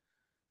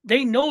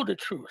 they know the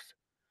truth.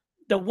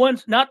 The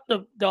ones, not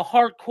the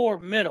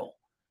hardcore middle.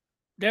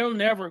 They'll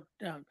never.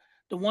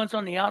 The ones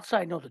on the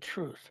outside know the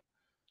truth.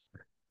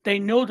 They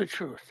know the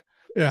truth,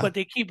 yeah, but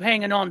they keep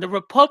hanging on. The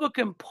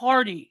Republican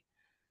Party,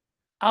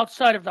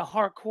 outside of the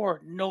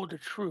hardcore, know the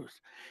truth.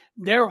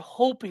 They're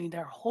hoping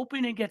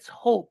against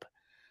hope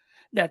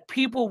that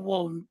people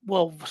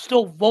will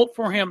still vote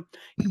for him,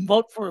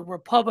 vote for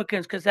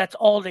Republicans, because that's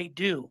all they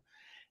do.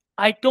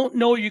 I don't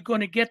know you're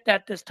going to get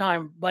that this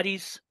time,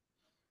 buddies.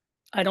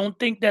 I don't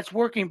think that's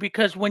working,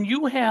 because when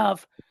you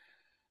have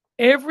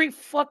every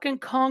fucking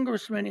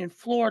congressman in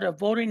Florida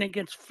voting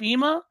against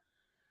FEMA,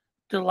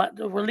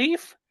 the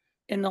relief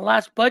in the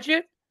last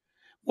budget,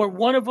 where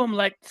one of them,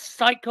 like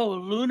Psycho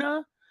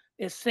Luna,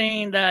 is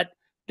saying that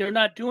they're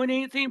not doing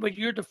anything, but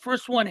you're the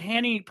first one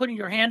putting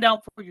your hand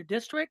out for your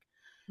district.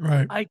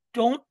 right. I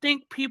don't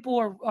think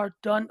people are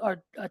done.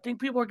 I think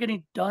people are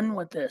getting done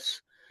with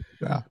this,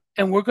 Yeah.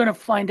 and we're going to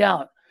find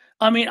out.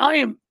 I mean,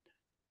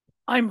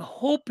 I'm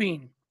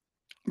hoping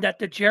that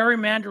the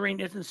gerrymandering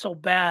isn't so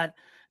bad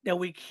that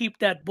we keep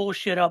that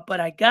bullshit up. But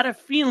I got a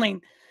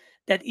feeling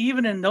that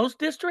even in those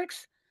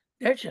districts,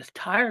 they're just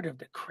tired of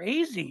the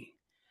crazy.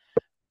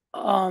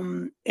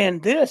 And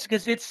this,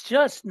 because it's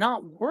just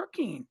not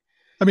working.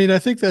 I mean, I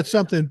think that's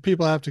something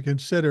people have to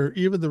consider.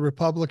 Even the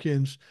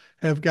Republicans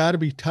have got to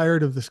be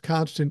tired of this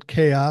constant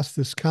chaos,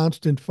 this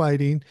constant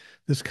fighting,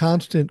 this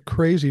constant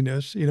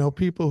craziness. You know,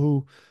 people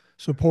who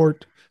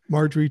support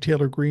Marjorie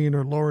Taylor Greene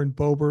or Lauren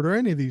Boebert or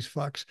any of these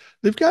fucks,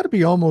 they've got to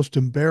be almost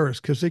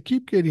embarrassed because they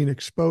keep getting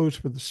exposed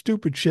for the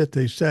stupid shit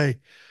they say.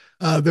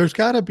 There's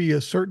got to be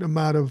a certain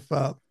amount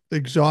of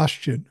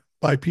exhaustion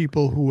by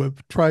people who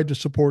have tried to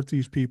support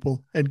these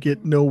people and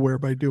get nowhere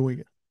by doing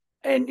it.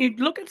 And you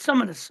look at some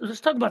of this.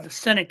 Let's talk about the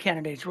Senate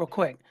candidates real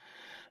quick.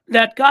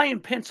 That guy in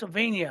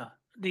Pennsylvania,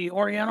 the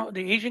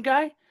Asian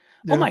guy. Oh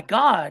Yeah. my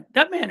God,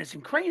 that man is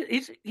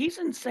crazy. He's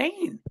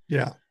insane.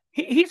 Yeah.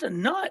 He's a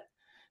nut.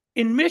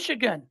 In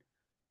Michigan,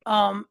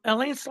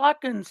 Elaine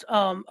Slotkin's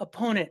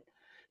opponent,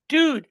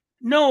 dude.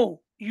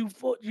 No,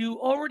 you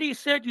already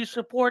said you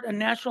support a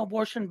national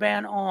abortion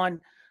ban on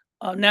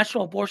a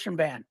national abortion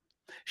ban.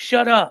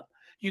 Shut up.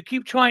 You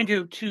keep trying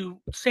to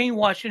sane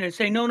wash it and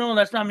say, no, no,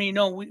 that's not me.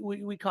 No,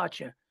 we caught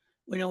you.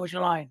 We know what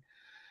you're lying.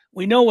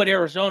 We know what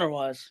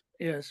Arizona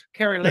is.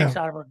 Carrie Yeah. Lake's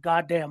out of her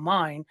goddamn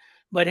mind.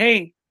 But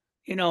hey,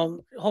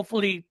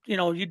 hopefully,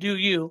 you do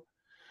you.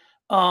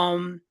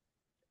 Um,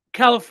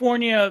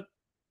 California,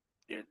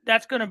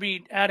 that's going to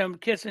be Adam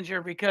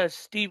Kissinger because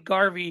Steve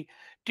Garvey,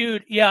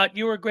 dude, yeah,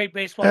 you were a great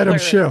baseball Adam player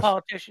as a Schiff.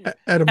 politician.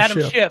 Adam Adam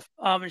Schiff. Schiff,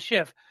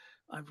 Schiff,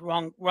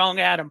 wrong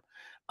Adam,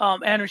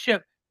 Adam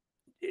Schiff.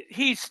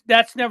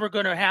 That's never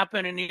going to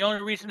happen, and the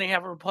only reason they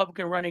have a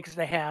Republican running because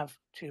they have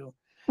to.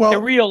 The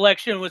Well,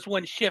 re-election was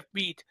when Schiff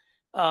beat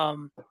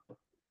um,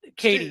 St-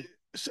 Katie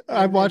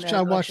I in watched that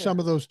I watched election. some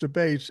of those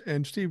debates,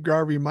 and Steve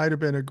Garvey might have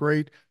been a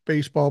great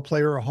baseball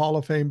player, a Hall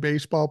of Fame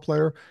baseball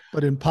player,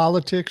 but in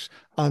politics,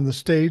 on the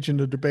stage in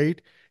the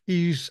debate,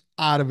 he's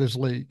out of his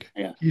league.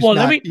 Yeah. He's Well,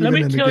 let not me let even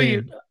me in the tell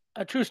you game.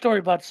 a true story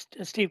about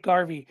Steve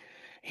Garvey.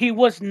 He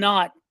was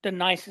not the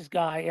nicest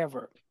guy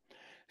ever.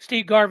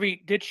 Steve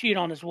Garvey did cheat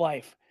on his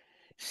wife.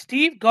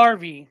 Steve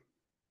Garvey,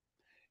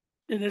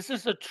 and this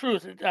is the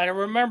truth. I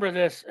remember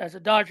this as a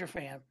Dodger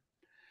fan.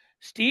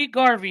 Steve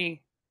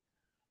Garvey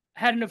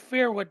had an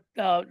affair with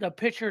the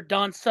pitcher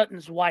Don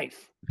Sutton's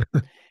wife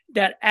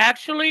that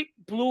actually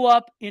blew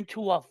up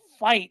into a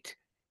fight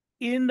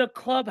in the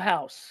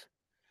clubhouse.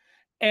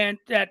 And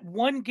that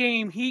one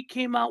game, he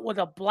came out with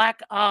a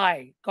black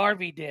eye.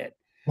 Garvey did.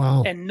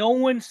 Wow. And no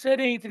one said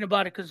anything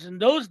about it because in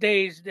those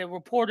days the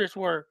reporters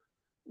were,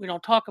 we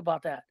don't talk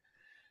about that.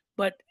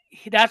 But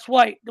that's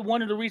why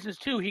one of the reasons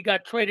too he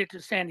got traded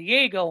to San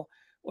Diego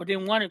or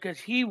didn't want it because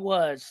he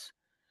was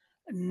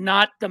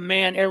not the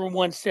man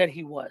everyone said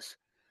he was.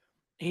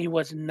 He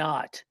was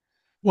not.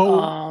 Well,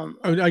 Um,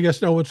 I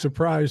guess no one's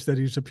surprised that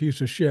he's a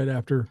piece of shit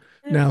after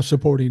yeah, now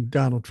supporting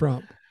Donald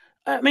Trump.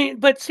 I mean,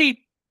 but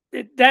see,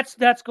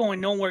 that's going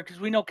nowhere because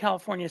we know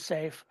California's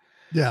safe.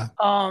 Yeah.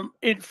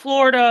 In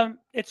Florida,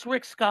 it's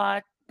Rick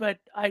Scott, but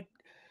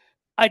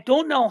I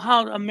don't know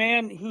how a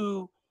man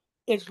who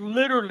is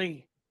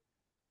literally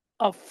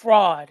a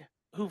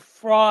who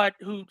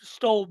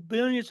stole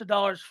billions of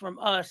dollars from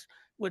us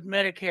with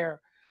Medicare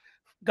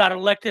got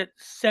elected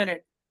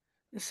Senate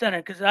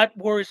because that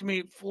worries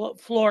me.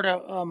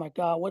 Florida, oh my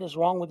God, what is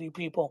wrong with you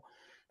people?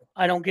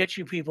 I don't get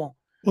you people.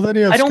 Well, then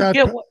you have I don't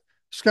get what.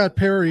 Scott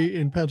Perry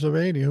in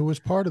Pennsylvania, who was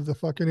part of the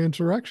fucking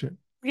insurrection.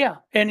 Yeah,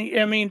 and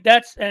I mean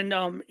that's and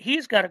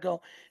he's got to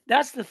go.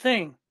 That's the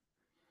thing.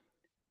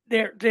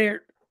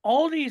 They're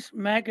all these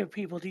MAGA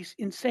people, these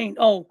insane.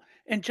 Oh,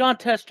 and John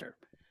Tester.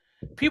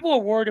 People are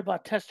worried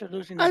about Tester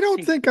losing I that don't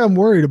seat. think I'm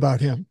worried about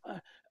him. Uh,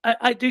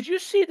 I did you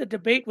see the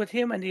debate with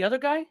him and the other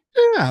guy?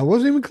 Yeah, it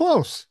wasn't even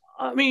close.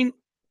 I mean,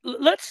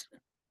 let's.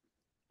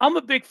 I'm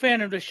a big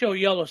fan of the show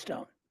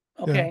Yellowstone.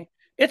 Yeah. Okay,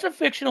 it's a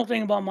fictional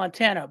thing about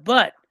Montana,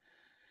 but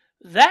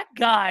that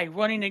guy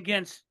running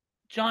against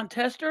John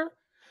Tester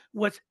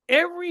was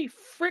every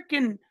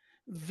freaking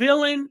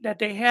villain that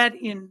they had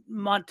in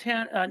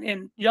Montana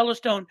in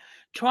Yellowstone,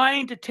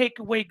 trying to take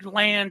away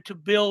land to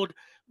build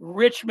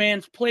rich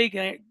man's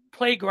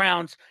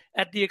playgrounds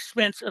at the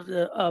expense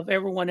of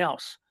everyone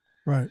else.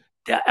 Right.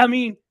 I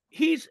mean,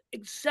 he's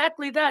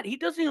exactly that. He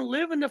doesn't even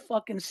live in the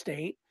fucking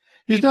state.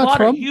 He He's not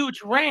bought a from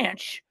huge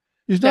ranch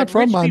he's not that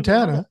from rich people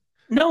run. Montana.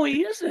 No,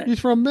 he isn't. He's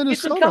from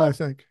He's from Minnesota, I California.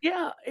 think.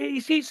 Yeah,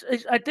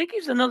 I think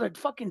he's another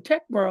fucking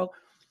tech bro.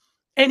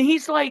 And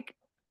he's like,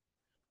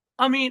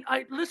 I mean,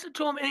 I listened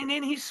to him and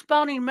then he's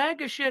spouting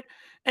MAGA shit.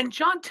 And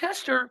John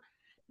Tester,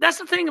 that's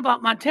the thing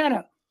about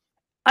Montana.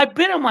 I've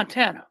been in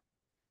Montana.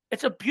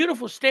 It's a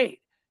beautiful state.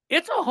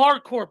 It's a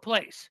hardcore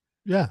place.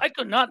 Yeah. I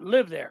could not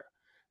live there,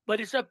 but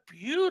it's a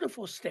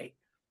beautiful state.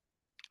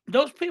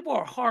 Those people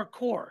are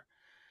hardcore.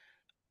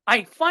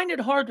 I find it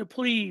hard to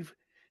believe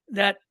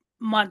that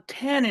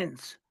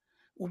Montanans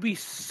will be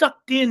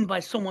sucked in by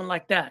someone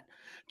like that.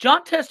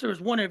 John Tester is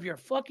one of your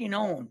fucking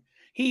own.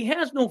 He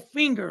has no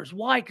fingers.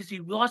 Why? Because he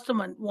lost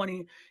them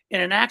in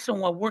an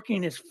accident while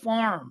working his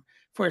farm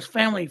for his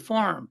family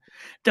farm.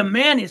 The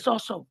man is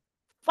also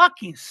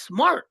fucking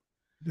smart.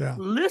 Yeah.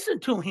 Listen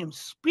to him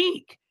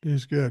speak.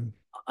 He's good.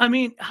 I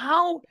mean,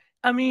 how?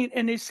 I mean,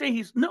 and they say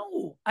he's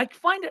no. I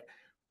find it.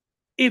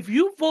 If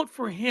you vote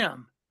for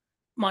him,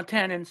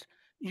 Montanans,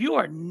 you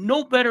are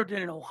no better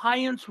than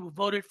Ohioans who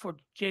voted for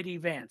J.D.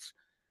 Vance.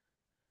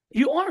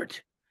 You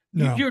aren't.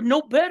 No. You're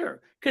no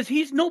better because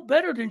he's no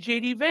better than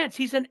J.D. Vance.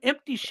 He's an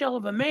empty shell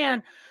of a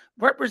man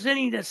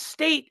representing a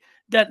state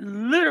that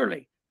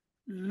literally,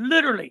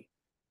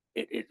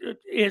 it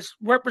is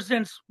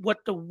represents what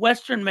the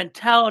Western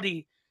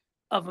mentality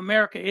of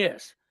America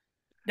is.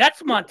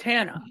 That's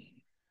Montana,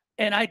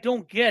 and I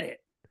don't get it.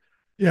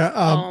 Yeah.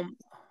 Um,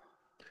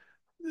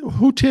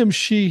 Who Tim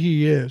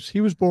Sheehy is? He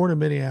was born in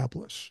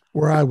Minneapolis,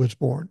 where I was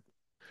born.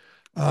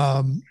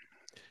 Um,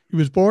 he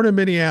was born in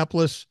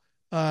Minneapolis.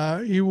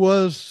 He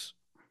was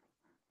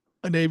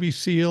a Navy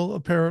SEAL,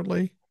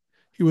 apparently.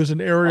 He was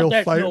an oh, aerial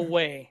there's no fighter.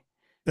 way,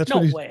 That's no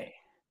what way.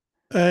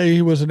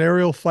 he was an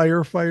aerial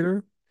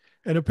firefighter.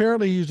 And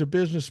apparently he's a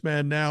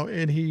businessman now,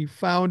 and he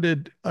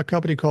founded a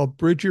company called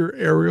Bridger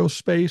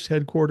Aerospace,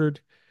 headquartered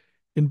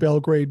in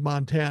Belgrade,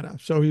 Montana.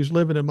 So he's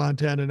living in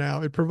Montana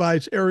now. It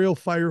provides aerial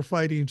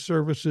firefighting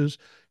services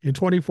in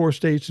 24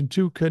 states and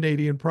two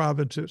Canadian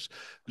provinces.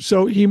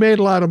 So he made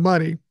a lot of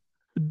money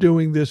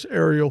doing this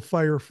aerial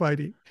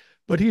firefighting,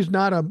 but he's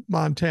not a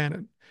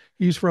Montanan.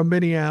 He's from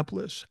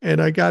Minneapolis.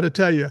 And I got to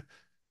tell you,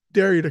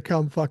 dare you to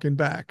come fucking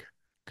back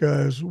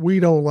because we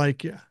don't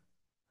like you.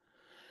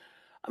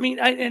 I mean,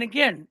 and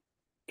again,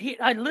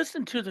 I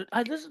listened to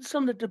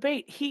some of the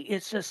debate. He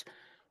is just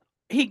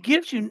he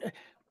gives you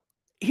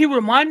he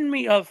reminded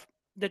me of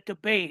the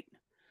debate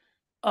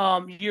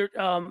year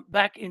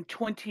back in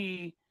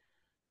 20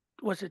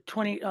 was it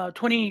 20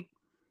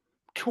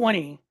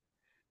 2020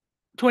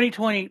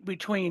 2020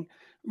 between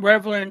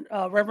Reverend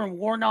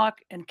Warnock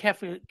and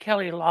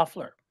Kelly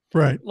Loeffler.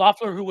 Right.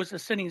 Loeffler, who was the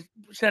sitting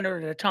senator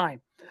at the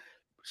time.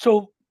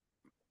 So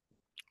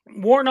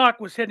Warnock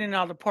was hitting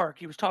out of the park.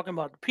 He was talking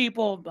about the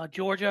people, about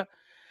Georgia,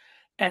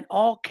 and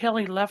all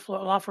Kelly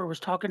Loeffler was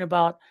talking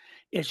about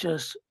is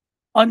just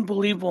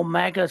unbelievable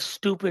MAGA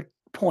stupid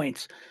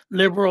points.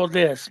 Liberal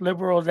this,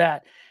 liberal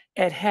that.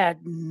 It had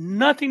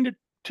nothing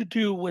to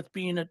do with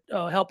being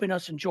helping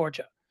us in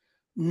Georgia.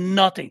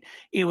 Nothing.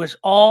 It was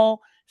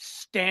all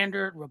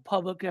standard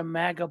Republican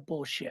MAGA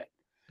bullshit.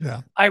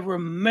 Yeah. I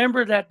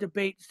remember that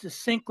debate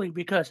succinctly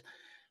because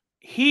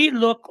he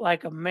looked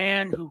like a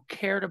man who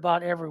cared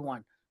about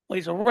everyone. Well,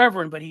 he's a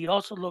reverend, but he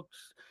also looks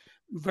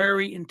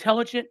very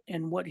intelligent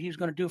in what he's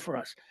going to do for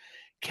us.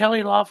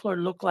 Kelly Loeffler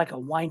looked like a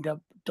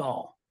wind-up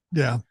doll.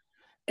 Yeah.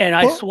 And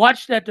I Well,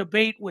 watched that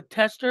debate with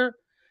Tester.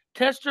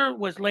 Tester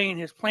was laying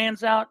his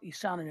plans out. He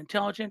sounded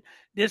intelligent.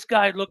 This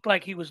guy looked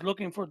like he was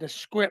looking for the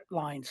script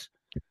lines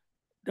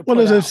to well,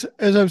 put out.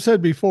 as I've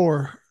said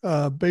before,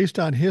 based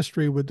on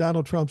history with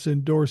Donald Trump's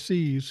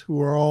endorsees,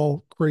 who are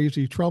all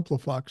crazy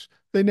Trumplafucks,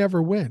 they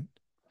never win.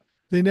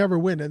 They never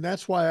win, and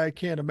that's why I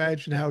can't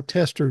imagine how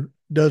Tester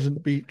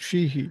doesn't beat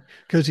Sheehy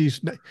because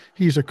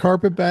he's a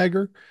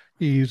carpetbagger.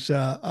 He's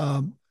not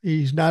a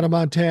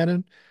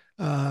Montanan.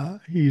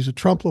 He's a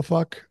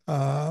Trumplafuck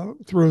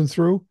through and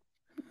through.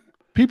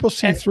 People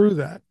see And through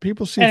that.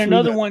 People see and through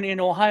another that. one in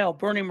Ohio,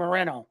 Bernie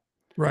Moreno.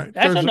 Right.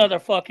 That's another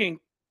fucking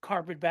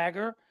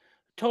carpetbagger.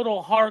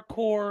 Total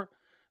hardcore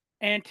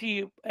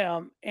anti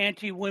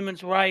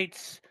women's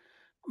rights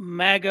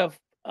MAGA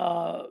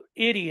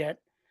idiot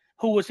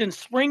who was in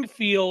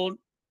Springfield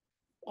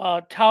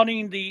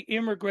touting the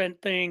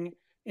immigrant thing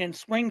in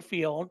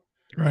Springfield.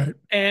 right.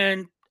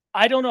 And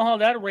I don't know how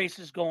that race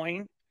is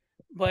going,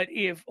 but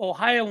if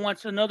Ohio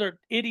wants another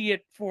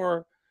idiot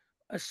for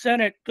a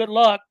Senate, good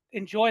luck.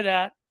 Enjoy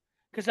that.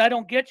 Because I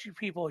don't get you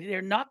people.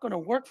 They're not going to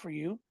work for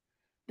you.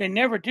 They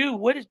never do.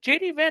 What is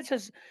JD Vance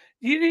has,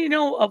 you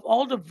know, of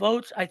all the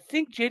votes, I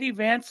think JD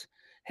Vance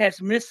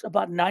has missed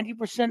about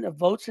 90% of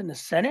votes in the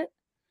Senate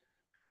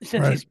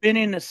since Right. he's been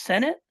in the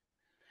Senate.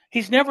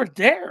 He's never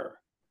there.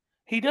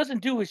 He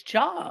doesn't do his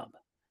job.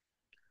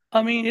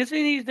 I mean, isn't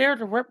he there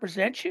to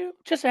represent you?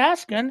 Just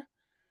asking.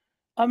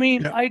 I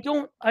mean, Yeah.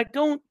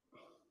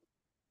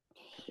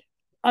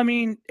 I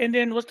mean, and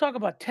then let's talk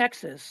about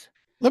Texas.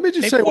 Let me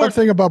just They say one poured,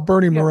 thing about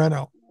Bernie yeah,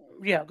 Moreno.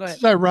 yeah, go This ahead.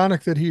 is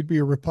ironic that he'd be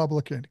a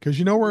Republican because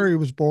you know where he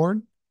was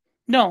born?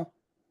 No,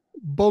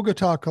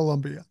 Bogota,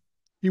 Colombia.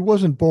 He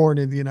wasn't born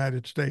in the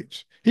United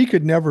States. He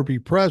could never be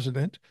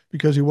president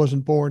because he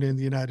wasn't born in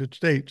the United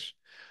States.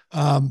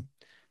 Um,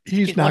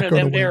 he's he's one not of going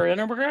to them win. there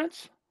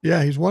immigrants.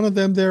 Yeah, he's one of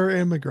them. They're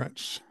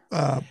immigrants.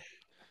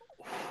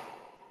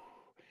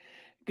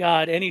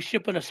 God, any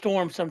ship in a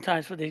storm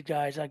sometimes for these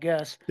guys, I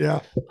guess. Yeah.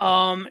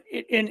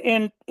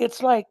 And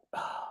it's like,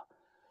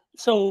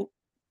 so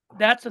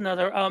that's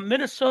another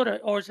Minnesota,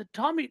 or is it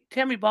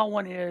Tammy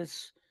Baldwin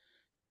is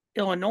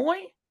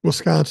Illinois,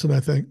 Wisconsin, I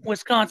think.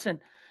 Wisconsin.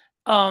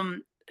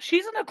 Um,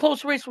 she's in a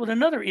close race with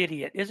another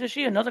idiot, isn't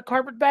she? Another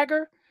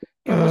carpetbagger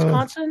in Uh,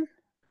 Wisconsin.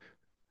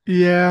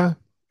 yeah.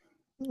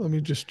 Let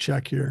me just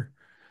check here.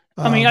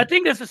 I mean, I Um,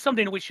 think this is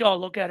something that we should all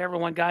look at,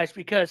 everyone, guys,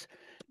 because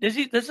this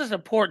is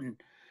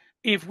important.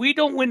 If we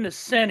don't win the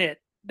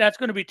Senate, that's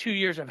going to be 2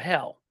 years of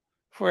hell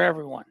for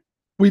everyone.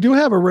 we do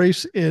have a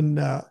race in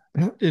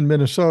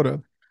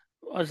Minnesota.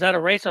 Was that a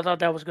race? I thought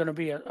that was going to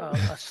be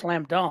a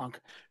slam dunk.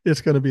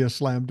 It's going to be a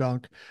slam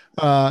dunk.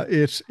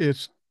 It's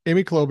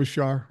Amy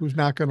Klobuchar who's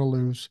not going to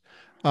lose,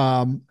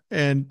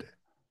 and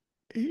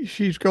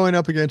she's going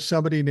up against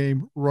somebody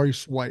named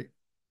Royce White.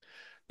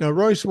 Now,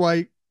 Royce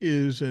White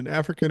is an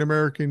African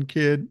American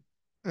kid.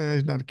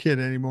 He's not a kid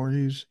anymore.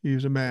 He's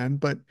a man,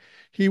 but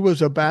he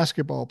was a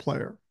basketball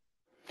player,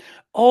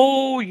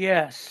 Oh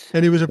yes,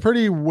 and he was a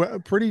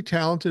pretty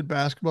talented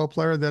basketball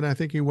player. Then I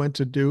think he went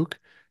to Duke,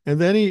 and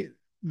then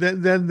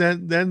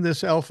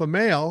this alpha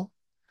male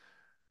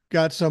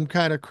got some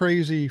kind of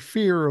crazy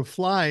fear of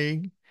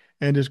flying,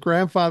 and his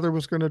grandfather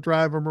was going to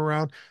drive him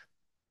around.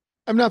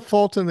 I'm not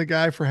faulting the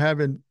guy for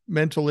having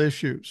mental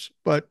issues,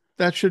 but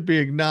that should be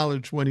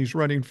acknowledged when he's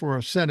running for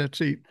a Senate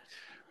seat.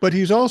 But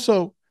he's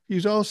also a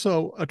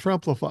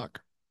Trumplafuck.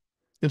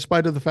 in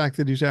spite of the fact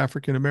that he's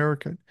African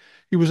American.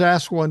 He was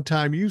asked one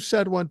time, "You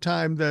said one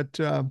time that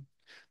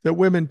that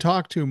women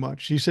talk too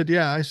much." He said,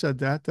 "Yeah, I said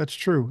that. That's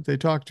true. They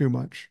talk too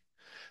much."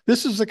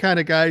 This is the kind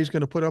of guy he's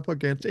going to put up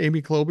against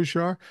Amy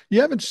Klobuchar.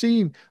 You haven't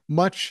seen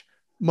much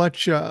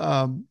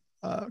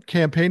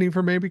campaigning for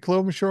Amy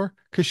Klobuchar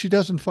because she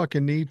doesn't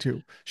fucking need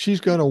to. She's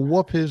going to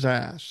whoop his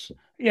ass.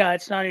 Yeah,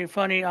 it's not even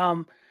funny.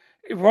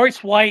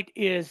 Royce White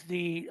is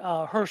the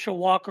Herschel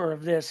Walker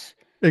of this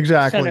Senate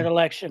Exactly.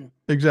 election,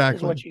 is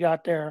Exactly. what you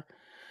got there.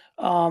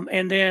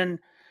 And then,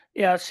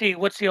 yeah, see,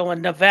 what's the other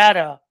one?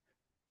 Nevada.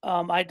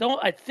 I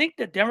don't. I think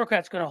the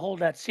Democrats going to hold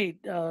that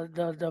seat.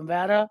 The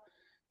Nevada,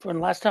 from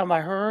the last time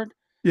I heard.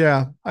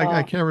 Yeah, I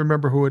Uh, can't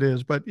remember who it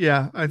is, but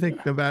yeah, I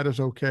think Nevada's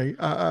okay.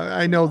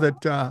 I know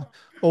that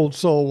Old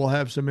Soul will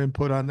have some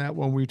input on that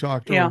when we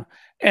talk to yeah, him.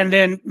 and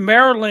then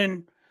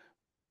Maryland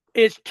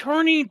is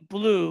turning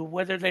blue,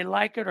 whether they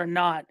like it or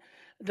not.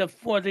 The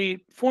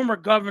former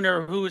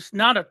governor, who is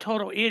not a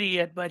total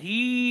idiot, but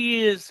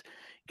he is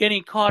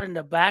getting caught in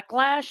the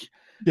backlash.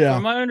 Yeah,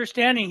 From my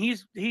understanding,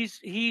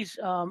 he's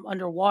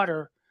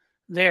underwater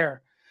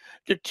there.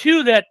 The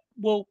two that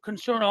will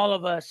concern all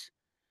of us,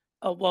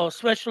 well,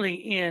 especially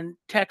in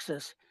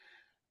Texas,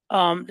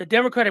 the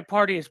Democratic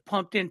Party has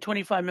pumped in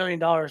 $25 million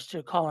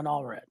to Colin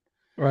Allred.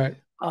 right,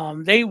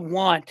 They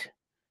want,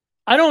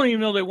 I don't even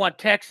know they want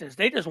Texas.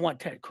 They just want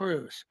Ted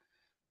Cruz.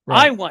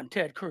 I right. want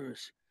Ted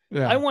Cruz. I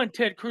Yeah, want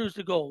Ted Cruz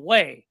to go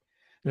away.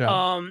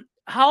 yeah,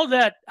 How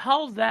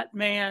that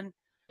man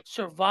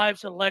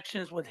survives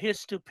elections with his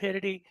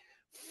stupidity,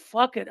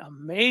 fucking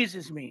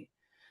amazes me.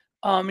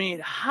 I mean,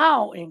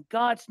 how in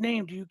God's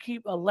name do you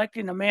keep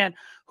electing a man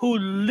who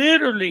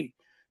literally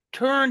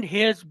turned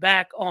his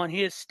back on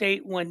his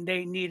state when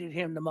they needed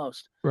him the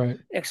most? right,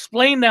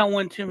 Explain that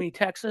one to me,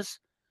 Texas,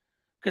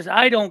 because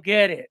I don't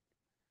get it.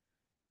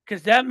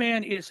 Because that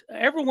man is,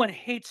 everyone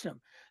hates him.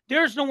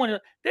 There's no one,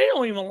 they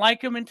don't even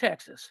like him in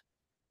Texas,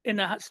 in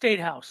the state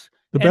house.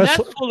 the And best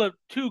that's full of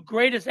two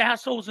greatest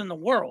assholes in the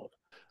world.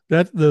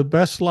 that the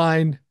best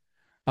line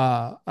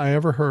I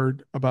ever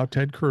heard about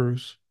Ted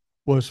Cruz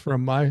was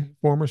from my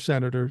former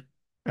senator,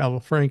 Al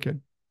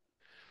Franken.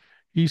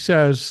 He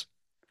says,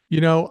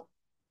 "You know,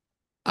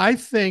 I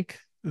think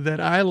that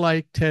I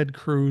like Ted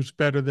Cruz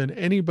better than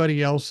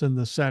anybody else in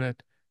the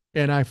Senate,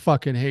 and I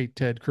fucking hate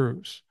Ted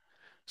Cruz."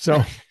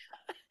 So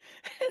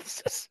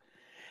It's just,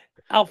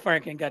 Al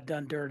Franken got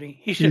done dirty.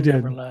 He he should have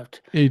never did.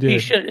 left. He He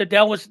did. should.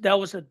 That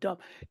was a dumb.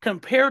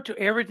 Compared to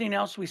everything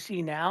else we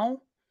see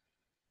now,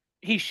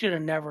 he should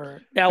have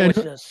never. That And was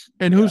who- just.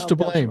 and who's to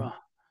That was blame? wrong.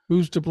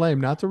 Who's to blame?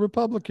 Not the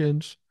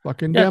Republicans,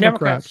 fucking Yeah,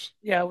 Democrats. Democrats.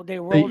 Yeah, they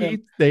rolled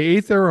him, They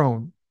eat their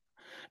own.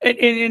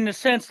 in the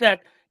sense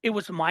that it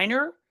was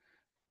minor,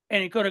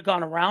 and he could have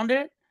gone around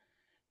it.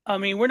 I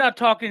mean, we're not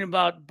talking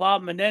about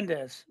Bob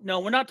Menendez. No,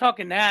 we're not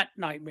talking that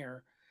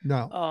nightmare.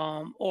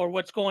 No. Or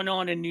what's going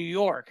on in New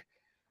York.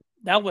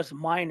 That was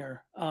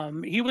minor.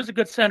 He was a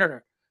good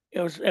senator.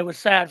 It was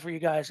sad for you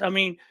guys. I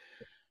mean,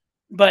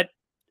 but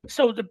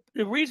so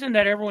the reason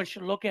that everyone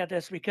should look at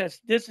this, because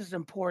this is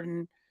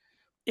important.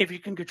 If you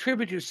can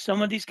contribute to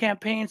some of these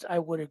campaigns, I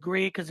would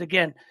agree. Because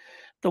again,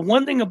 the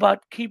one thing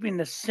about keeping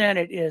the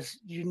Senate is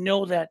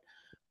that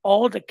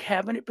all the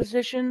cabinet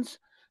positions,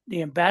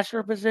 the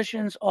ambassador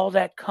positions, all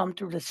that come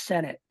through the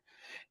Senate.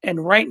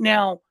 And right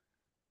now,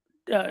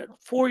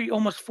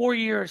 almost 4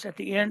 years at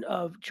the end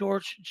of Joe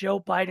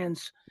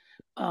Biden's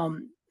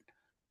um,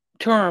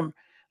 term,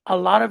 a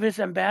lot of his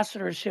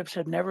ambassadorships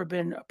have never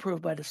been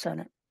approved by the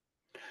Senate.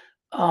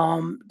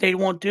 They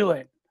won't do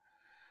it.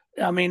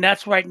 I mean,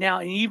 that's right now.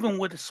 And even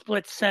with a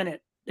split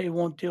Senate, they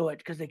won't do it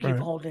because they keep Right.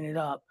 holding it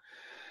up.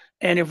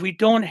 And if we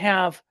don't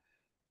have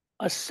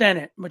a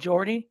Senate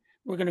majority,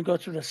 we're going to go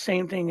through the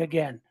same thing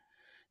again.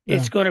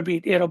 Yeah.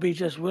 It'll be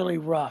just really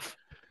rough.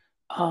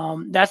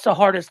 That's the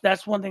hardest.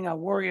 That's one thing I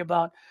worry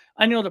about.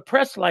 I know the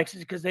press likes it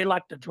because they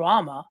like the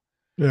drama,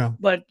 Yeah.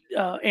 but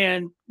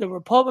and the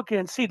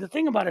Republicans, see, the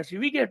thing about it is,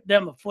 if you get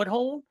them a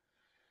foothold,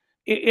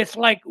 it's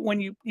like when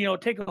you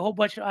take a whole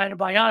bunch of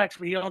antibiotics,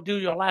 but you don't do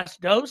your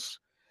last dose,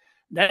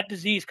 that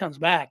disease comes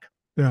back.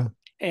 Yeah.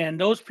 And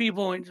those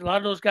people, a lot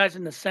of those guys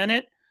in the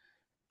Senate,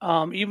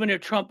 even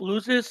if Trump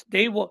loses,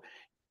 they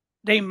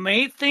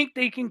may think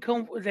they can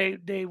come.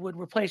 They would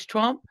replace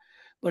Trump,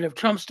 but if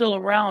Trump's still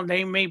around,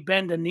 they may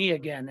bend the knee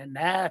again, and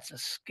that's a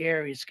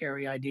scary,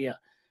 scary idea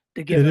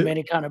to give him It,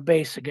 any kind of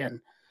base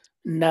again.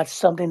 And that's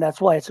something.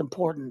 That's why it's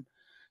important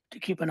to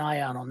keep an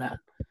eye out on that.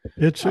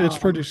 it's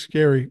pretty Um,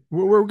 scary.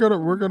 We're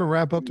gonna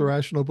wrap up the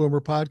Rational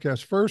Boomer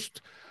podcast.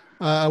 First,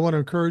 I want to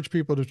encourage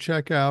people to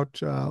check out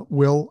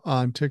Will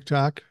on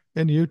TikTok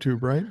and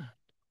YouTube. Right?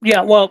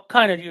 yeah, well,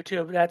 kind of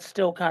YouTube. That's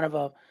still kind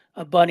of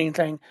a budding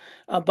thing.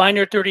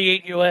 Binder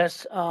 38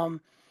 US.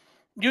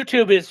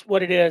 YouTube is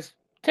what it is.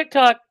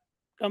 TikTok,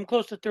 I'm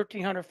close to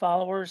 1,300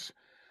 followers.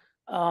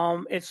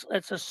 It's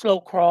a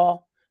slow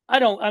crawl.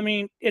 I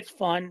mean, it's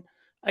fun.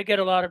 I get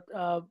a lot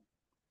of,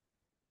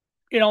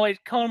 it's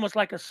almost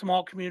like a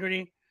small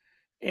community,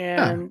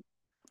 Yeah. and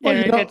Well,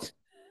 and it's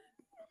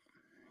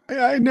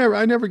I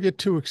never get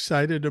too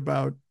excited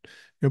about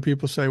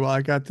People say, well,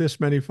 I got this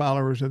many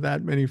followers or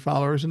that many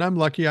followers. And I'm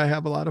lucky I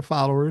have a lot of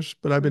followers,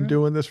 but I've been Mhm.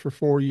 doing this for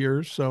 4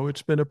 years. So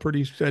it's been a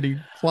pretty steady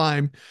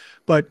climb.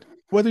 But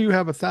whether you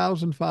have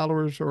 1,000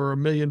 followers or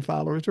 1 million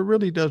followers, it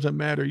really doesn't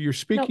matter. You're No,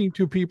 speaking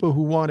to people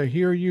who want to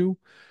hear you.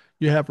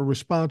 You have a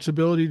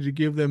responsibility to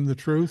give them the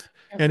truth.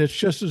 And it's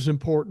just as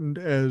important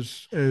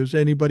as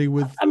anybody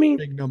with I mean,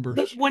 big but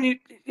numbers. when you,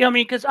 I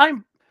mean, because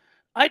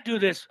I do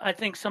this, I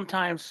think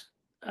sometimes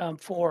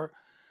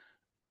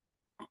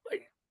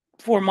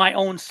for my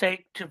own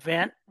sake to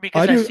vent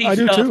because I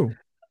do too.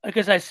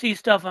 I see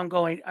stuff. I'm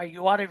going, are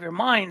you out of your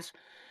minds?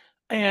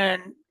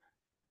 And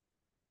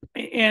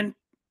and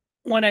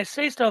when I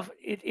say stuff,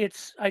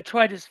 it's I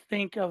try to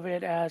think of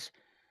it as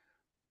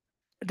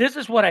this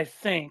is what I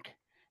think.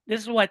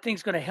 This is what I think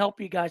is going to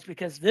help you guys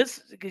because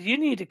you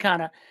need to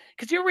kind of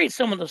because you read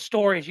some of the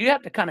stories, you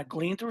have to kind of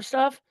glean through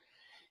stuff,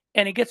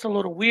 and it gets a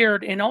little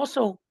weird. And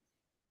also,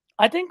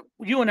 I think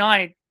you and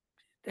I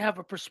have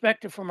a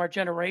perspective from our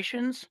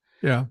generations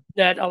Yeah.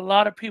 that a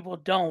lot of people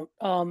don't.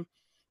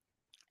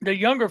 The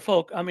younger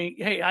folk, I mean,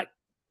 hey, I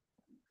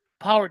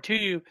power to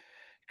you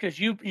because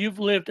you've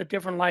lived a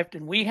different life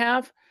than we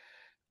have.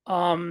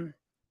 Um,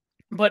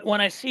 but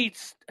when I see,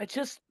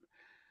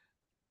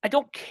 I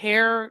don't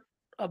care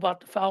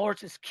about the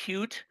followers. It's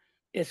cute,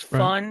 it's Right.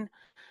 fun.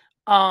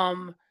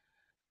 Um,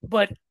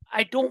 but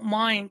I don't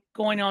mind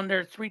going on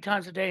there 3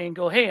 times a day and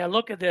go, hey, I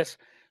look at this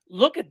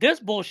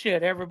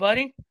bullshit,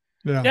 everybody.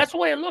 Yeah. That's the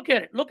way I look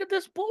at it. Look at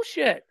this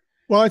bullshit.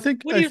 Well, What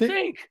do you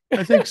think?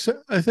 I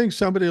think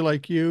somebody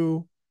like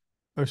you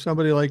or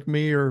somebody like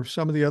me or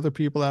some of the other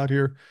people out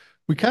here,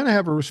 we kind of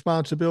have a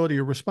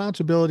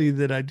responsibility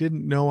that I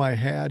didn't know I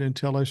had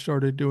until I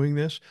started doing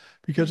this.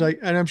 Because Mhm.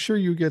 and I'm sure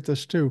you get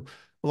this too.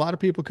 A lot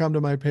of people come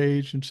to my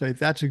page and say,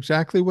 that's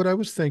exactly what I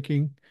was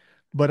thinking,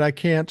 but I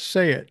can't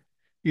say it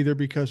either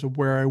because of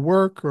where I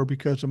work or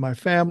because of my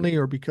family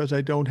or because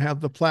I don't have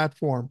the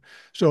platform.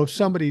 So if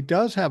somebody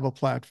does have a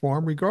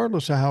platform,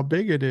 regardless of how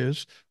big it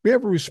is, we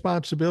have a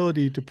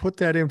responsibility to put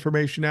that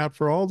information out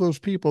for all those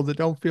people that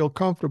don't feel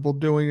comfortable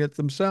doing it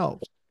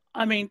themselves.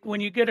 I mean, when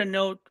you get a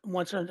note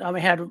once, I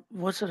had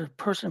what's it, a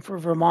person from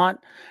Vermont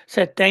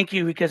said thank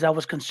you because I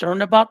was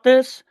concerned about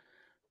this.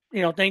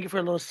 Thank you for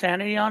a little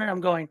sanity on it.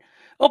 I'm going,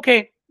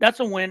 okay, that's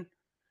a win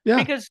Yeah,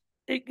 because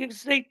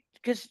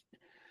because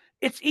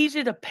it's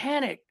easy to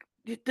panic.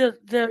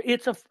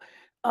 It's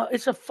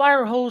a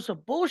fire hose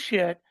of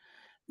bullshit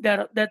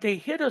that they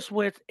hit us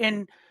with.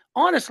 And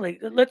honestly,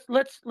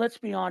 let's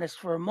be honest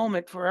for a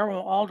moment. For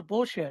everyone, all the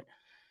bullshit,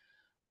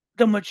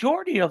 the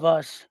majority of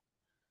us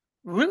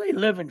really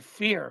live in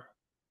fear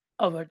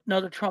of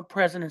another Trump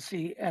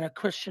presidency and a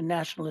Christian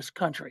nationalist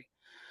country.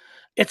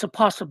 It's a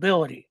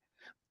possibility.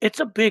 It's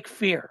a big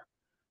fear.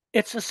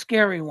 It's a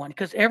scary one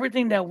because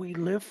everything that we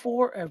live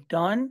for, have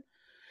done,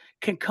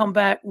 can come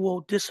back,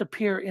 will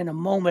disappear in a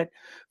moment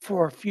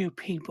for a few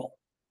people.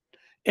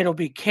 It'll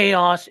be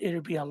chaos.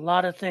 It'll be a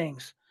lot of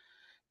things.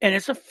 And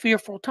it's a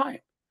fearful time.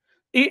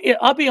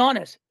 I'll be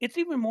honest, it's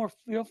even more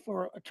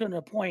fearful to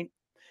the point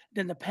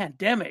than the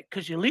pandemic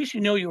because at least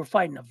you know you were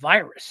fighting a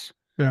virus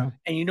yeah.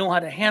 and you know how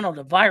to handle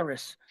the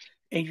virus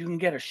and you can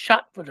get a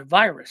shot for the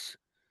virus.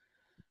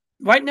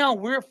 Right now,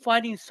 we're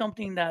fighting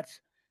something that's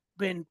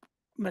been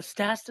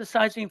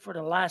metastasizing for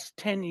the last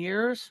 10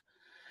 years.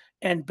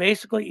 And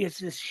basically, it's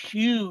this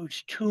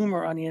huge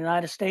tumor on the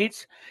United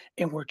States,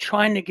 and we're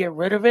trying to get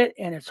rid of it,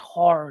 and it's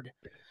hard.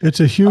 It's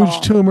a huge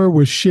Um, tumor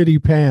with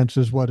shitty pants,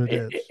 is what it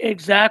is.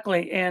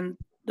 exactly. And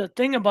the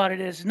thing about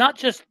it is it's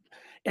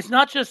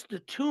not just the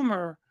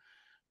tumor.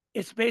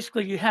 It's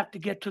basically you have to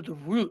get to the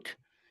root.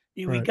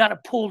 We Right. got to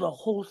pull the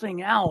whole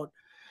thing out,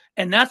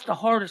 and that's the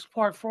hardest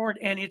part for it.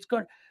 And it's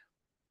going.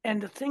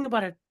 And the thing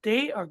about it,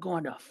 they are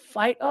going to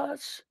fight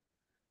us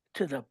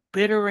to the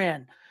bitter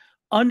end.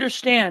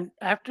 Understand,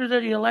 after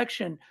the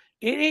election,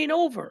 it ain't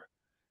over.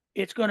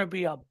 It's going to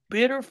be a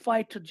bitter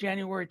fight to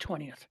January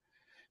 20th,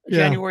 Yeah.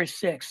 January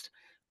 6th.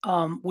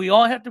 We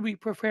all have to be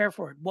prepared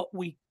for it. What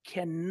we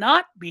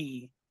cannot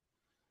be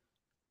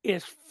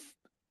is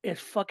is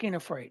fucking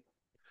afraid.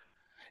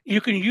 You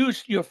can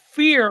use your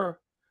fear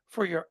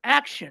for your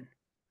action,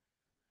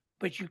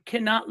 but you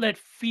cannot let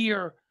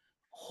fear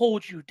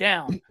hold you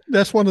down.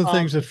 That's one of the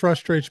things Um, that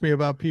frustrates me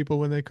about people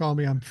when they call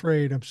me, I'm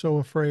afraid. I'm so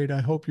afraid. I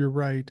hope you're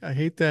right. I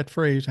hate that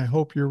phrase. I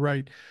hope you're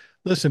right.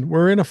 Listen,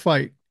 we're in a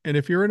fight. And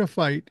if you're in a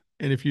fight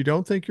and if you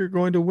don't think you're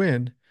going to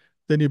win,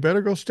 then you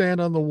better go stand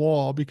on the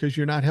wall because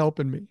you're not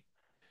helping me.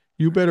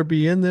 You better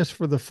be in this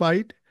for the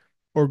fight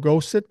or go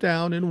sit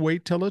down and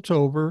wait till it's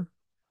over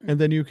and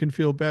then you can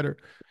feel better.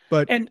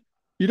 But and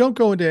you don't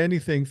go into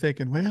anything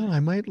thinking, well, I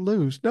might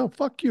lose. No,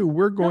 fuck you.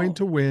 We're going no,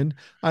 to win.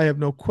 I have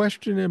no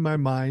question in my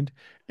mind.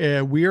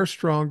 We are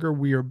stronger.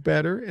 We are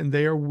better and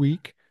they are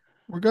weak.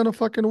 We're going to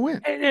fucking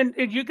win. and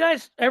you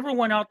guys,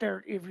 everyone out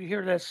there, if you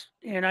hear this,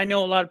 and I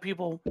know a lot of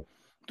people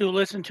do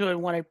listen to it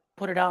when I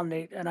put it out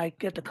and I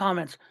get the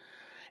comments.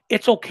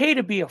 It's okay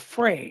to be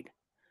afraid.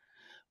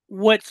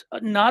 What's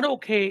not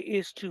okay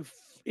is to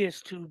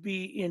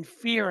be in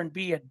fear and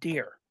be a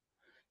deer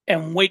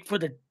and wait for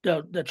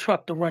the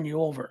truck to run you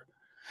over.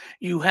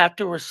 You have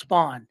to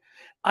respond.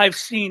 I've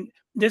seen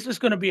this is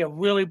going to be a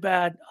really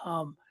bad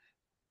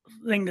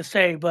thing to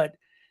say, but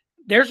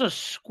there's a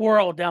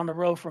squirrel down the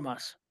road from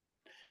us.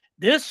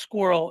 This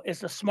squirrel is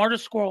the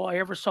smartest squirrel I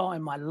ever saw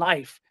in my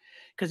life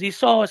because he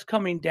saw us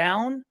coming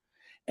down.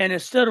 And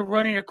instead of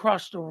running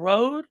across the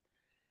road,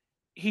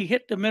 he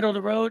hit the middle of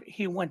the road.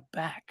 He went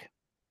back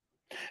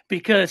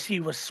because he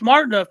was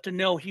smart enough to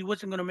know he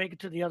wasn't going to make it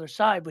to the other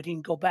side, but he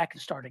can go back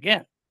and start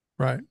again.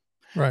 Right.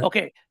 Right.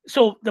 Okay.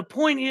 So the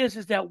point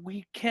is that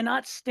we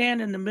cannot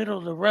stand in the middle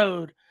of the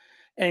road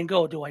and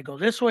go, do I go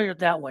this way or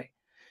that way?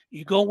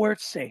 You go where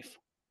it's safe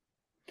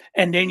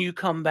and then you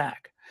come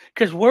back.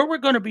 Because where we're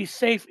going to be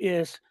safe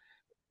is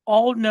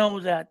all know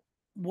that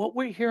what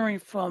we're hearing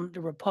from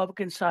the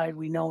Republican side,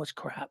 we know is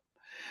crap.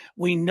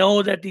 We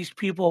know that these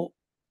people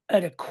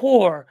at a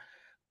core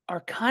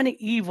are kind of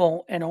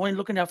evil and only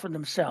looking out for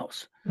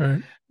themselves.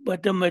 Right.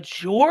 But the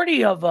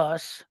majority of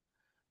us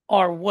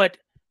are what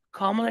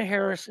Kamala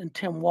Harris and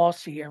Tim Walz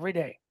see every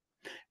day.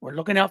 We're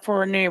looking out for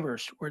our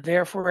neighbors. We're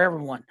there for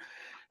everyone.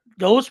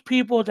 Those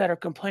people that are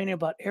complaining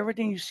about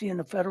everything you see in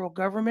the federal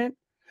government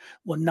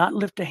will not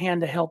lift a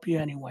hand to help you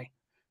anyway.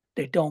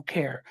 They don't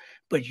care.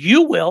 But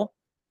you will.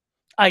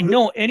 I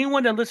know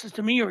anyone that listens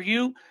to me or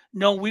you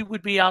know we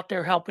would be out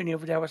there helping you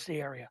if that was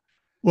the area.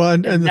 Well,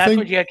 and And that's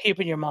what you got to keep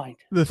in your mind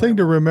the thing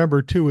to forever.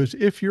 remember too is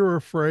if you're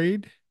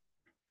afraid,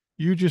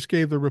 you just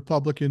gave the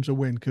Republicans a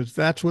win because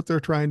that's what they're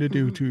trying to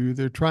do Mhm. to you.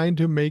 They're trying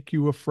to make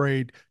you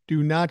afraid.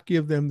 Do not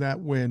give them that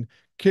win.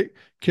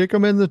 Kick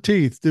them in the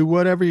teeth. Do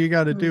whatever you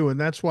got to Mhm. do. And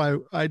that's why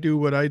I do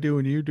what I do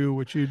and you do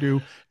what you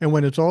do. And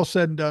when it's all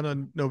said and done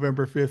on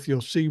November 5th,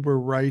 you'll see we're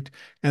right.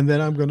 And then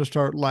I'm going to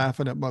start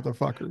laughing at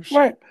motherfuckers.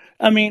 Right.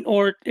 I mean,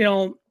 or,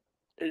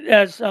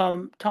 as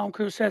Tom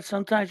Cruise said,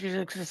 sometimes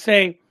you just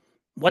say,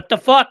 what the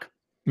fuck?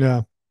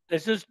 Yeah.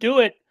 Let's just do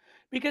it.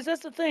 Because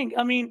that's the thing.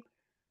 I mean,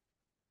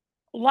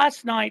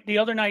 the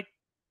other night,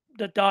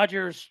 the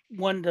Dodgers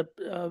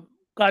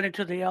got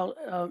into the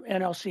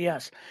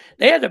NLCS.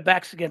 They had their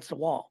backs against the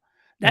wall.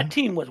 Yeah. That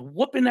team was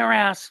whooping their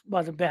ass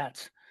by the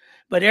bats,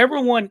 but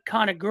everyone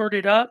kind of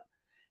girded up,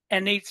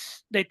 and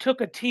they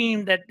took a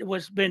team that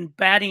was been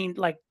batting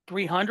like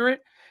 300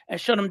 and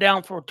shut them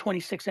down for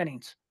 26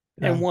 innings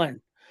Yeah. and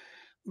won.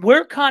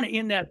 We're kind of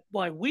in that.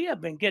 Boy, we have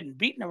been getting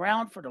beaten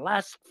around for the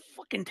last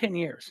fucking 10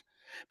 years,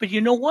 but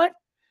you know what?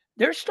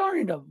 They're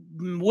starting to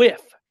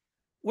whiff.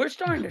 We're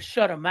starting to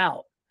shut them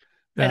out.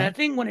 And Yeah. I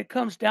think when it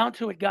comes down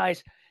to it,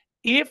 guys,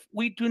 if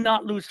we do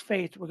not lose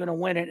faith, we're going to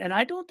win it. And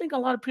I don't think a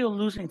lot of people are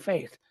losing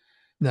faith.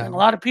 I think a No.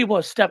 lot of people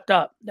have stepped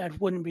up that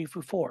wouldn't be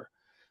before.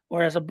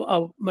 Whereas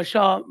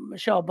Michelle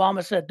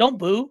Obama said, "Don't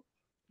boo,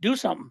 do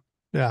something."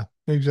 Yeah.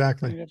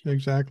 Exactly.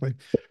 Exactly.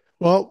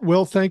 Well,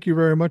 Will, thank you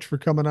very much for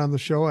coming on the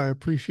show. I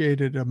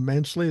appreciate it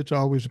immensely. It's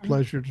always a Mhm.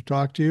 pleasure to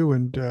talk to you.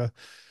 And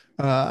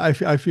I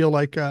feel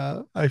like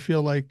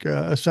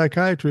a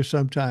psychiatrist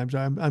sometimes.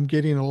 I'm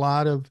getting a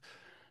lot of.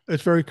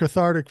 It's very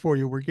cathartic for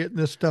you. We're getting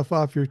this stuff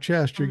off your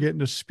chest. You're Mhm. getting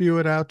to spew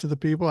it out to the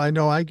people. I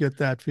know I get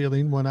that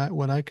feeling when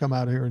I come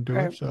out here and do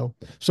it. Right.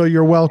 So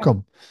you're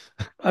welcome.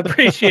 I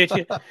appreciate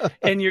you,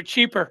 and you're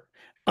cheaper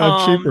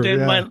I'm cheaper. than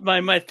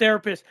Yeah, my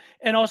therapist.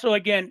 And also,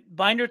 again,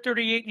 Binder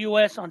 38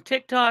 US on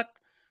TikTok,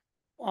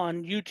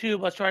 on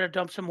YouTube. Let's try to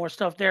dump some more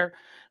stuff there.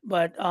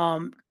 But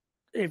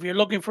if you're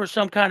looking for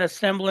some kind of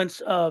semblance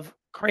of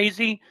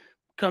crazy,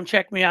 come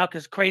check me out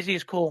because crazy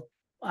is cool.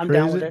 I'm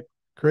down with crazy, it.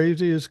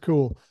 crazy is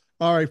cool.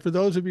 All right, for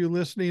those of you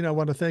listening, I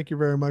want to thank you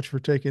very much for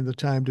taking the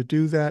time to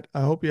do that.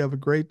 I hope you have a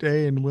great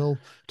day, and we'll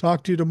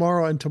talk to you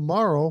tomorrow. And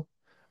tomorrow,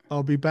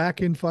 I'll be back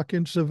in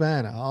fucking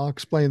Savannah. I'll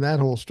explain that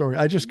whole story.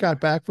 I just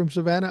got back from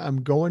Savannah.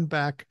 I'm going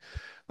back.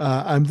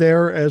 I'm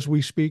there as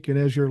we speak and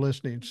as you're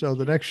listening. So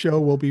the next show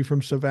will be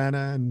from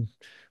Savannah and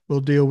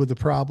we'll deal with the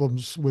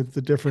problems with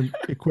the different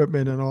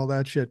equipment and all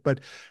that shit. But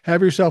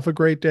have yourself a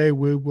great day.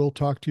 We will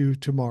talk to you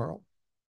tomorrow.